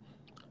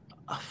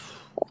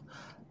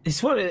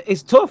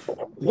 It's tough.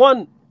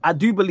 One, I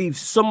do believe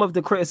some of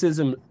the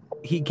criticism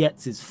he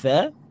gets is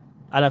fair,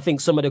 and I think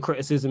some of the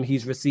criticism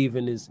he's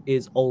receiving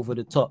is over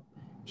the top.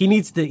 He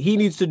needs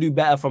to do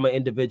better from an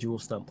individual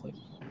standpoint.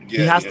 He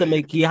has to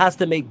make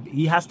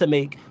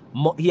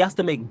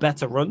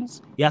better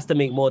runs. He has to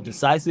make more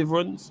decisive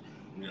runs.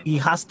 Yeah. He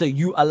has to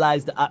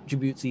utilize the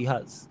attributes he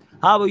has.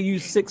 How are you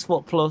 6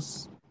 foot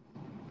plus,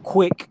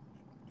 quick,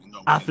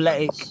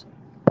 athletic,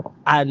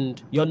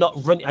 and you're not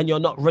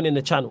running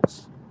the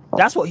channels?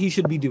 That's what he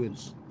should be doing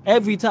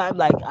every time.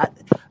 Like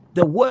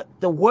the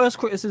worst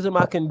criticism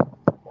I can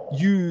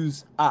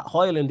use at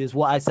Haaland is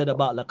what I said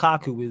about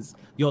Lukaku is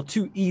you're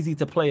too easy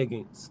to play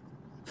against.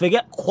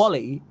 Forget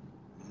quality.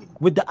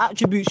 With the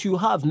attributes you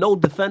have, no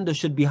defender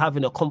should be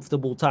having a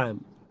comfortable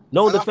time.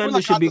 No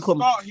defender should be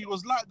coming. He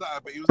was like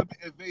that, but he was a bit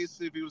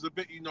evasive. He was a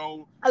bit,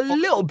 a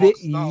little bit,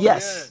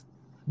 yes. Yeah.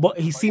 But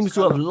he seems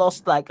to have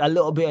lost like a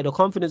little bit of the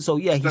confidence. So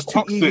yeah, he's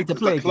too easy to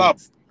play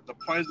against.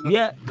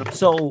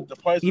 So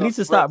he needs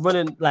to start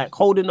running, like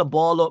holding the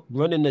ball up,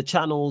 running the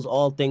channels,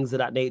 all things of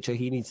that nature.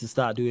 He needs to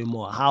start doing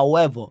more.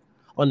 However,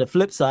 on the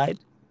flip side,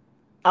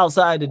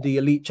 outside of the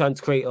elite chance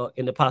creator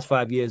in the past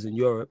 5 years in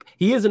Europe,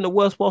 he is in the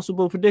worst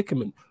possible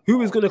predicament.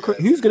 Who's gonna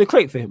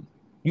create for him?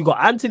 You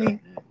got Anthony,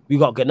 we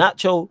got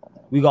Garnacho,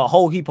 we got a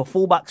whole heap of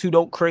fullbacks who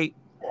don't create.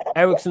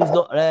 Ericsson's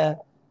not there.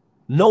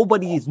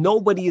 Nobody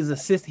is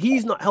assisting.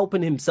 He's not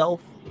helping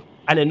himself,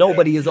 and then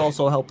nobody is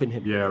also helping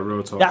him. Yeah,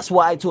 real talk. That's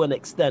why, to an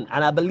extent,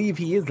 and I believe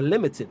he is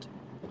limited.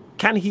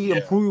 Can he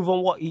improve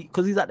on what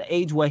because he's at the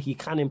age where he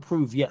can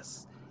improve?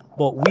 Yes,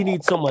 but we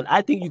need someone.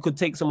 I think you could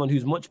take someone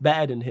who's much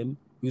better than him,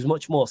 who's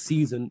much more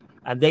seasoned,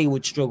 and they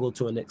would struggle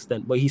to an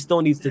extent. But he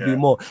still needs to do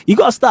more. You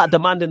got to start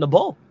demanding the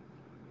ball.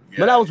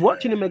 When I was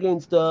watching him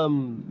against,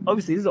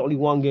 obviously this is only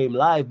one game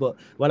live, but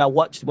when I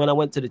went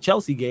to the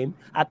Chelsea game,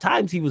 at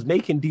times he was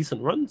making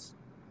decent runs.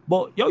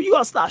 But you got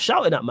to start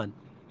shouting at man.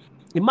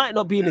 It might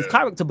not be in his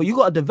character, but you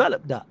got to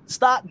develop that.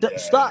 Start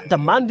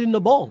demanding the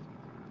ball.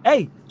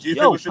 Hey,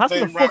 pass me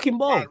the fucking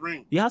ball.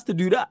 He has to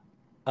do that.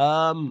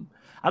 I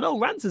know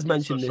Rance has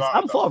mentioned this.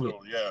 I'm for it.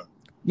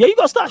 Yeah, you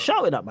got to start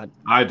shouting at man.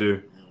 I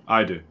do.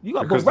 You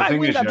got because right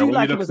wing. I do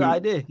like him as an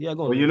idea. Yeah,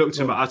 go on. When you looked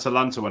at him at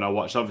Atalanta, when I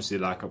watched, obviously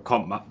like the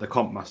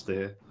comp master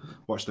here,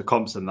 watch the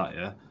comps and that.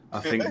 Yeah, I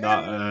think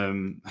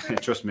that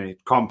trust me,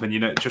 comp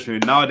and trust me.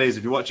 Nowadays,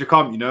 if you watch a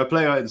comp, you know a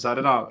player inside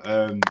and out.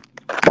 I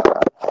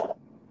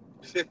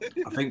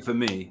think for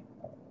me,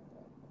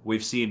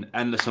 we've seen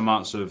endless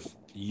amounts of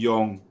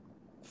young,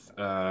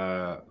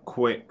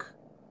 quick,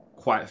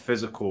 quite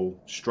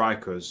physical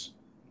strikers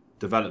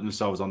develop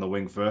themselves on the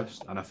wing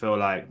first, and I feel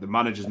like the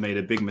manager's made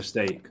a big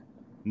mistake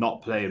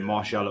not playing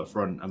Martial up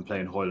front and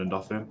playing Haaland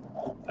off him,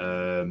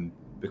 and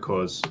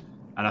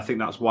I think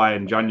that's why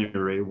in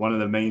January one of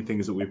the main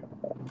things that we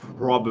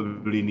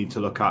probably need to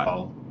look at,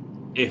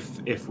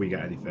 if we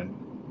get anything,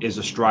 is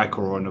a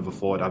striker or another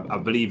forward. I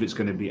believe it's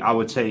going to be. I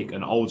would take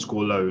an old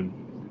school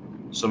loan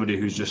somebody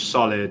who's just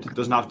solid.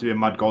 Doesn't have to be a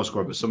mad goal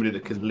scorer, but somebody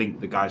that can link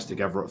the guys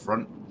together up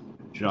front.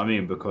 Do you know what I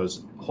mean?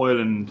 Because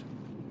Højlund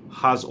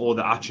has all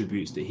the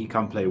attributes that he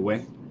can play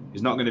wing.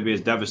 He's not going to be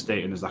as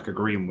devastating as like a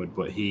Greenwood,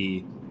 but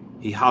he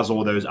has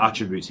all those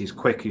attributes. He's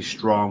quick, he's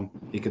strong,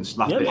 he can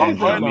slap it in.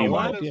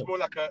 Højlund's more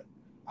like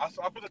I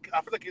feel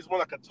like he's more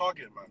like a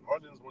target, man.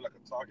 Højlund's more like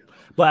a target.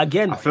 But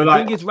again, the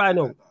thing is,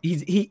 Rhino,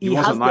 he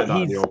has like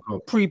he's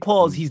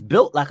pre-pause. He's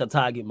built like a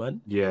target,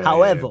 man. Yeah.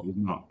 However, he's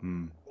not.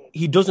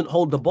 He doesn't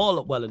hold the ball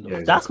up well enough.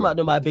 Yeah, That's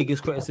my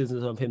biggest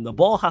criticism of him. The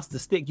ball has to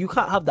stick. You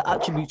can't have the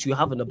attributes you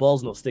have and the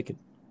ball's not sticking.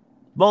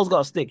 Ball's got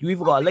to stick. You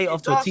either got to lay it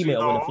off to a teammate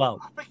or win a foul.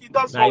 I think he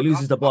does. He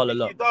loses the ball a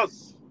lot. He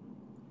does.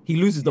 He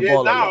loses the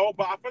ball a lot.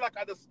 But I feel like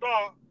at the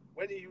start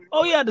when he.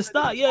 At the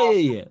start, He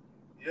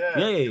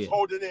was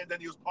holding it and then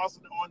he was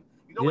passing it on.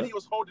 You know when he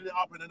was holding it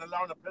up and then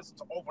allowing the person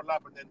to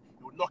overlap and then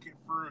he would knock it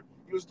through.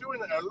 He was doing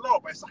it a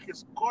lot, but it's like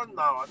it's gone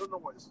now. I don't know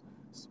what it's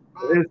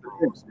mad, bro.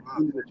 It's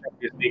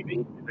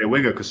mad. A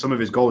winger, because some of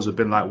his goals have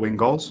been like wing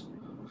goals.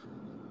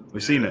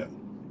 We've seen it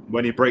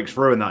when he breaks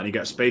through and that, and he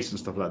gets space and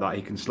stuff like that.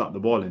 He can slap the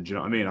ball in. Do you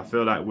know what I mean? I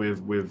feel like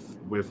with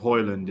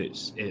Højlund,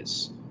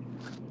 it's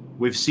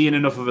we've seen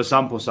enough of a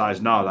sample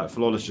size now. Like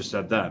Flawless just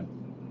said then,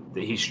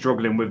 that he's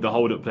struggling with the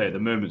hold-up play at the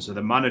moment. So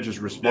the manager's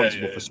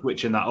responsible for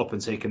switching that up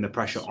and taking the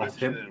pressure off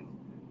him.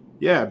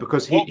 Yeah,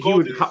 because he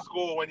would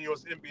score when he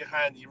was in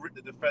behind. He ripped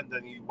the defender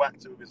and he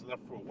whacked it with his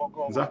left foot. What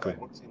goal? Exactly.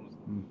 What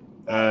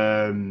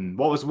team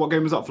was What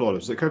game was that,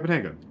 Flawless? Was it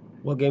Copenhagen?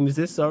 What game is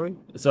this? Sorry.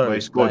 Well,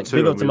 he scored two.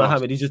 Big up to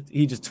Mohammed. He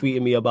just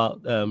tweeted me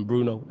about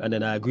Bruno, and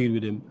then I agreed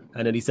with him,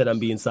 and then he said I'm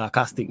being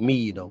sarcastic. Can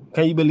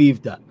you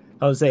believe that?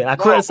 I'm saying I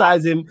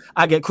criticize him,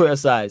 I get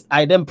criticized.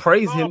 I then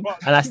praise him,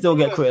 and I still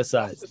get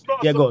criticized. It's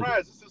not a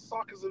surprise. This is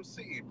Sarcasm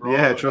City, bro.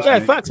 Yeah, trust me.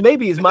 Facts.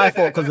 Maybe it's my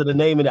fault because of the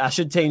name of it. I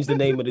should change the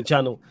name of the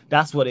channel.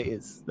 That's what it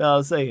is. You know what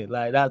I'm saying?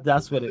 Like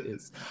that's what it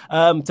is.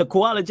 To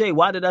Koala J,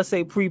 why did I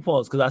say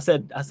pre-pause? Because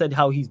I said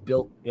how he's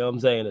built. You know what I'm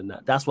saying? And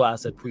that's why I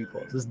said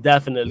pre-pause. It's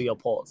definitely a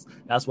pause.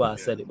 That's why I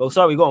said it. But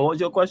sorry, go on. What was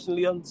your question,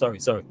 Leon?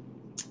 Sorry.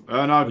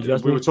 No,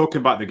 we were talking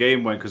about the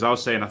game when, because I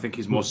was saying I think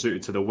he's more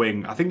suited to the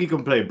wing. I think he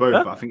can play both,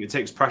 but I think it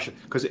takes pressure.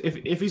 Because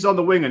if he's on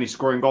the wing and he's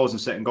scoring goals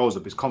and setting goals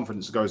up, his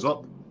confidence goes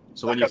up.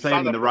 So when you play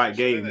him in the right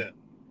game,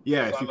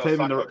 if you play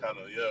him in the right,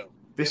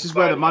 this is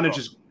where the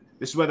manager's.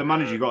 This is where the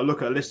manager, you got to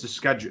look at a list of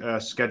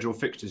schedule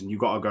fixtures, and you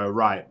got to go,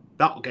 right,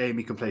 that game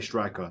he can play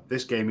striker.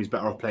 This game he's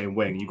better off playing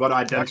wing. You got to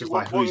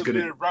identify who's going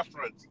to.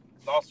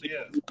 Last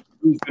year,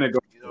 who's going to go?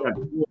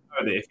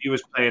 If he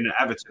was playing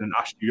at Everton and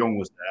Ashley Young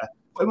was there,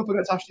 put him up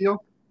against Ashley Young.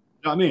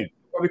 You know what I mean?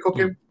 Probably cook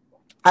him.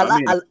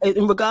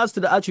 In regards to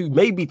the attribute,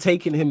 maybe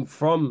taking him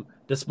from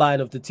the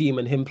spine of the team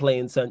and him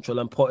playing central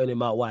and putting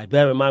him out wide.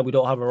 Bear in mind, we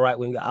don't have a right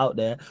winger out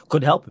there.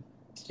 Could help him.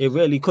 It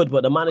really could,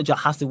 but the manager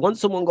has to. Once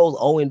someone goes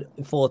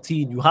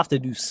 0-14, you have to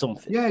do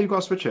something. Yeah, you got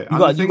to switch it. You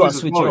got to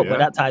switch it up, but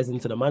that ties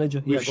into the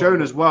manager. We've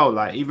shown as well,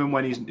 like even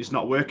when it's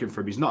not working for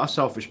him, he's not a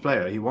selfish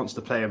player. He wants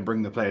to play and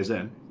bring the players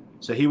in,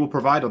 so he will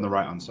provide on the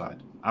right hand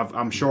side.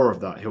 I'm sure of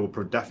that. He will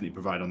definitely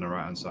provide on the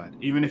right hand side.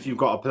 Even if you've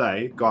got to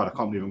play, God, I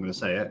can't believe I'm going to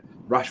say it,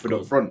 Rashford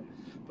up front,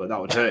 but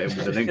that would hurt him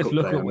with the link up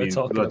play. I mean,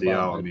 bloody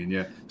hell. I mean,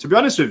 yeah. To be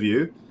honest with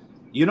you,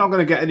 you're not going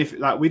to get anything.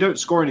 Like, we don't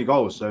score any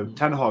goals, so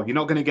Ten Hag, you're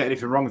not going to get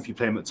anything wrong if you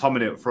play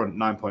McTominay up front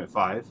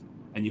 9.5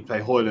 and you play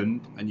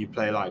Højlund and you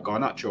play like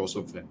Garnacho or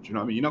something. Do you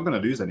know what I mean? You're not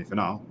going to lose anything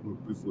now.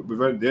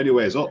 The only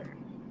way is up.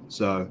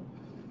 So.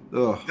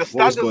 The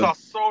standards are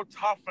so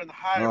tough and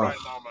high right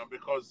now, man,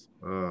 because,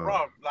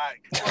 bro,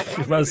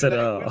 like, man said, we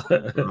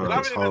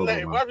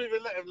haven't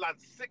even let him land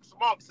 6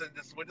 months in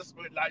this. We're just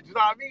like, you know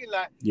what I mean?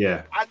 Like,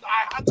 yeah. And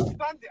I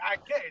understand it. I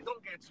get it.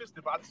 Don't get it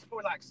twisted, but I just feel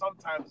like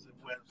sometimes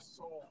we're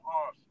so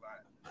harsh.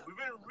 Like,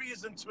 within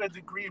reason to a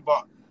degree,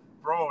 but,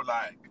 bro,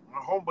 like, my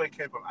homeboy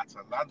came from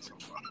Atalanta,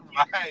 bro.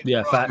 Like,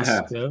 yeah, bro,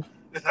 facts. Yeah.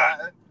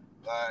 Like,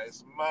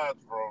 it's mad,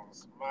 bro.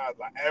 It's mad.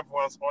 Like,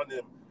 everyone's on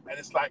him, and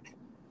it's like.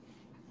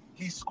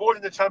 He scored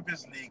in the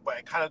Champions League, but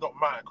it kind of don't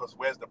matter because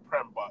where's the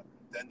Prem? But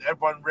then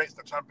everyone rates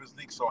the Champions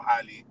League so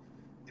highly.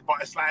 But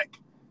it's like,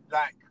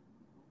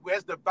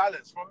 where's the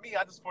balance? For me,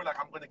 I just feel like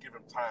I'm going to give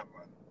him time,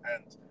 man.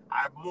 And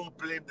I more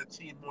blame the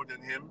team more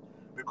than him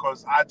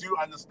because I do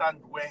understand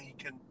where he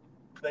can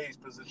play his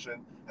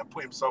position and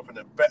put himself in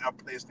a better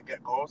place to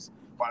get goals.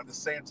 But at the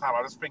same time,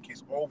 I just think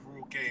his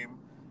overall game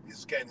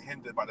is getting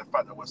hindered by the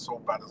fact that we're so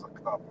bad as a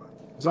club, man.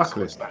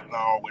 Exactly. So it's like,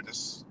 no, we're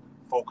just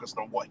focused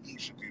on what he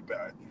should do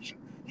better.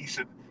 He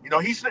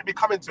shouldn't be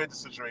coming to this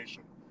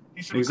situation.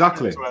 He should be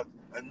coming into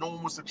a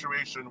normal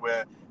situation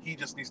where he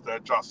just needs to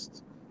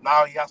adjust.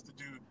 Now he has to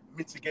do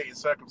mitigating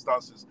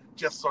circumstances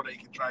just so that he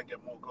can try and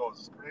get more goals.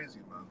 It's crazy,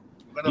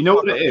 man. You know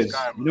what it is?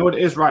 You know what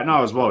it is right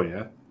now as well,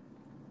 yeah?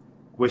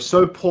 We're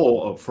so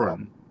poor up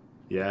front,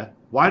 yeah?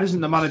 Why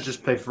doesn't the manager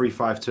just play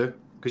 3-5-2?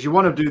 Because you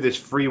want to do this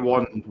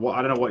 3-1,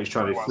 I don't know what he's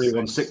trying to do,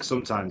 3-1-6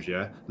 sometimes,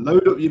 yeah?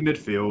 Load up your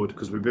midfield,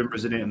 because we've been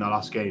resilient in the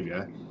last game,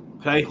 yeah?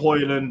 Play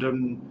Højlund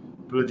and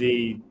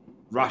bloody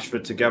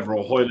Rashford together,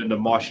 or Højlund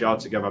and Martial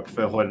together. I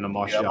prefer Højlund and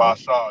Martial. Yeah,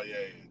 Martial, yeah.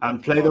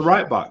 And play the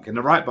right back in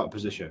the right back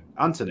position,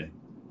 Anthony.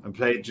 and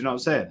play. Do you know what I'm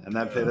saying? And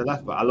then play the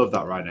left back. I love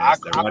that right now.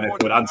 Right now,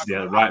 called Anthony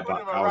at right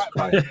back. I was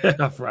crying.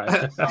 That's right.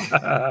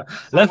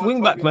 Left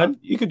wing back, man.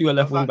 You could do a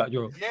left wing back,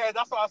 Joe. Yeah,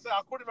 that's what I said.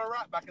 I called him a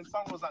right back, and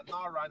someone was like,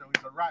 "Nah, Rhino,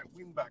 he's a right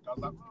wing back." I was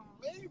like,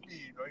 maybe,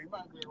 he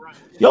might be a right.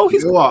 Yo,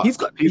 he's got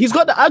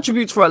the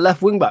attributes for a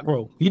left wing back,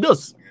 bro. He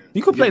does.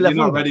 You could play left wing.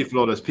 You're not ready,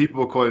 Flawless. People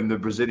were calling him the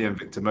Brazilian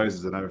Victor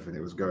Moses and everything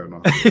that was going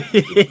on.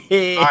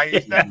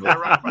 He's definitely a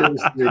right back.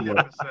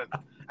 100%.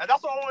 And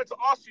that's what I wanted to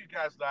ask you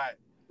guys. Like,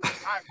 all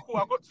right, cool.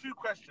 I've got 2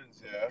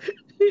 questions here.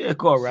 Yeah,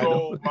 go on,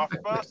 So my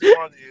first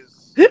one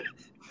is: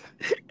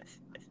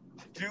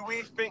 do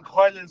we think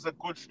Højlund's a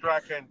good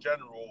striker in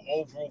general,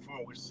 overall, from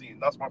what we've seen?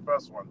 That's my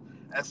first one.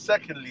 And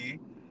secondly,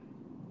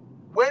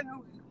 when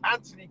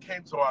Anthony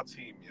came to our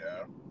team,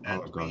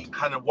 and we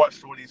kind of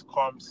watched all these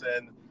comps,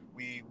 and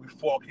we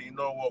thought, okay, you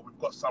know what, we've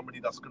got somebody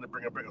that's going to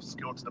bring a bit of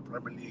skill to the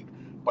Premier League,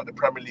 but the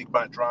Premier League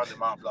might drown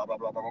him out, blah, blah,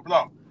 blah, blah, blah,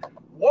 blah.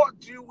 What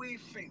do we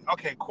think?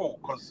 Okay, cool,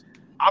 because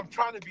I'm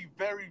trying to be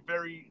very,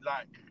 very,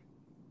 like,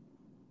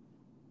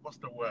 what's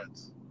the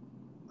words?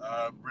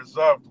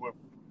 Reserved with,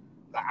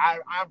 like,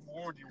 I've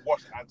already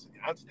watched Anthony.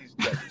 Anthony's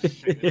dead.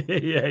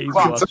 Yeah, he's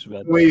washed,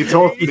 man. When you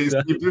talk, he's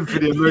been for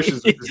the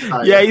emotions.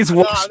 Yeah, he's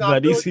washed,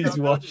 man. He's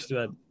washed,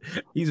 man.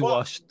 He's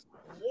washed.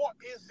 What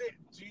is it?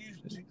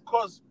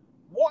 Because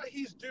what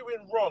he's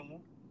doing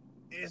wrong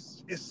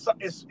is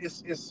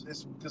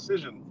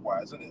decision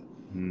wise, isn't it?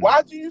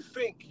 Why do you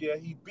think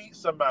he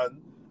beats a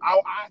man? I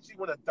actually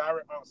want a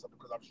direct answer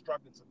because I'm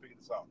struggling to figure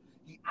this out.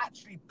 He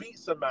actually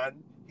beats a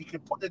man. He can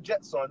put the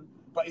Jets on,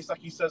 but it's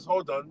like he says,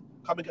 "Hold on,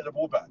 come and get the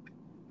ball back."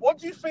 What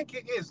do you think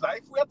it is?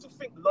 Like, if we had to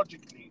think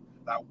logically,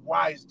 like,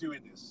 why he's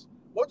doing this,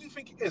 what do you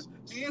think it is?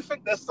 Do you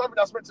think there's something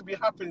that's meant to be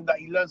happening that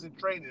he learns in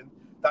training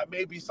that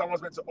maybe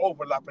someone's meant to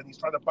overlap and he's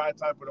trying to buy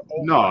time for the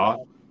overlap?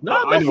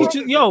 No, man,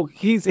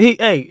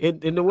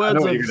 in the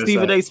words of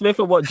Stephen A. Smith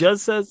and what Jez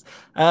says,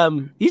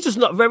 he's just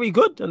not very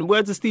good. And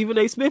words of Stephen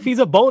A. Smith, he's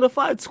a bona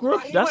fide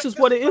scrub. That's just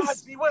what it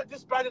is. He weren't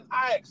this bad in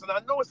Ajax, and I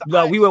know it's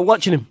no, we weren't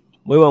watching him.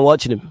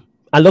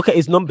 And look at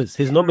his numbers.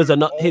 His numbers are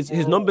not his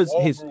numbers.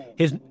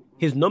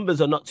 His numbers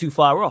are not too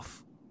far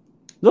off.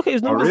 Look at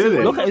his numbers. Oh,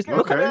 really? Look at his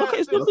numbers.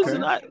 Okay.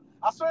 Tonight.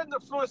 I saw in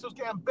the Flores was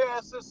getting bare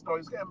assists, though.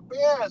 He's getting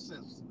bare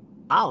assists.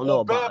 I don't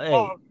know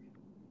about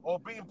or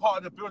being part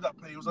of the build-up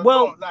play.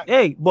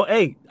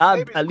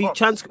 Our elite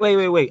chance.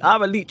 Wait.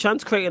 Our elite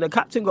chance creating a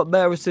captain got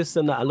bare assists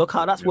and that. And look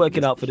how that's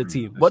working out for the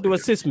team. What do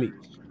assists mean?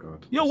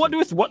 Yo, what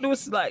do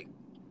like?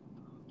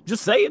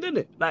 Just say it,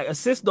 innit? Like,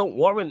 assists don't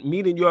warrant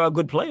meaning you're a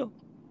good player.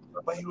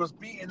 But he was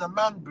beating a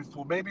man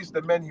before. Maybe it's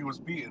the men he was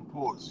beating.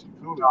 Pause.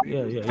 You feel me?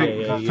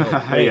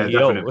 Yeah,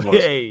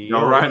 definitely.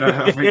 You're right.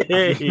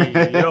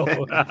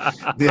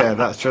 Yeah,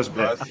 that's just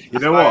me. You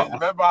know what?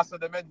 Remember, I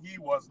said the men he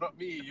was, not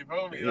me. You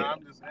feel me? Yeah.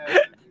 I'm just.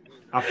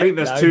 I think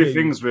there's 2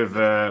 things with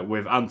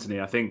Anthony.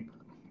 I think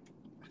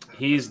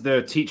he's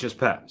the teacher's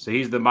pet, so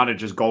he's the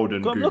manager's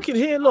golden goose. I'm looking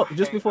here. Look,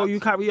 just before you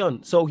carry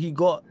on. So he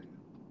got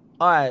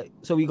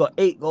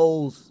 8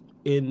 goals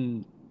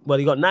in. Well,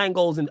 he got 9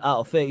 goals out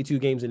of 32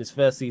 games in his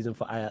first season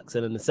for Ajax,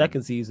 and in the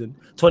second season,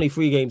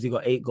 23 games, he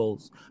got 8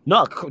 goals.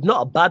 Not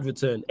a bad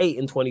return, 8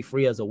 and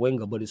 23 as a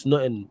winger, but it's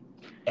nothing.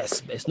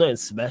 It's nothing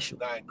special.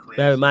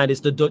 Bear in mind, it's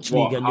the Dutch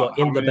league, and you're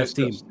in the best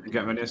team. You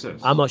get many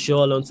assists? I'm not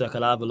sure. 1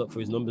 second, I'll have a look for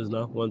his numbers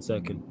now. 1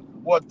 second.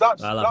 Well,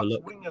 I'll have a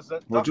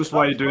look. Just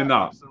while you're doing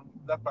that,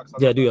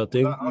 do your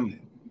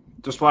thing.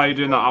 Just while you're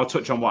doing that, I'll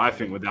touch on what I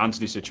think with the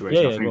Anthony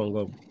situation. Yeah, go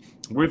on.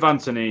 With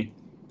Anthony,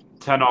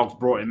 Ten Hag's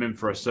brought him in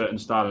for a certain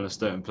style and a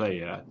certain play,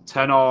 yeah?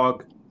 Ten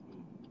Hag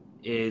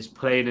is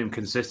playing him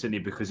consistently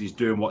because he's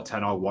doing what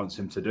Ten Hag wants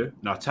him to do.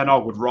 Now, Ten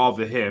Hag would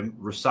rather him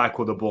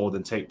recycle the ball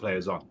than take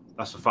players on.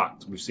 That's a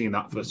fact. We've seen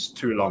that for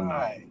too long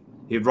now.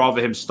 He'd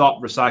rather him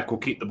stop,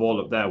 recycle, keep the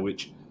ball up there,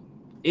 which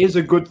is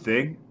a good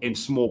thing in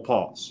small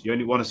parts. You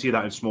only want to see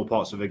that in small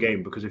parts of a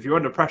game because if you're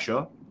under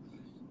pressure,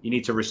 you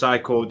need to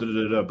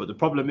recycle, But the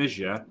problem is,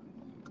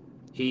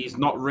 he's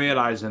not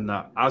realizing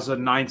that as a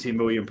 £90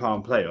 million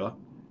player,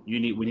 we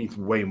need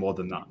way more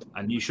than that.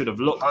 And you should have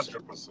looked.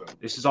 100%.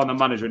 This is on the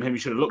manager and him. You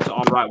should have looked at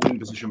our right wing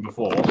position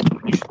before.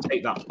 And you should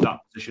take that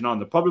position on.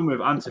 The problem with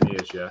Anthony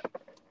is,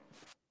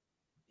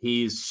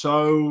 he's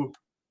so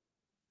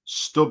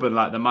stubborn,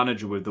 like the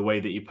manager, with the way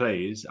that he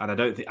plays. And I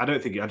just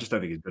don't think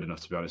he's good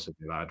enough, to be honest with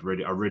you. Like,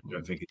 I really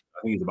don't think.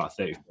 I think he's about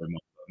 £34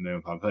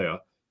 million player.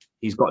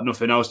 He's got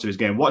nothing else to his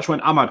game. Watch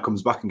when Ahmad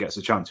comes back and gets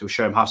a chance. He'll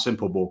show him how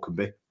simple ball can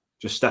be.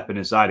 Just stepping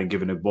inside and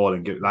giving a ball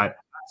and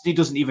he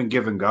doesn't even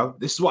give and go.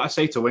 This is what I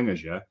say to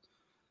wingers,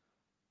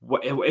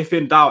 If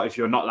in doubt, if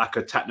you're not like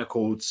a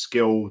technical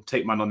skill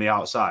take man on the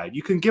outside,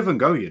 you can give and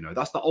go.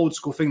 That's the old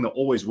school thing that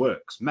always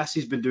works.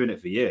 Messi's been doing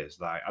it for years.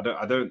 Like I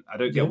don't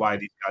get why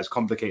these guys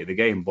complicate the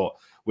game. But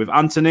with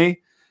Anthony,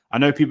 I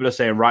know people are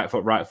saying right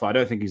foot. I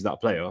don't think he's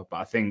that player, but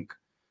I think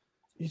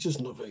he's just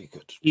not very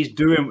good.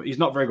 He's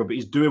not very good, but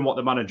he's doing what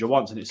the manager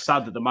wants, and it's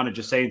sad that the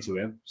manager's saying to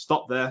him,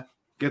 "Stop there,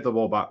 give the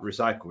ball back,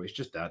 recycle." It's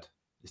just dead.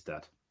 It's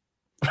dead.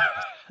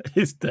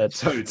 It's dead.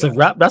 So It's a dead.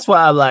 wrap. That's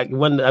why I like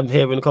when I'm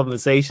hearing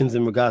conversations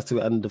in regards to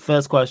it. And the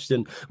first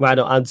question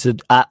Rhino asked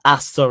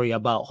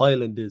about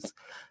Højlund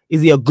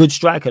is he a good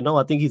striker? No,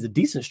 I think he's a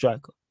decent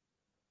striker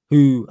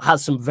who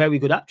has some very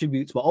good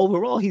attributes, but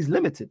overall he's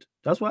limited.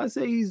 That's why I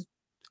say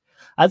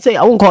I'd say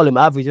I won't call him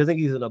average. I think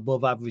he's an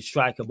above average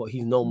striker, but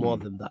he's no more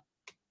than that.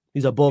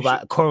 He's above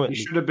currently.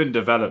 He should have been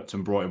developed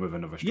and brought in with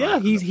another striker. Yeah,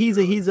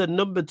 he's a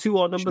number 2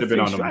 or number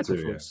 3 striker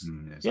for us.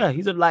 Yeah,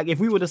 he's like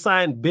if we would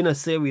have been a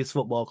serious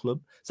football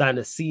club, signed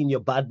a senior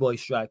bad boy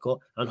striker,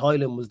 and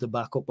Højlund was the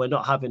backup, we're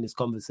not having this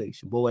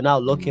conversation. But we're now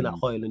looking at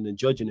Højlund and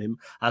judging him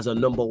as a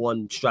number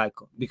 1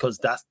 striker because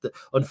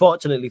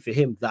unfortunately for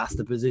him, that's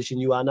the position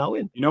you are now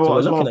in. You know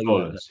what?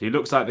 He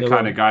looks like the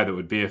kind of guy that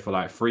would be here for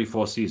like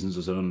 3-4 seasons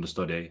as an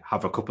understudy,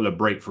 have a couple of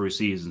breakthrough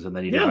seasons, and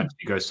then you'd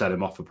eventually go sell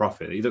him off for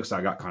profit. He looks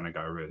like that kind of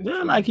guy, really.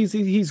 Yeah, like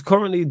he's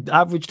currently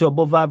average to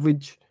above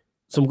average,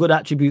 some good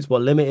attributes,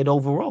 but limited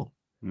overall.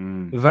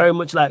 Very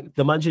much like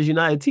the Manchester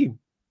United team,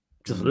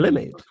 just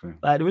limited. Okay.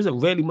 Like there isn't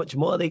really much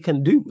more they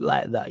can do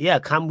like that. Yeah,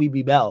 can we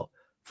be better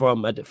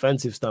from a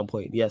defensive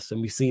standpoint? Yes,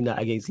 and we've seen that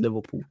against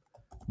Liverpool.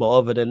 But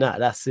other than that,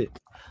 that's it.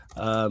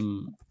 But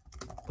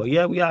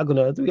yeah, we are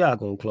gonna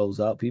close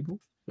out, people.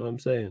 You know what I'm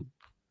saying?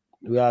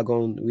 We are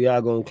going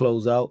to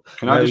close out.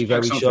 Can I just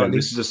check something? Shortly.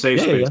 This is a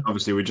safe space. Yeah.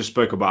 Obviously, we just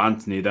spoke about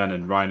Anthony then,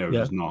 and Rhino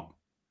was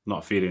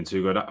not feeling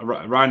too good.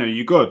 Rhino,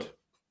 you good?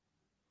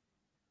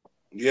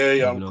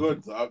 Yeah, I'm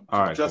good.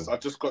 I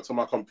just got to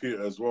my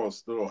computer as well.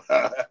 Still,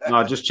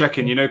 no, just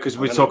checking. You know, because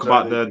we talk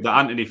about the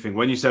Anthony thing.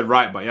 When you said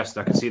right, but yes,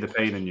 I can see the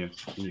pain in your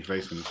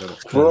face when you said it.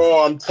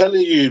 Bro, I'm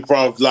telling you,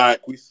 bro.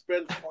 Like we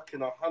spent fucking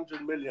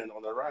 100 million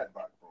on a right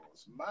back, bro.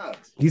 It's mad.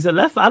 He's a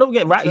left. I don't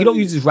get right. He don't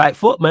use his right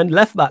foot, man.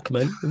 Left back,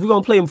 man. If we're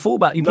gonna play him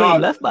fullback, you play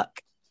him left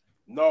back.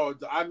 No,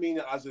 I mean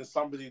it as in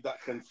somebody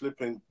that can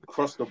flip and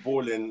cross the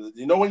ball in.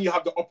 You know when you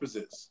have the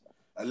opposites.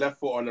 A left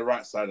foot on the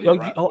right side.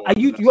 What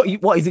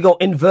is he going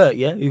to invert?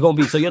 Yeah, you're going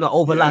to be so you're not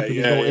overlapping.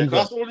 Yeah, invert.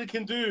 That's all he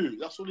can do.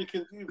 That's all he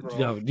can do, bro.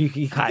 No,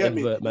 he can't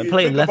invert, man.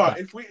 Play him left back.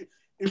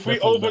 If we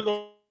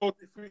overload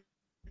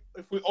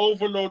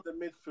the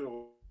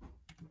midfield.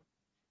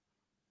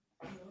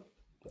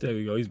 There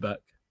we go. He's back.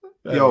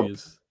 Yo,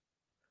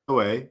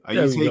 away. Are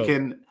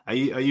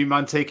you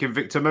man taking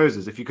Victor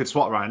Moses? If you could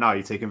swap right now, are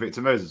you taking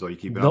Victor Moses or are you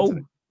keeping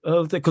Anthony?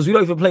 No, because we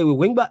don't even play with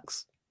wing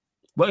backs.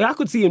 But I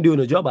could see him doing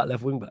a job at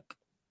left wing back.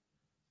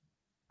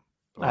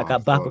 Like a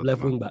backup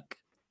left wing back.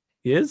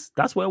 Yes,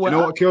 that's where we're at. You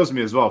know what kills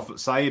me as well?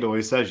 Saeed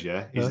always says,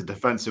 he's a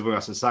defensive winger. I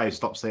said, Saeed,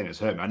 stop saying it's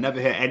hurt me. I never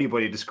hear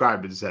anybody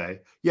describe and say,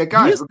 yeah,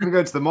 guys, we're going to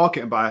go to the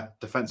market and buy a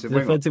defensive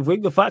winger. Defensive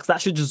winger, facts.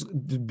 That should just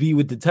be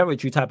with the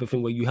territory type of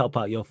thing where you help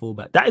out your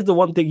fullback. That is the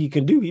one thing you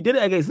can do. He did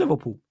it against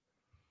Liverpool.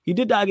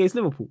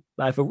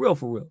 Like, for real.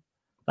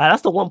 Like,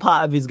 that's the one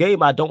part of his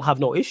game I don't have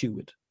no issue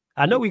with.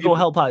 I know we're going to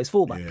help out his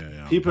fullback.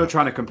 Yeah, people are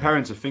trying to compare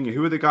him to Finger.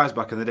 Who were the guys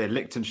back in the day?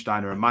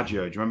 Liechtensteiner and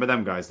Maggio. Do you remember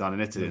them guys down in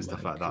Italy and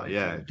stuff like that?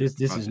 Yeah.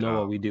 This is not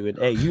what we're doing.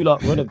 Hey, you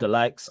lot, run up the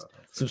likes.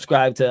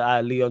 Subscribe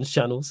to Leon's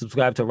channel.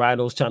 Subscribe to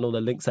Rhino's channel.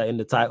 The links are in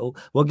the title.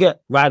 We'll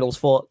get Rhino's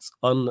thoughts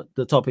on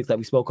the topics that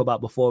we spoke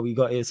about before we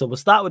got here. So we'll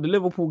start with the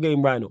Liverpool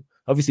game, Rhino.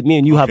 Obviously, me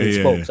and you haven't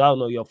spoke, so I don't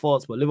know your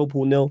thoughts, but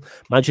Liverpool 0,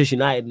 Manchester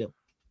United 0.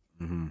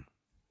 Mm-hmm.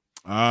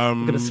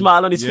 Look at the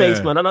smile on his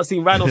face, man. I've not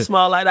seen Rhino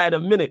smile like that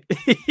in a minute.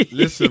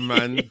 Listen,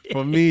 man,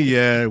 for me,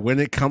 when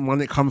it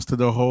comes to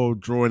the whole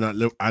drawing at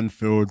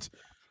Anfield,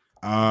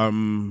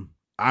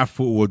 I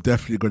thought we were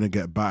definitely going to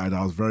get battered.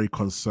 I was very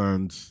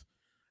concerned.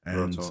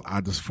 And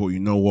I just thought,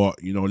 you know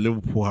what?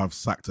 Liverpool have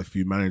sacked a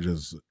few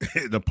managers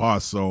in the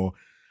past. So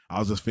I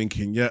was just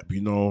thinking,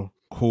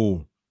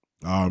 cool.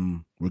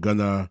 We're going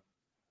to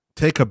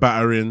take a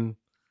battering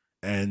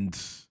and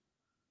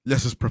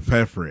let's just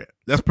prepare for it.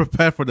 Let's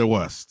prepare for the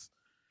worst.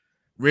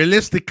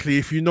 Realistically,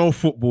 if you know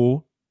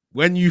football,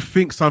 when you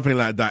think something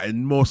like that, it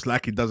most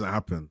likely doesn't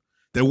happen.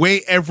 The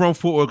way everyone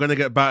thought we were going to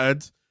get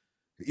battered,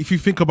 if you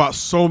think about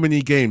so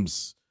many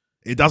games,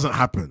 it doesn't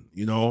happen,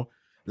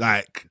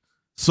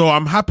 So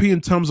I'm happy in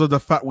terms of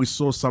the fact we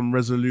saw some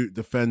resolute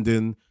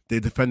defending. They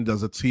defended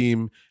as a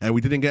team and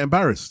we didn't get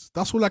embarrassed.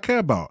 That's all I care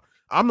about.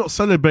 I'm not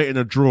celebrating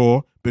a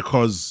draw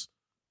because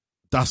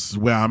that's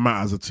where I'm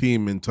at as a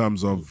team in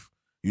terms of,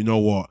 you know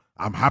what,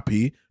 I'm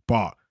happy,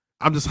 but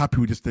I'm just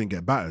happy we just didn't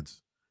get battered.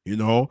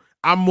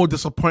 I'm more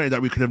disappointed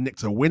that we could have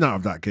nicked a win out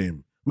of that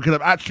game. We could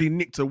have actually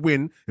nicked a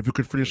win if we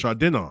could finish our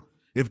dinner.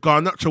 If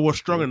Garnacho was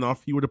strong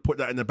enough, he would have put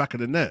that in the back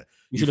of the net.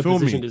 You feel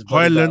me?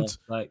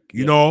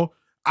 Højlund,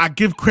 I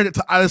give credit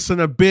to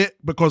Alisson a bit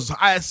because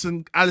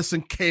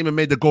Alisson came and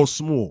made the goal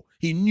small.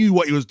 He knew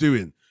what he was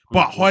doing.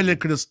 But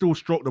Højlund could have still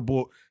stroked the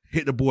ball,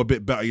 hit the ball a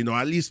bit better,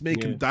 at least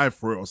make him dive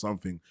for it or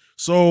something.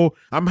 So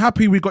I'm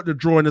happy we got the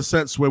draw in a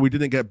sense where we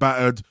didn't get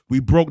battered.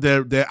 We broke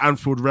their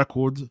Anfield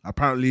record.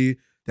 Apparently,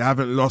 they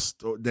haven't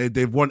lost.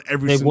 They've won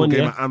every single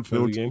game at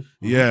Anfield.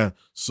 Yeah.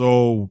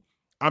 So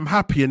I'm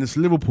happy, and it's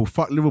Liverpool.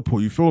 Fuck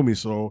Liverpool, you feel me?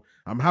 So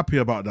I'm happy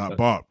about that.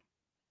 But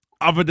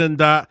other than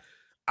that,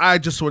 I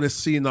just want to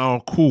see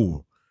now,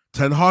 cool.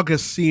 Ten Hag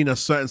has seen a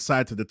certain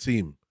side to the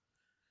team.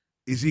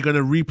 Is he going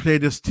to replay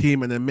this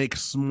team and then make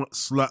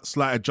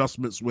slight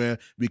adjustments where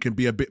we can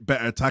be a bit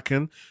better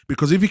attacking?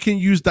 Because if he can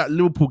use that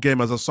Liverpool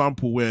game as a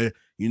sample where,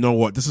 you know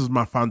what, this is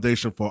my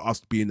foundation for us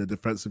being a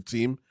defensive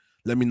team,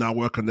 let me now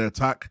work on the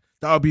attack,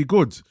 that would be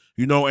good.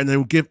 You know, and then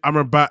we'll give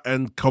Amrabat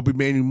and Kobe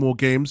Mainoo more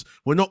games.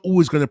 We're not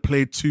always going to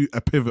play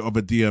a pivot of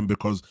a DM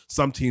because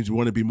some teams we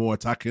want to be more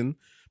attacking.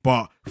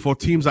 But for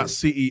teams like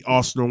City,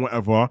 Arsenal,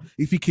 whatever,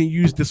 if he can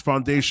use this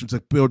foundation to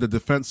build a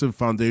defensive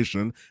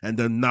foundation and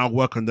then now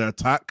work on the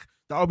attack,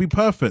 that would be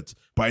perfect.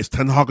 But is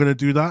Ten Hag going to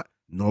do that?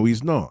 No,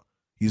 he's not.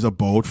 He's a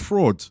bold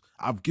fraud.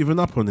 I've given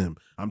up on him.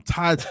 I'm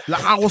tired.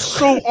 Like, I was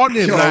so on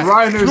him.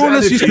 Like,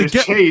 Flawless used to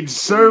get changed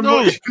so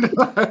much.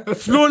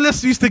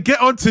 Flawless used to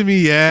get onto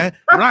me, yeah.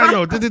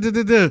 Rhino,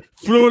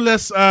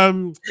 Flawless.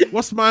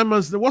 What's my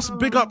man's? What's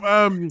big up?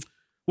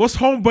 What's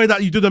homeboy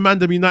that you do the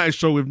Mandem United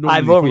show with?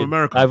 Normally from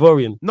America.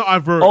 Ivorian. Not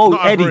Ivorian. Oh,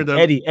 not Eddie.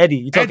 Ivorian, Eddie.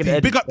 You talking Eddie?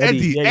 Eddie? Big up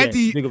Eddie.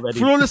 Eddie. Big up Eddie.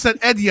 Flawless and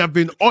Eddie have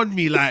been on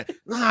me. Like,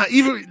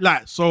 even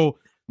like so.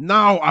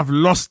 Now I've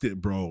lost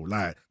it, bro.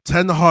 Like,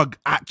 Ten Hag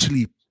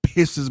actually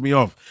pisses me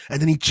off.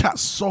 And then he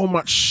chats so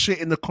much shit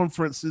in the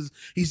conferences.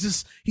 He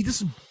just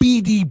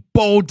beady,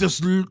 bold,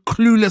 just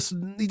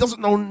clueless. He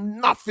doesn't know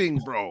nothing,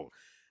 bro.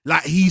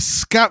 Like, he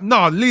scammed.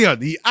 No,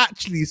 Leon, he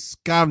actually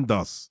scammed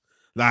us.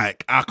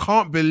 Like, I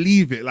can't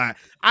believe it. Like,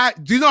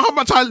 do you know how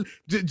much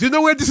do you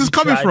know where this is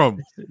coming from?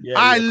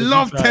 I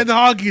love Ten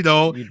Hag, you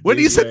know. When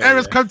he said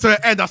errors come to an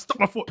end, I stopped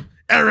my foot.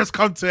 Errors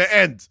come to an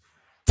end.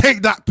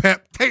 Take that,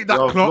 Pep. Take that,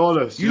 Klopp.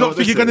 Flawless. You don't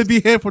think you're going to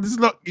be here for this?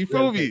 Look, you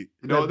feel me?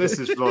 You know what this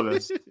is,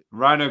 Flawless?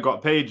 Rhino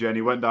got paid you and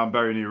he went down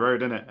Berry New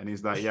Road, innit? And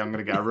he's like, yeah, I'm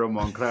going to get a real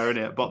Montclair,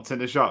 innit? Bopped in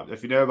the shop.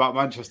 If you know about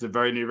Manchester,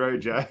 Berry New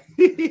Road, yeah?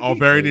 Oh,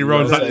 Berry New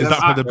Road. Is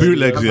that for the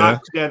bootlegs, yeah?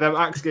 Yeah, them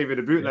Axe gave you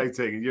the bootleg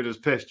thing and you're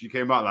just pissed. You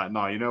came out like,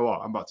 nah, you know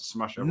what? I'm about to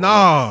smash it.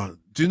 Nah.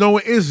 Do you know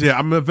what it is, yeah?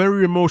 I'm a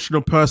very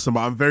emotional person,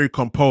 but I'm very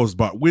composed.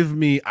 But with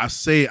me, I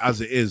say it as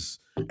it is.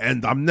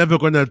 And I'm never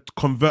going to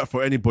convert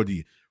for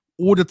anybody.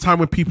 All the time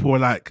when people were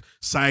like,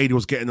 Saeed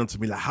was getting onto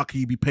me, like, how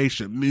can you be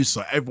patient?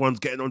 Musa, everyone's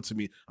getting onto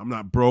me. I'm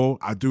like, bro,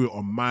 I do it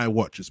on my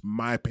watch. It's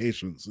my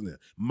patience, isn't it?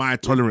 My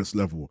tolerance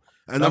level.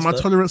 And then my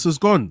tolerance is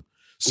gone.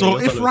 So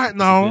if right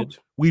now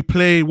we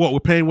play, we're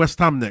playing West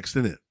Ham next,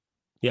 isn't it?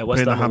 Yeah,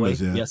 West Ham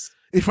Hammers, yeah. Yes.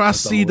 If I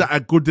see that a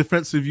good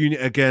defensive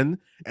unit again,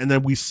 and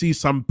then we see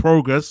some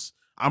progress,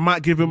 I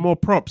might give him more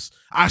props.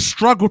 I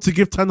struggle to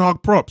give Ten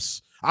Hag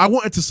props. I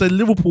wanted to say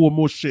Liverpool were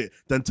more shit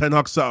than Ten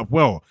Hag set up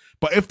well.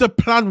 But if the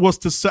plan was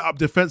to set up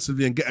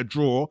defensively and get a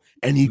draw,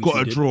 and he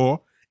got a draw,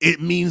 it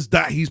means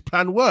that his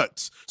plan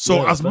worked.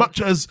 So as much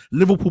as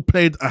Liverpool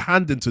played a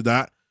hand into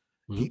that,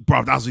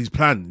 bro, that's his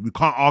plan. We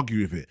can't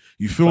argue with it.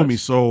 You feel me?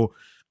 So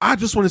I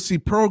just want to see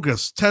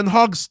progress. Ten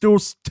Hag still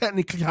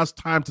technically has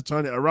time to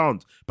turn it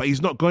around, but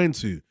he's not going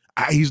to.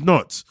 He's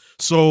not.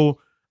 So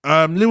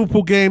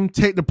Liverpool game,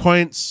 take the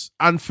points.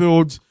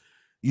 Anfield.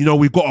 You know,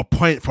 we got a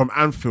point from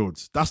Anfield.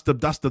 That's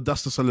the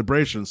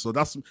celebration. So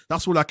that's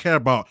all I care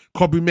about.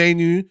 Kobe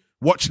Mainoo,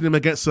 watching him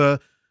against a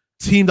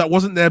team that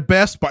wasn't their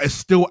best, but it's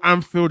still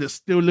Anfield, it's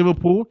still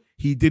Liverpool.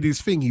 He did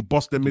his thing. He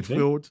bossed the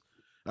midfield.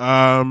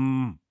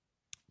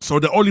 So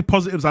the only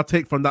positives I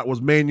take from that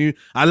was Mainoo.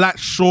 I like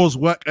Shaw's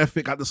work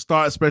ethic at the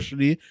start,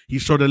 especially. He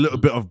showed a little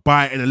bit of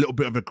bite and a little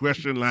bit of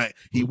aggression, like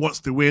he wants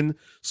to win.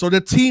 So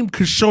the team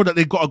could show that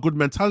they got a good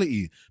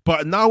mentality.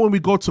 But now when we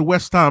go to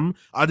West Ham,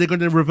 are they going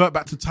to revert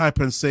back to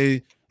type and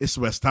say it's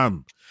West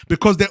Ham?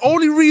 Because the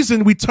only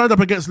reason we turned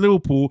up against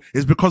Liverpool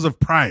is because of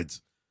pride.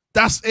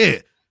 That's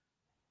it.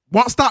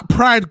 Once that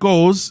pride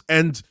goes,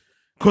 and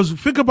because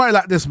think about it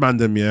like this,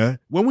 Mandem, yeah?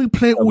 When we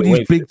play all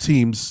these big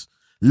teams,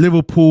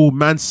 Liverpool,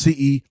 Man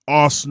City,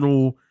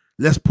 Arsenal,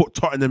 let's put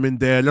Tottenham in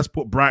there, let's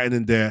put Brighton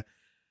in there,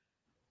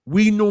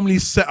 we normally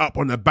set up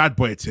on a bad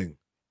boy thing.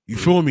 You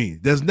feel me?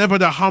 There's never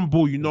the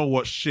humble, you know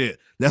what, shit,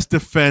 let's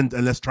defend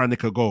and let's try and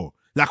nick a goal.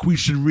 Like we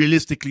should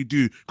realistically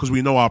do because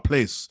we know our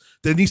place.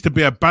 There needs to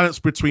be a balance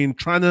between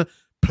trying to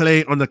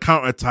play on the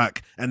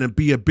counter-attack and then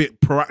be a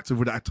bit proactive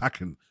with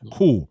attacking.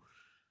 Cool.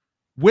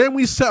 When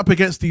we set up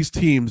against these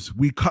teams,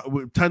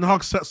 Ten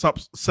Hag sets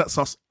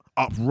us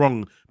up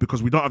wrong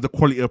because we don't have the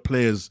quality of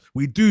players.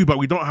 We do, but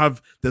we don't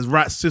have the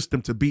right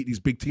system to beat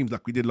these big teams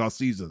like we did last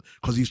season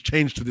because he's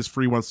changed to this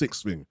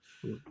 3-1-6 thing.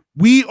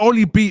 We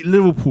only beat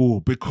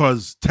Liverpool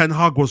because Ten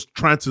Hag was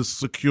trying to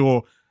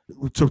secure,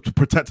 to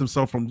protect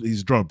himself from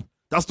his job.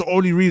 That's the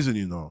only reason,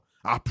 you know.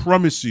 I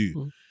promise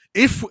you.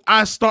 If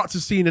I start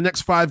to see in the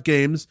next 5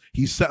 games,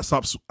 he sets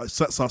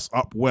us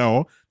up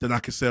well, then I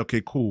can say,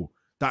 okay, cool.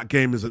 That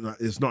game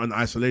is not in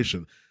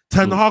isolation.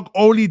 Ten Hag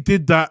only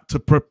did that to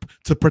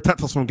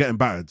protect us from getting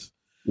battered.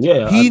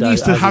 Yeah, he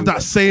needs to have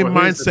that same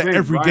mindset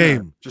every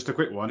game. Just a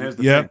quick one. Here's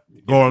the thing.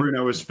 Go on. If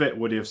Bruno was fit,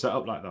 would he have set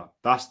up like that?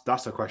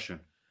 That's a question.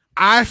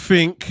 I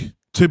think,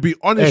 to be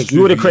honest,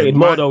 you would have created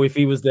more though if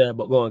he was there.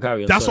 But go on,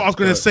 carry on. That's what I was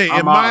going to say.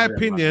 In my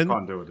opinion,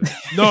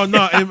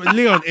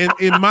 Leon.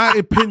 In my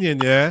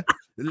opinion, yeah.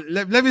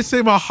 Let me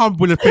say my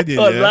humble opinion.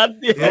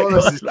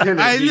 Flawless,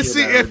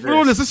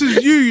 this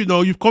is you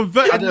know. You've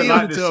converted me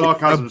into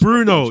a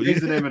Bruno.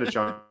 Change the name of the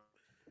channel.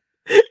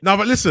 No,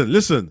 but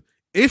listen.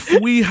 if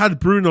we had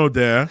Bruno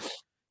there,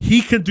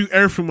 he can do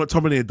everything what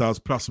McTominay does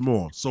plus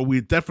more. So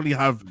we definitely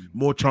have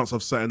more chance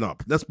of setting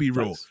up. Let's be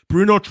real.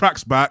 Bruno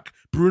tracks back,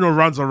 Bruno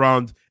runs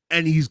around,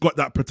 and he's got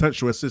that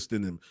potential assist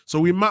in him. So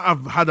we might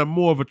have had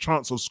more of a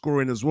chance of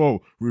scoring as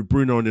well with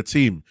Bruno in the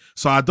team.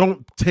 So I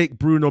don't take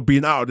Bruno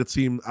being out of the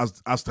team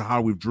as to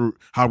how we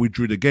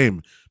drew the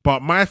game.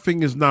 But my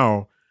thing is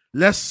now,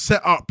 let's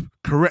set up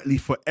correctly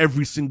for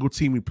every single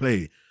team we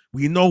play.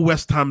 We know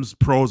West Ham's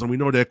pros and we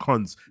know their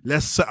cons.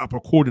 Let's set up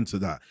according to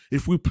that.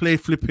 If we play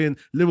flipping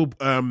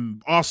Liverpool,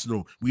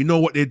 Arsenal, we know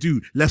what they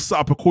do. Let's set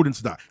up according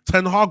to that.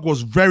 Ten Hag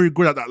was very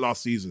good at that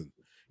last season.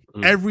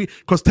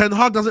 Because Ten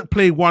Hag doesn't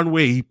play one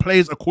way. He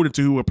plays according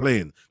to who we're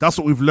playing. That's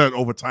what we've learned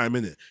over time,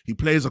 innit? He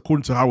plays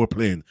according to how we're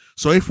playing.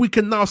 So if we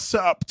can now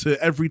set up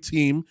to every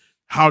team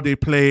how they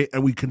play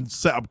and we can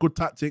set up good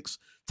tactics,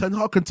 Ten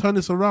Hag can turn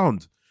this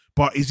around.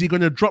 But is he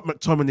going to drop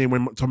McTominay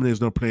when McTominay is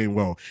not playing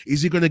well?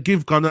 Is he going to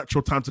give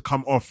Garnacho time to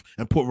come off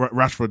and put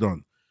Rashford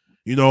on?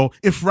 You know,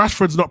 if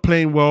Rashford's not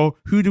playing well,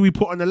 who do we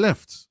put on the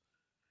left?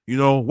 You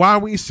know, why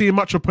aren't we seeing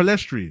much of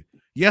Palestri?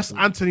 Yes,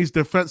 Anthony's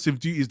defensive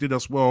duties did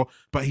us well,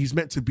 but he's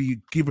meant to be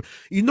given.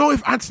 You know,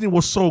 if Anthony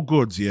was so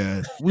good,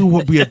 yeah, we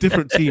would be a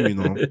different team, you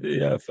know?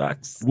 Yeah,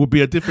 facts. We'll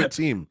be a different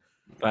team.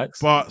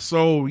 Facts. But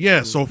so,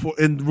 yeah, so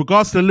in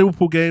regards to the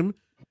Liverpool game,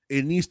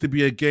 it needs to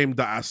be a game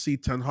that I see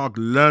Ten Hag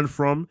learn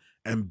from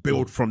and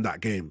build from that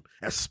game,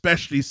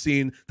 especially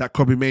seeing that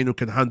Kobe Mainoo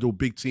can handle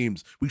big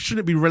teams. We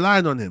shouldn't be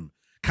relying on him.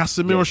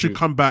 Casemiro should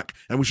come back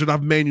and we should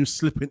have Mainoo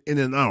slipping in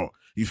and out.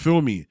 You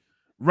feel me?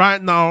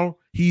 Right now,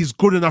 he's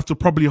good enough to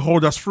probably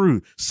hold us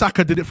through.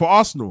 Saka did it for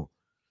Arsenal.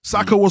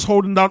 Saka was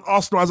holding down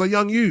Arsenal as a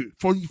young youth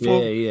for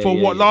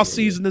last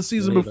season and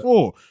season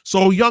before.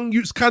 So young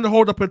youths can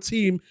hold up a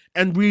team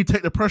and really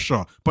take the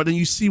pressure. But then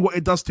you see what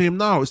it does to him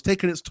now. It's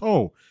taking its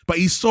toll. But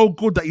he's so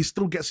good that he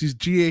still gets his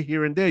GA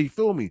here and there. You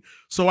feel me?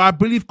 So I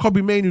believe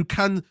Kobe Mainoo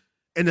can,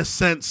 in a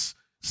sense,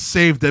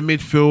 save the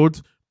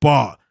midfield.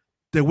 But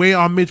the way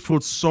our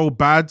midfield's so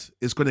bad,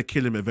 it's going to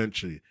kill him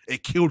eventually.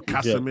 It killed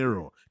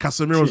Casemiro.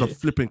 Casemiro's a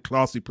flipping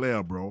classy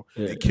player, bro.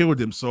 It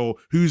killed him. So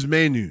who's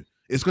Mainoo?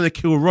 It's going to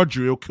kill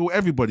Rodri. It'll kill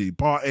everybody.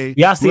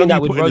 We are seeing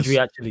that with Rodri,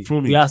 actually.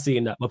 We are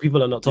seeing that. But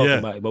people are not talking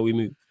about it, but we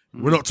move.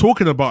 We're not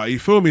talking about it. You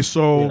feel me?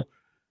 So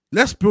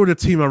let's build a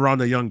team around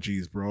the young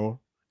G's, bro.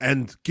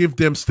 And give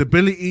them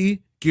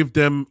stability, give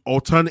them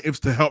alternatives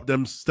to help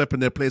them step in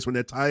their place when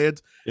they're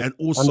tired, and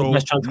also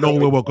know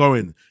where we're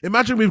going.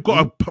 Imagine we've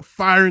got a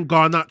firing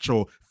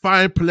Garnacho,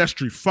 firing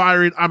Palestri,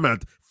 firing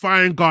Ahmad,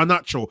 firing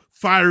Garnacho,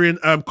 firing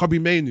Kobe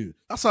Mainoo.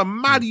 That's a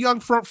mad young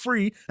front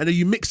three, and then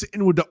you mix it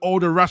in with the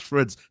older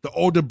Rashfords, the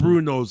older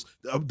Brunos,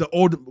 the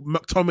older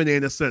McTominay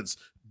in a sense.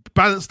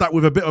 Balance that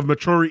with a bit of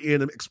maturity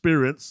and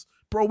experience.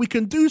 Bro, we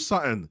can do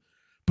something.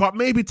 But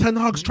maybe Ten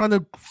Hag's trying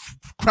to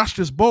crash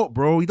this boat,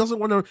 bro. He doesn't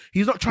want to.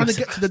 He's not trying to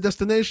get to the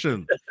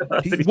destination.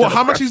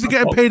 How much is he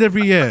getting paid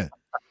every year?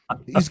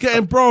 He's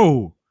getting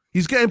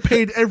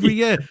paid every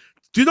year.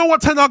 Do you know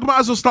what Ten Hag might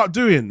as well start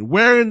doing?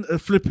 Wearing a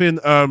flipping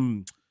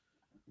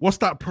what's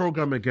that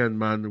program again,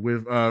 man?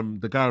 With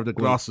the guy with the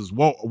glasses,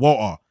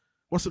 Walter.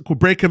 What's it called?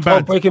 Breaking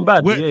Bad. Oh, Breaking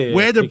Bad.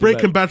 Wear the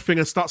Breaking Bad thing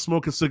and start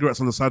smoking cigarettes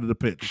on the side of the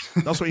pitch.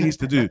 That's what he needs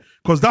to do.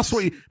 Because that's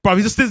what he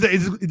just does that.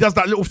 He does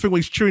that little thing where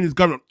he's chewing his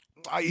gum.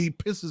 He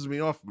pisses me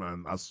off,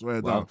 man. I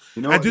swear down.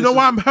 You know, and do you know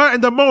why I'm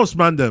hurting the most,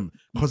 man?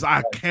 Because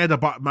I cared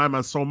about my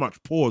man so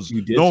much. Pause.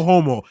 You did. No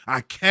homo.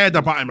 I cared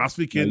about him. I was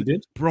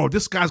thinking, bro,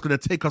 this guy's gonna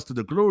take us to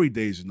the glory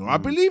days. You know, I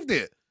believed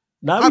it.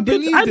 I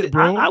believed it,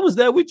 bro. I was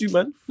there with you,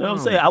 man. You know what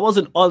I'm saying? I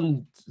wasn't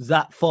on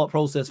that thought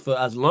process for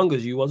as long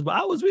as you was, but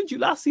I was with you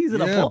last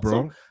season. I thought, bro.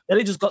 So then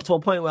it just got to a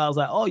point where I was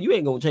like, oh, you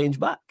ain't gonna change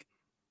back.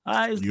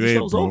 The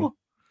show's over.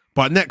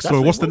 But next,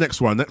 so what's the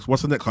next one?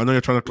 What's the next? I know you're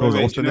trying to close.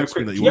 What's the next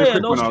thing that you want?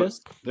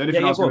 The only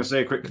thing I was going to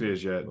say quickly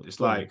is, it's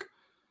like,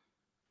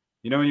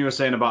 you know, when you were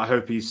saying about, I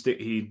hope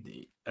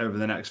he over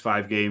the next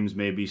 5 games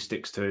maybe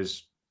sticks to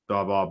his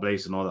blah blah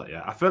blaze and all that.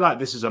 Yeah, I feel like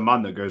this is a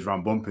man that goes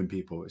around bumping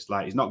people. It's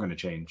like he's not going to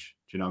change.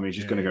 Do you know what I mean? He's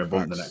just going to go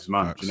bump the next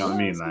man. Do you know what I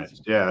mean? Like,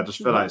 I just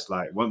feel like it's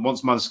like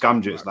once man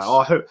scammed you, it's like,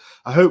 oh,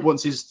 I hope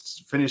once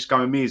he's finished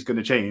scamming me, he's going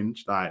to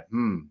change. Like,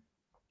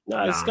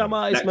 scam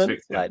artist, man.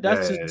 Like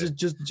that's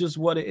just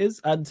what it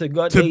is. And to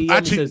God,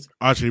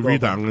 actually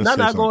read that. I'm going to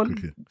say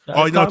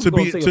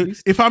something quickly.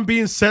 If I'm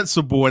being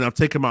sensible and I'm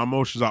taking my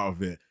emotions out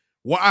of it,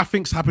 what I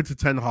think's happened to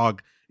Ten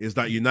Hag is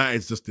that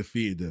United's just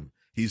defeated him.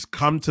 He's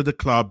come to the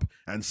club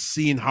and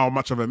seen how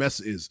much of a mess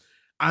it is.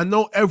 I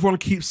know everyone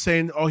keeps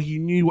saying, oh, he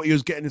knew what he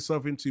was getting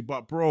himself into,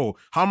 but bro,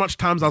 how much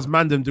times as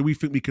Mandem do we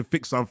think we can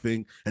fix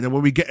something, and then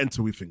when we get into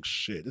it, we think,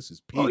 shit, this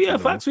is peak. Oh yeah,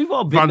 facts, we've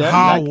all been there.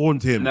 Van Gaal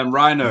warned him. And then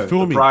Rhino,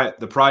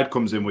 the pride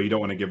comes in where you don't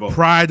want to give up.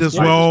 Pride as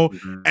well,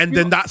 and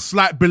then that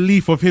slight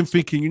belief of him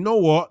thinking, you know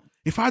what,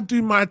 if I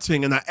do my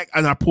thing and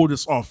I pull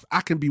this off,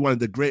 I can be one of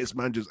the greatest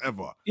managers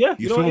ever. Yeah,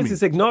 you know what it is?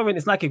 It's ignoring.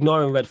 It's like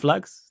ignoring red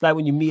flags. It's like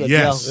when you meet a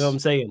girl, you know what I'm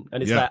saying?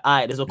 And it's like, all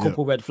right, there's a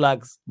couple red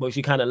flags, but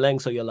she kind of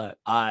leng, so you're like,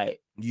 all right,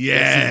 let's see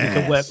if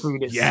we can work through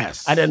this.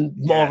 Yes. And then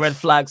more red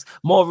flags,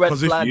 more red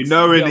flags. You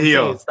know in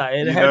here.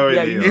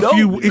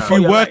 If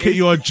you work it,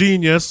 you're a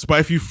genius, but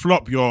if you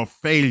flop, you're a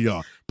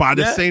failure. But at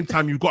the same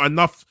time, you've got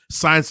enough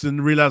science to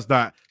realize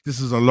that this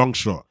is a long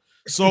shot.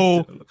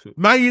 So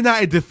Man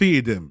United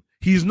defeated him.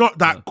 He's not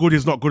that good.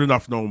 He's not good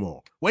enough no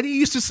more. When he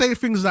used to say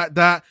things like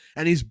that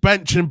and he's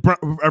benching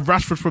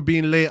Rashford for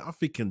being late, I'm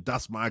thinking,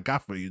 that's my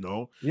gaffer, you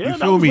know? Yeah, you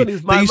feel me?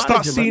 Then you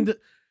start seeing...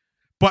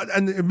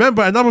 And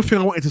remember, another thing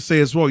I wanted to say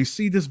as well, you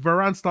see this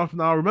Varane stuff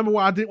now. Remember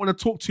why I didn't want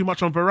to talk too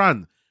much on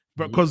Varane?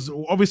 Because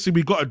obviously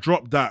we got to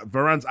drop that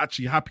Varane's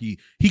actually happy.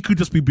 He could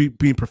just be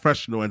being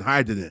professional and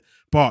hiding it.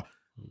 But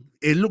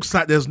it looks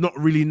like there's not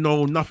really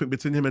nothing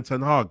between him and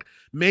Ten Hag.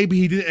 Maybe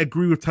he didn't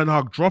agree with Ten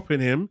Hag dropping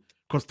him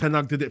because Ten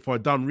Hag did it for a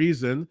dumb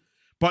reason.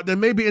 But then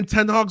maybe in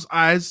Ten Hag's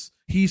eyes,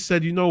 he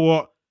said, you know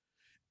what?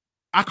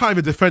 I can't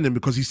even defend him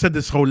because he said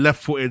this whole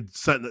left-footed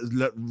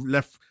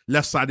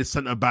left-sided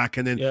centre back,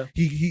 and then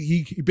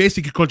he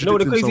basically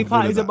contradicted himself. The crazy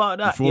part is about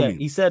that. Yeah,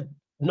 he said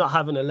not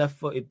having a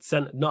left-footed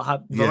centre,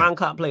 Varane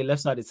can't play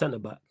left-sided centre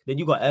back. Then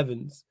you got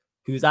Evans,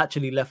 who's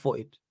actually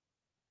left-footed,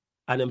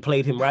 and then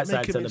played him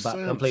right-sided centre back,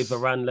 and played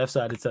Varane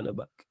left-sided centre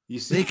back. You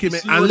see,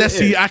 unless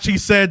he actually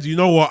said, you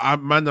know what, I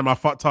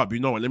fucked up. You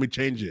know what, let me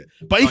change it.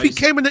 But if he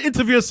came in the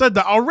interview and said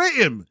that, I'll rate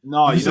him.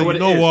 No, you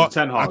know what?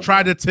 I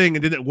tried the thing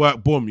and didn't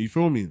work. Boom, you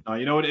feel me? No,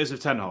 you know what it is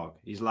with Ten Hag?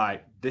 He's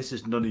like, this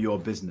is none of your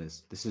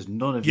business. This is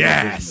none of your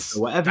business.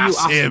 So whatever you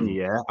ask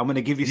me, I'm going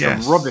to give you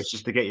some rubbish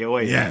just to get you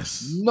away.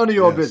 Yes. None of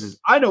your business.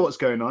 I know what's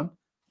going on.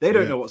 They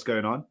don't know what's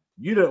going on.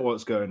 You don't know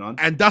what's going on.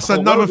 And that's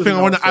another thing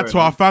I want to add to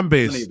our fan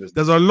base.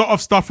 There's a lot of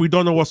stuff we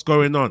don't know what's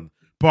going on.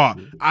 But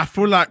I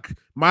feel like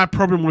my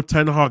problem with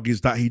Ten Hag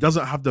is that he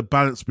doesn't have the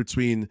balance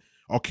between,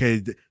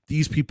 okay,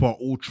 these people are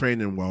all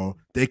training well.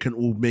 They can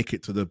all make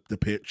it to the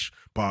pitch.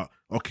 But,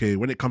 okay,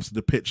 when it comes to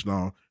the pitch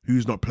now,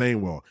 who's not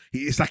playing well?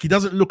 It's like he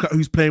doesn't look at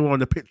who's playing well on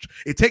the pitch.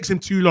 It takes him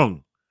too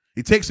long.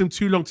 It takes him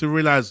too long to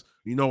realize,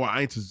 you know what,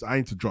 I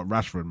need to drop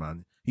Rashford,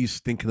 man. He's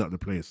stinking up the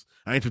place.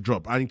 I need to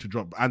drop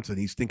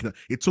Anthony. He's stinking up.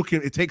 It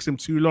takes him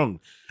too long.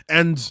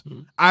 And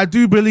I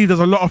do believe there's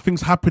a lot of things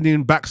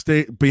happening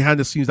backstage, behind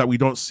the scenes that we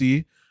don't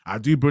see. I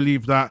do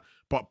believe that.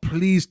 But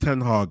please,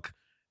 Ten Hag,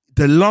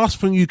 the last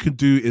thing you can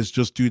do is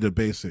just do the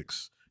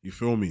basics. You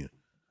feel me?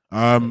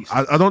 I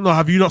don't know.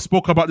 Have you not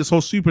spoke about this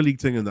whole Super League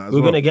thing and that as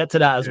We're going to get to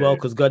that as well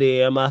because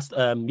Gotti asked,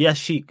 yes,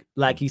 Sheik,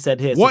 like he said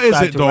here. What is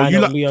it though?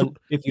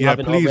 If you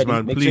haven't please, already,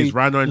 man, please.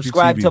 Rhino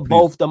subscribe MGTV, to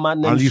both the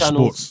Man channels.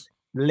 Sports.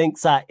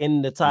 Links are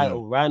in the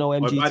title. Rhino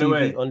MGTV by the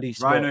way, on these.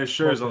 Rhino's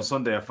shows on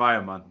Sunday are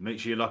fire, man. Make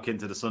sure you lock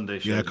into the Sunday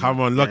show. Yeah, come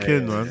on, lock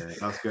in, man. Yeah,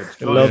 that's good.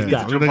 I love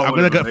that. I'm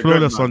gonna get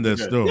Flawless on there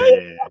still.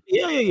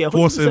 Yeah.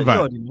 Force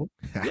invite.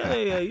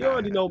 Yeah. You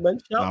already know, man.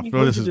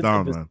 Flawless is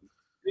down, man.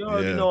 You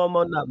already know I'm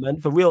on that, man.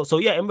 For real. So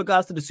yeah, in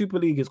regards to the Super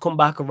League, it's come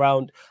back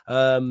around.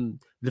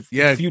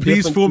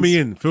 Please fill me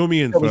in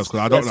first because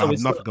I don't know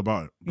nothing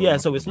about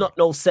it. So it's not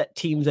no set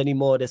teams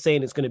anymore. They're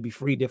saying it's going to be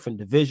 3 different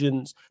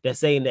divisions. They're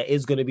saying there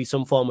is going to be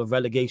some form of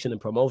relegation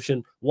and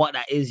promotion. What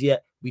that is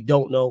yet, we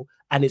don't know.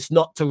 And it's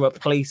not to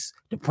replace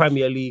the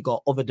Premier League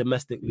or other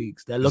domestic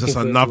leagues. They're looking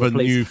for another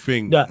new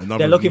thing.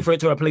 They're looking for it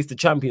to replace the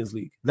Champions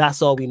League.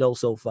 That's all we know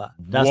so far.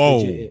 That's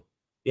legit it.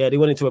 Yeah, they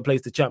wanted to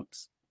replace the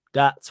champs.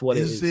 That's what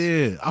it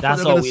is. I thought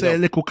they were going to say a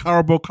little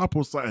Carabao Cup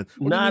or something.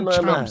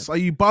 Champs? Are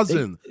you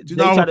buzzing? Do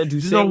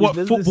you know what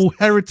football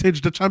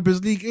heritage the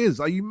Champions League is?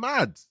 Are you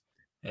mad?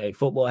 Hey,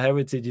 football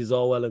heritage is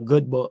all well and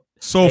good, but...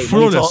 So,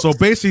 Flawless, so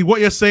basically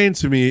what you're saying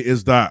to me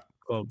is that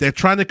they're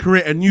trying to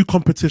create a new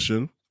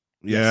competition.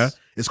 Yeah. Yes.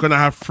 It's going to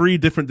have 3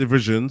 different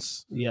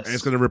divisions. Yes. And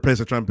it's going to replace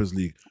the Champions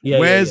League.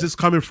 Where is this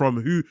coming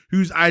from?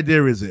 Whose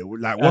idea is it?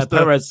 Like, what's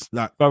Perez,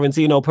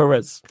 Florentino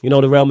Perez,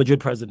 the Real Madrid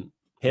president.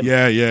 Him.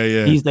 Yeah.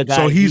 He's the guy.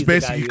 So he's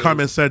basically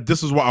come and said,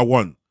 this is what I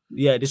want.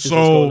 Yeah, this is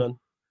what's going on.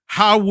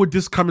 How would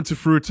this come into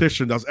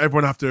fruition? Does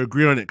everyone have to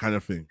agree on it kind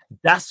of thing?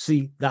 That's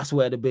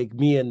where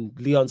me and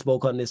Leon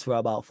spoke on this for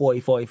about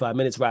 40-45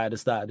 minutes right at the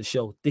start of the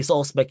show. This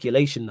all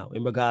speculation now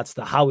in regards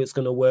to how it's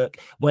going to work,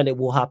 when it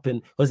will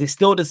happen, because it's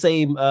still the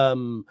same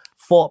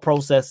thought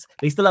process.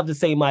 They still have the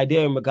same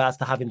idea in regards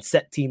to having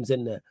set teams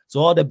in there.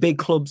 So all the big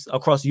clubs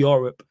across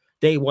Europe,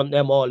 they want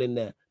them all in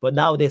there. But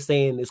now they're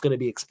saying it's going to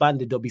be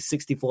expanded. There'll be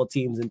 64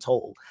 teams in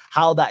total.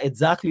 How that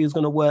exactly is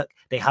going to work,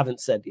 they haven't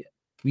said yet.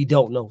 We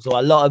don't know. So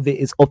a lot of it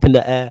is up in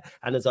the air,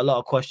 and there's a lot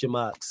of question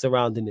marks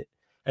surrounding it.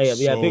 Hey,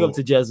 big up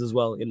to Jez as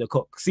well in the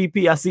cook.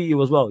 CP, I see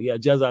you as well. Yeah,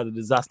 Jez had a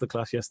disaster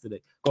class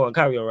yesterday. Go on,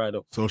 carry on right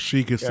up. So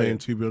Sheik is saying,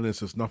 to be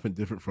honest, it's nothing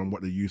different from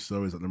what the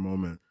USO is at the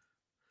moment.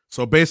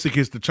 So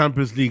basically, it's the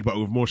Champions League, but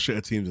with more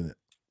shitter teams in it.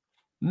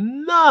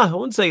 Nah, I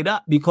wouldn't say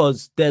that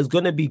because there's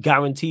going to be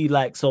guaranteed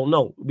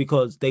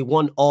because they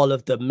want all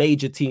of the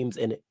major teams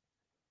in it.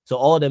 So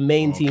all the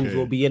main teams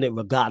will be in it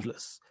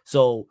regardless.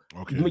 So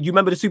Okay. you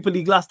remember the Super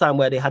League last time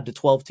where they had the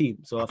 12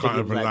 teams? So I think can't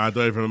it was even lie. I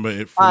don't even remember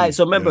it. All right,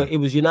 so remember it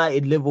was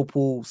United,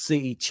 Liverpool,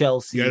 City,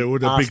 Chelsea, all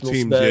the Arsenal,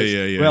 big teams. Spurs,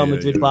 Real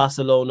Madrid, yeah.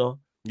 Barcelona,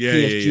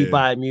 PSG,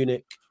 Bayern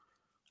Munich,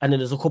 and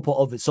then there's a couple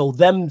of it. So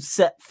them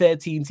set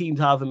 13 teams,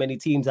 however many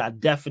teams are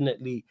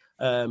definitely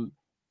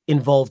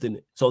involved in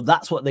it. So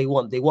that's what they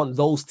want. They want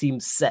those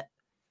teams set,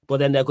 but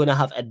then they're going to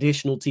have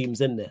additional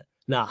teams in there.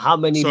 Now, how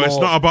many? So it's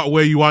not about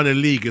where you are in the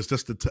league. It's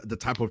just the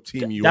type of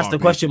team you are. That's the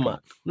question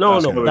mark. No,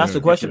 that's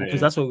the question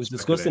because that's what we was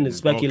discussing and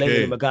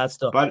speculating in regards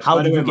to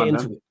how do you get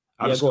into it.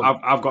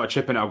 I've got a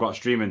chip in it. I've got a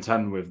stream in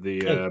 10 with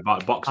the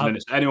about boxing. And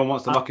anyone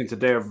wants to look into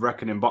Day of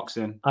Reckoning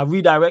boxing, I'll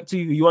redirect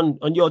you. You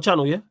on your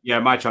channel, yeah? Yeah,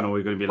 my channel.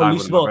 We're going to be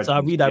live. Sports.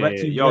 I'll redirect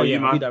you. Yo, you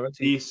man.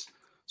 Peace.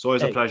 It's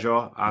always a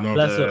pleasure. And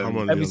bless up.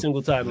 Every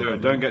single time.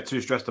 Don't get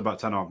too stressed about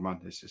 10 off,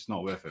 man. It's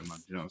not worth it, man.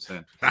 You know what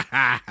I'm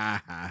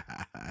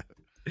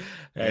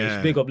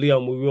saying? Big up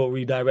Leon. We will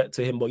redirect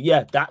to him, but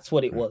that's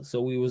what it was.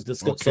 So we was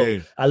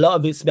discussing. So a lot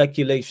of it's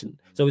speculation.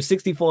 So it's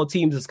 64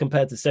 teams as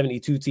compared to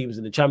 72 teams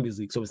in the Champions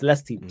League. So it's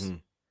less teams. Mm-hmm.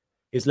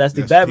 It's less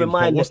teams. Bear in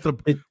mind, what's the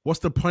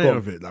point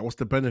of it? Like, what's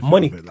the benefit?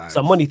 Money. Of it? Like, it's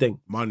a money thing.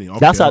 Money. Okay,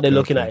 that's how they're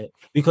looking at it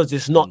because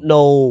it's not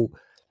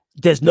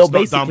There's no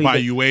basically done by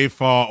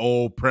UEFA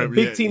or Premier.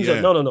 Big teams are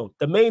no.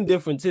 The main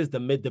difference is the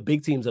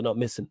big teams are not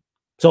missing.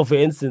 So, for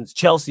instance,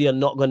 Chelsea are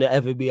not going to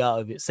ever be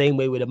out of it. Same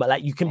way with them.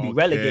 Like, you can be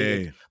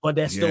relegated, but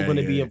they're still going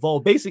to be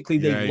involved. Basically,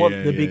 they want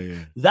the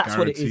big. That's guaranteed.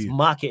 What it is.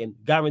 Marketing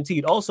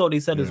guaranteed. Also, they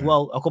said as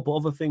well a couple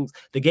other things.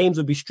 The games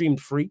will be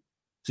streamed free,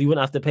 so you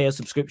wouldn't have to pay a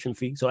subscription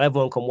fee, so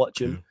everyone can watch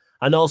them.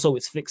 And also,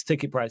 it's fixed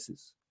ticket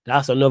prices.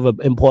 That's another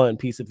important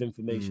piece of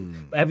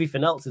information. But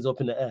everything else is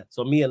up in the air.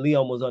 So me and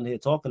Leon was on here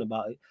talking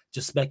about it,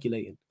 just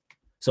speculating.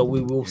 So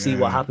we will see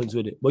what happens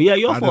with it. But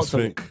your thoughts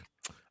on it?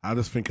 I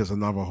just think it's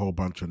another whole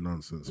bunch of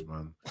nonsense,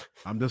 man.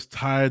 I'm just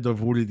tired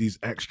of all of these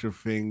extra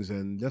things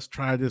and let's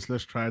try this,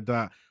 let's try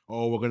that.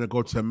 Oh, we're going to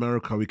go to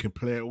America. We can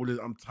play all this.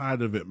 I'm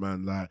tired of it,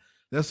 man. Like,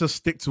 let's just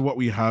stick to what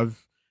we have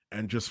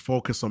and just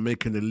focus on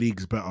making the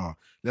leagues better.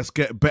 Let's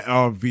get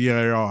better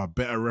VAR,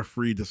 better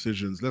referee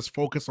decisions. Let's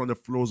focus on the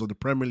flaws of the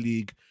Premier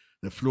League,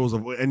 the flaws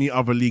of any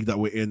other league that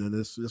we're in, and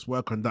let's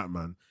work on that,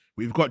 man.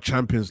 We've got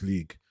Champions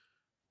League.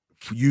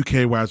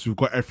 UK-wise, we've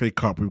got FA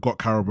Cup, we've got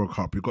Carabao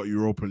Cup, we've got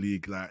Europa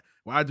League. Like,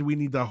 why do we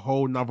need a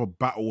whole nother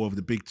battle of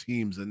the big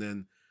teams? And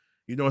then,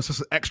 it's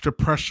just extra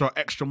pressure,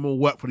 extra more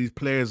work for these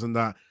players and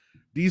that.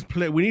 We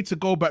need to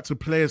go back to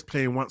players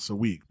playing once a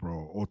week,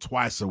 bro, or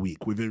twice a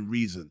week within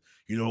reason.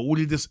 All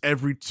of this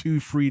every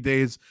 2-3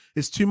 days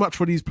is too much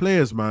for these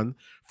players, man.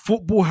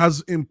 Football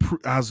has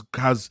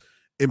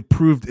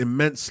improved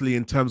immensely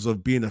in terms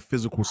of being a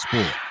physical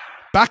sport.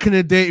 Back in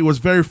the day, it was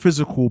very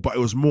physical, but it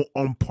was more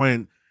on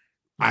point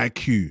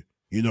IQ.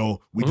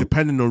 We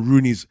depended on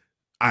Rooney's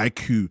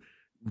IQ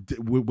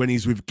when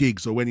he's with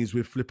Giggs or when he's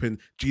with flipping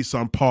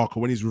Ji-Sung Park or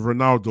when he's with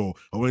Ronaldo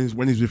or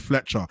when he's with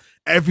Fletcher.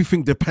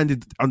 Everything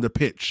depended on the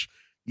pitch.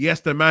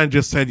 Yes, the man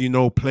just said,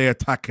 play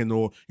attacking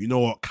or,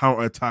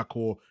 counter attack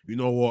or,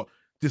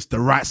 the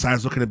right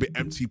side's looking a bit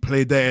empty,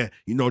 play there,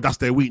 that's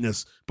their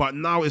weakness. But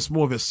now it's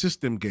more of a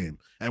system game.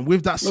 And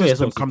with that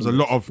system comes a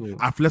lot of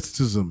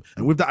athleticism.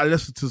 And with that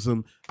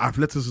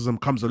athleticism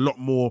comes a lot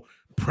more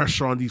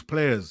pressure on these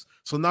players.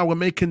 So now we're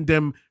making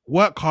them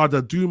work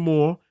harder, do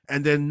more,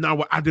 and then now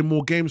we're adding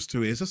more games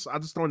to it. I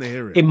just don't want to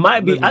hear it. It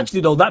might be,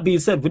 actually, though, that being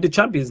said, with the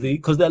Champions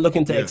League, because they're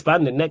looking to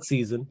expand it next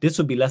season, this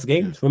would be less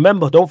games. Yeah.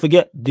 Remember, don't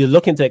forget, they're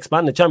looking to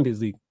expand the Champions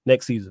League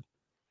next season.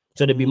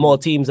 So there'll be more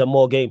teams and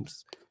more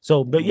games.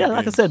 So, but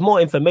like I said, more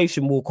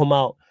information will come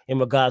out in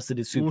regards to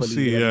the Super League.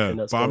 See,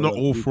 but I'm not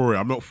all for it.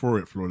 I'm not for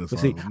it, Flawless.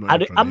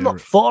 I'm not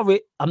for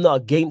it. I'm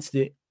not against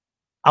it.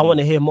 I want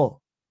to hear more.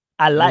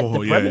 I like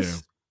the premise.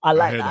 Yeah. I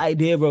like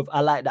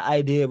the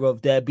idea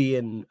of there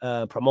being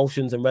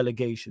promotions and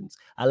relegations.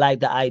 I like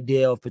the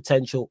idea of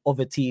potential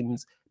other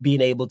teams being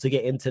able to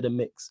get into the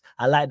mix.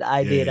 I like the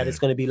idea that it's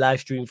going to be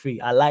live stream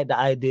free. I like the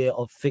idea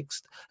of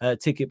fixed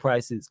ticket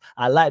prices.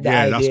 I like the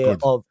idea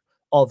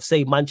of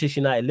say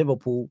Manchester United,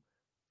 Liverpool.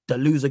 The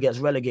loser gets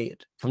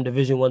relegated from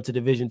Division 1 to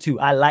Division 2.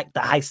 I like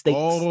the high stakes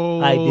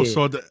idea.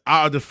 So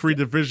out of the 3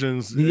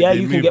 divisions, you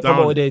can get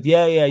promoted. So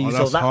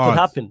that hard. Could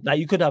happen. Like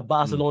you could have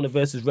Barcelona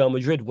versus Real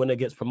Madrid when it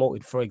gets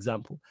promoted, for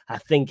example. I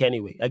think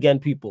anyway. Again,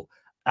 people,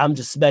 I'm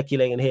just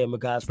speculating here in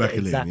regards to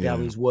exactly how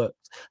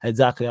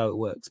it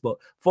works. But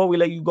before we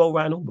let you go,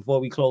 Rhino, before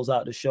we close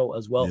out the show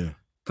as well,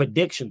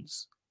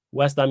 predictions: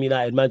 West Ham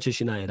United,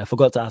 Manchester United. I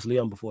forgot to ask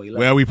Leon before he left.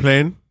 Where are we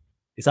playing?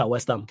 It's at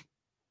West Ham.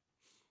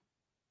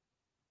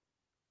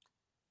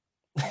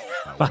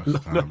 I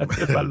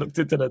looked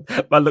into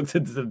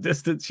the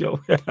distance, show.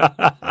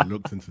 I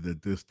looked into the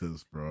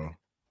distance, bro,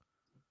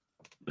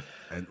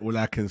 and all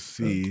I can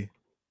see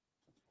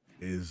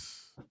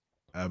is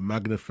a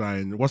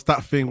magnifying. What's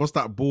that thing? What's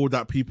that ball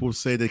that people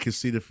say they can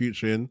see the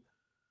future in?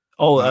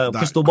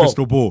 Crystal ball.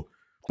 Crystal ball.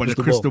 But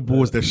the crystal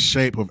ball is the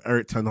shape of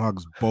Eric Ten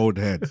Hag's bald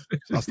head.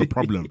 That's the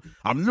problem.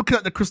 I'm looking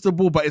at the crystal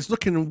ball, but it's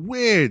looking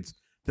weird.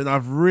 Then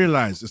I've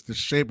realized it's the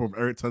shape of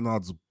Eric Ten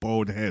Hag's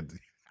bald head.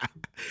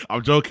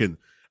 I'm joking.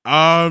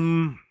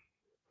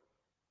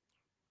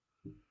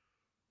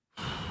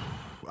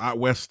 at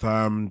West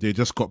Ham, they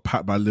just got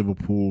packed by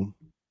Liverpool.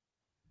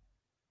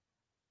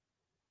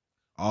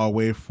 Our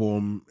away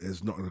form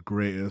is not the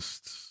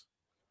greatest.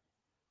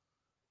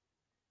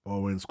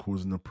 Owen's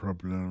causing a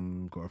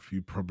problem. Got a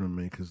few problem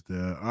makers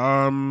there.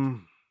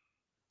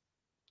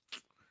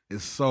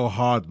 It's so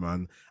hard,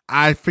 man.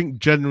 I think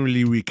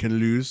generally we can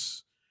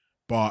lose,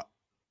 but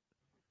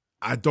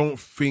I don't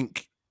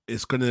think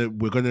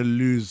we're gonna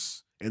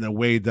lose in a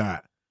way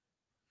that.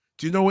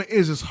 Do you know what it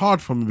is? It's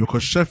hard for me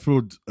because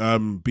Sheffield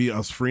beat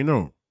us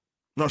 3-0.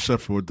 Not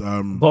Sheffield.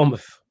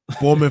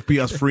 Bournemouth beat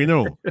us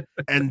 3-0.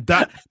 And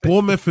that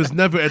Bournemouth is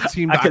never a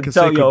team that I can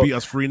say could beat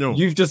us 3-0.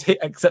 You've just hit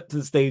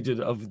acceptance stage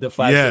of the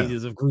 5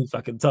 stages of grief.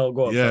 I can tell.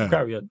 Go on,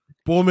 carry on.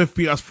 Bournemouth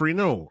beat us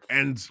 3-0.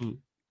 And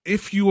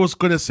if you was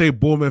going to say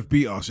Bournemouth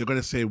beat us, you're going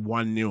to say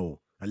 1-0,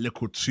 a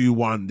little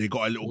 2-1. They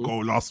got a little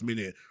goal last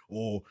minute.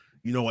 Or,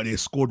 you know what, they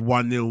scored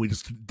 1-0. We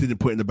just didn't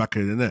put it in the back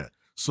of the net.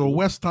 So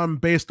West Ham,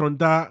 based on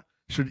that,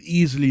 should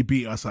easily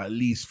beat us at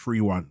least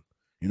 3-1.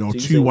 You know,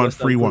 2-1,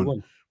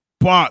 3-1.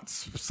 But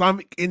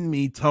something in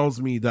me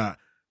tells me that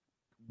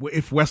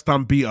if West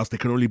Ham beat us, they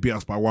can only beat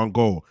us by 1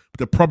 goal. But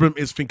the problem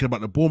is thinking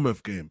about the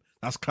Bournemouth game.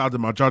 That's clouded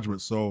my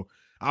judgment. So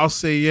I'll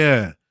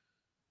say,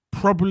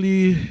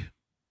 probably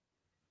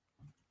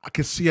I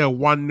can see a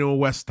 1-0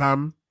 West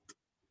Ham,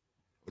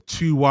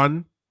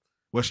 2-1.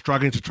 We're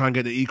struggling to try and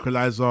get the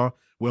equalizer.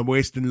 We're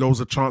wasting loads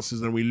of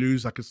chances and we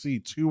lose. I can see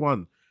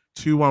 2-1.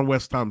 2-1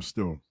 West Ham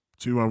still.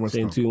 2-1 West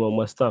Ham. 2-1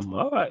 West Ham.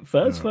 All right,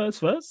 first.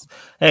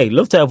 Hey,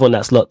 love to everyone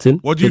that's locked in.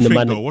 What do you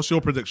think, though? What's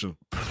your prediction?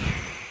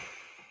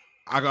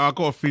 I got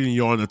a feeling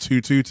you're on a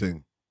 2-2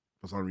 thing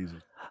for some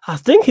reason. I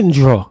was thinking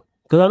draw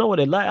because I know what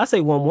they like. I say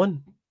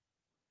 1-1.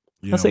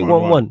 I say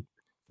 1-1.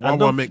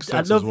 1-1 makes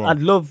sense as well. I'd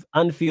love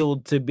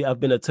Anfield to have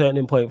been a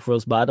turning point for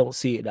us, but I don't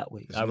see it that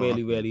way. I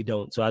really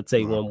don't. So I'd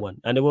say 1-1.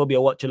 And there will be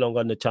a watch along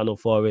on the channel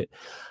for it.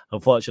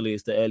 Unfortunately,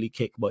 it's the early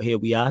kick, but here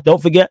we are.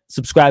 Don't forget,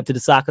 subscribe to the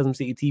Sarcasm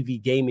City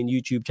TV gaming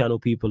YouTube channel,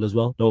 people, as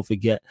well. Don't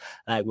forget,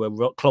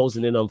 we're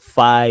closing in on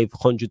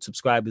 500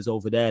 subscribers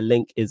over there.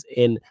 Link is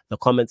in the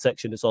comment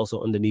section. It's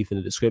also underneath in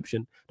the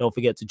description. Don't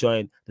forget to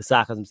join the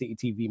Sarcasm City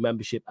TV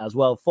membership as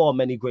well for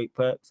many great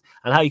perks.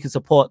 And how you can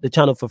support the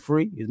channel for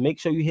free is make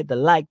sure you hit the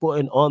like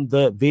button on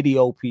the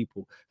video,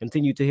 people.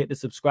 Continue to hit the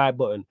subscribe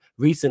button.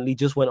 Recently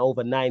just went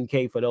over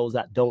 9K for those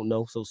that don't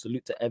know. So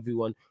salute to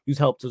everyone who's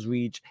helped us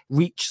reach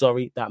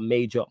that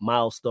major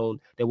milestone.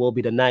 There will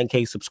be the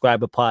 9K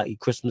subscriber party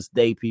Christmas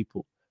Day,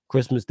 people.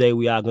 Christmas Day,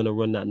 we are going to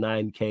run that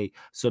 9K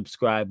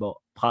subscriber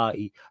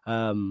party.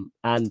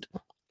 And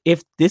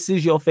if this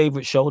is your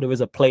favorite show, there is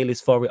a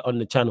playlist for it on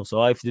the channel. So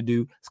all you have to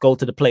do is go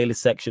to the playlist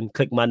section,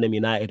 click Man Them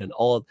United, and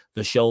all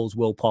the shows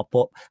will pop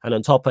up. And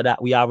on top of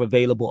that, we are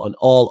available on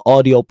all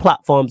audio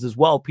platforms as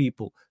well,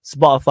 people.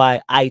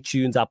 Spotify,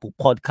 iTunes, Apple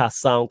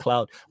Podcasts,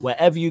 SoundCloud,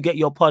 wherever you get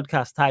your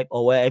podcast type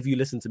or wherever you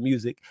listen to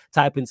music,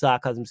 type in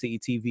Sarcasm City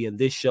TV and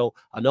this show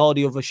and all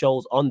the other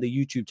shows on the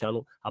YouTube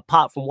channel,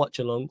 apart from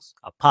watch-alongs,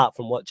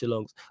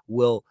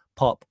 will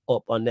pop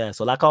up on there.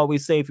 So like I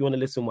always say, if you want to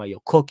listen while you're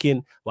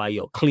cooking, while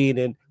you're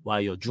cleaning, while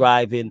you're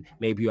driving,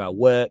 maybe you're at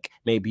work,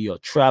 maybe you're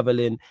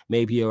traveling,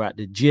 maybe you're at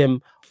the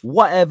gym,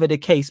 whatever the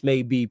case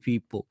may be,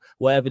 people,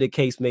 whatever the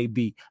case may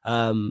be.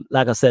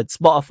 Like I said,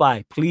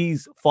 Spotify,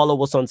 please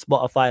follow us on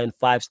Spotify and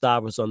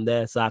 5-star us on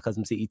there,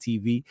 Sarcasm City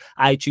TV.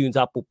 iTunes,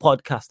 Apple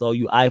Podcast, all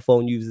you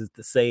iPhone users,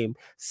 the same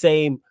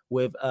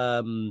with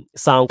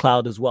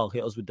SoundCloud as well.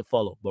 Hit us with the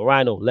follow. But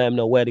Rhino, let them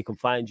know where they can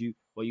find you,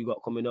 what you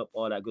got coming up,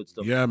 all that good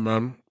stuff. Yeah,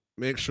 man.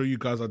 Make sure you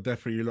guys are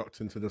definitely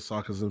locked into the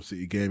Sarcasm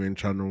City gaming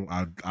channel.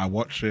 I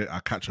watch it. I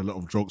catch a lot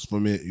of jokes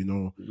from it. You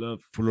know,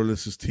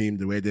 Flawless's team,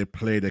 the way they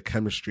play, their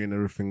chemistry and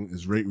everything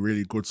is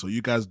really good. So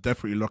you guys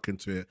definitely lock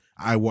into it.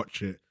 I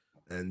watch it,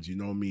 and you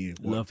know me.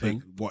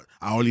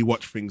 I only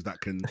watch things that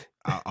can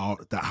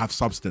that have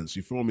substance.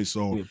 You feel me?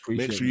 So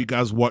make sure you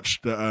guys watch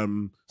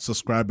the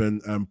subscribe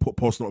and put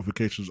post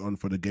notifications on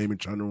for the gaming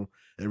channel.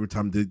 Every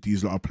time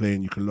these lot are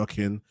playing, you can lock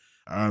in.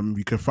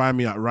 You can find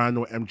me at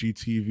Rhino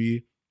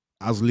MGTV.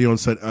 As Leon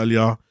said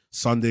earlier,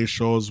 Sunday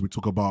shows, we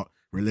talk about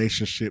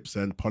relationships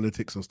and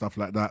politics and stuff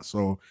like that.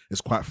 So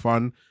it's quite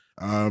fun.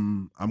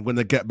 I'm going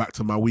to get back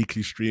to my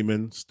weekly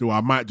streaming. Still,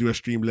 I might do a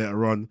stream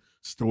later on.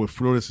 Still, if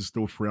Flawless is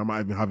still free, I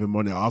might even have him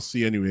on it. I'll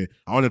see anyway.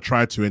 I want to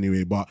try to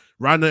anyway. But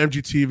Rhino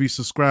MGTV,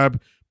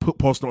 subscribe, put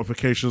post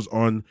notifications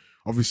on.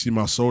 Obviously,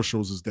 my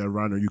socials is there,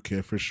 Rhino UK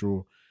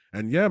Official.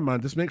 And yeah,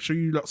 man, just make sure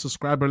you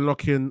subscribe and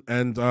lock in.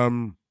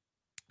 And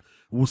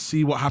we'll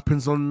see what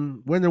happens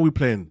on... When are we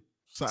playing?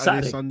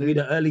 Saturday, Sunday. We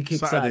the early kick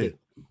Saturday.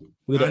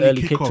 We the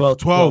early kick 12.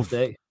 12.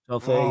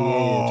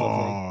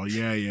 Oh,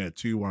 yeah.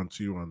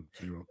 2-1.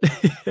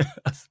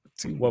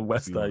 2-1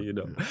 West Ham, you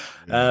know.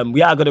 Yeah.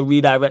 We are going to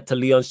redirect to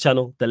Leon's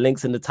channel. The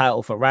links in the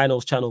title for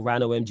Rhino's channel,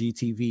 Rhino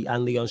MGTV,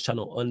 and Leon's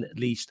channel,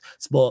 Unleashed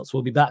Sports.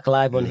 We'll be back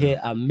live on here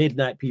at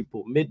midnight,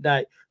 people.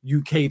 Midnight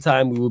UK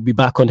time. We will be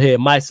back on here.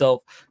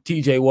 Myself,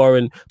 TJ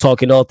Warren,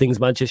 talking all things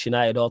Manchester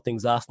United, all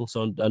things Arsenal.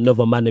 So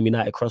another Man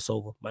United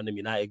crossover. Man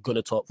United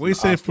gonna talk. What you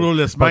say,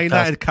 flawless? Man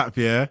United cap,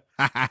 yeah?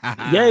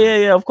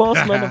 Yeah, of course,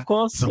 man, of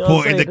course.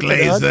 Supporting the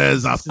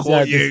Glazers. I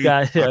caught you.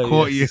 I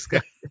caught you.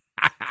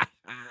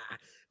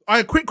 All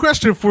right, quick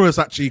question for us,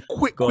 actually.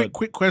 Quick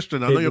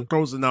question. I know you're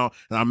closing now,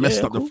 and I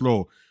messed up the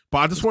floor. But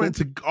I just wanted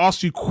to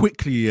ask you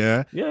quickly,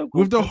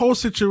 with the whole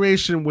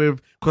situation because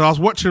I was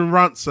watching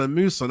Rance and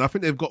Musa, and I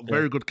think they've got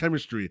very good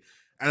chemistry.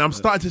 And I'm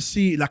starting to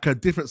see like a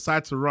different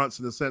side to Rance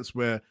in the sense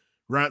where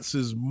Rance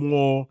is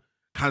more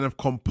kind of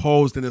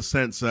composed in a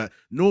sense that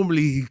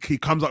normally he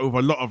comes up with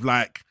a lot of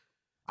like,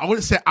 I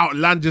wouldn't say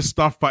outlandish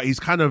stuff, but he's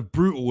kind of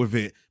brutal with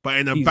it, but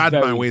in a bad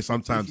man way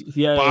sometimes.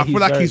 But I feel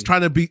like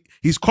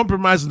he's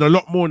compromising a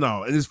lot more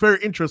now, and it's very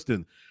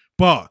interesting.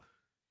 But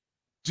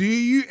do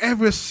you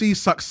ever see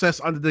success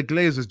under the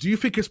Glazers? Do you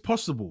think it's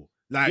possible?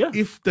 Like,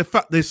 if the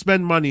fact they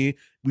spend money,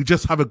 we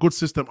just have a good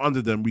system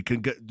under them, we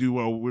can do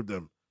well with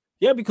them.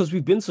 Yeah, because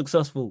we've been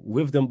successful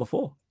with them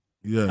before.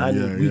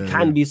 And we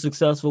can be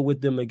successful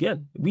with them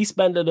again. We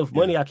spend enough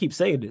money. I keep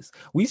saying this.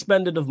 We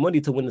spend enough money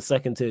to win the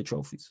second tier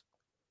trophies.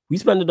 We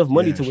spend enough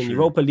money to win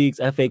Europa Leagues,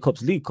 FA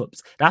Cups, League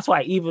Cups. That's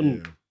why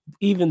even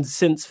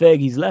since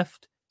Fergie's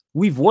left,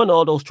 we've won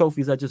all those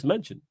trophies I just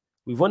mentioned.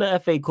 We've won an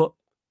FA Cup,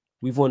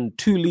 we've won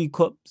 2 League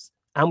Cups,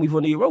 and we've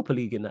won the Europa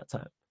League in that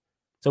time.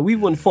 So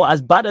we've won 4.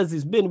 As bad as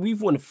it's been,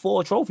 we've won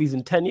 4 trophies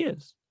in 10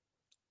 years.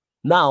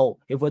 Now,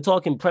 if we're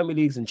talking Premier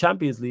Leagues and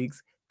Champions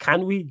Leagues,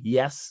 can we?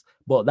 Yes.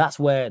 But that's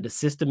where the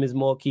system is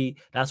more key.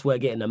 That's where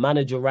getting the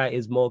manager right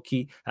is more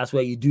key. That's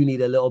where you do need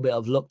a little bit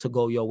of luck to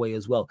go your way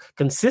as well.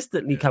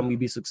 Consistently, can we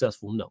be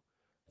successful? No.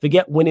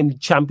 Forget winning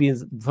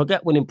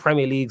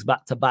Premier Leagues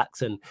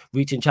back-to-backs and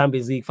reaching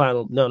Champions League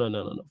final.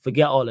 No.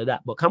 Forget all of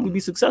that. But can we be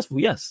successful?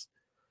 Yes.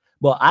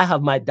 But I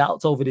have my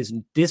doubts over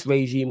this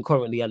regime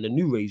currently and the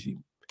new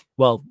regime.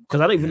 Well,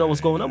 because I don't even know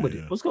what's going on with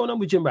it. What's going on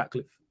with Jim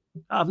Ratcliffe?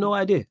 I have no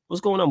idea.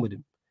 What's going on with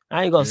him?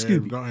 I ain't got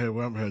Scooby.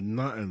 We haven't heard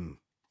nothing.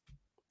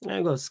 I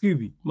ain't got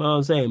Scooby. You know what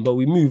I'm saying? But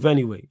we move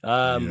anyway.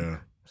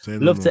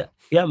 Love to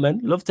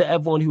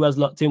everyone who has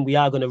locked in. We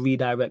are going to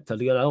redirect to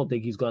Leon. I don't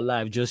think he's gone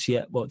live just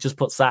yet, but just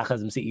put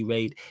Sarcasm City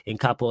Raid in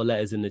capital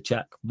letters in the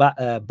chat.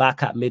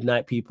 Back at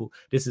midnight, people.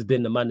 This has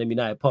been the Man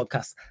United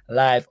podcast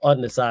live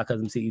on the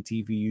Sarcasm City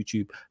TV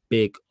YouTube.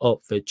 Big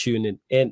up for tuning in.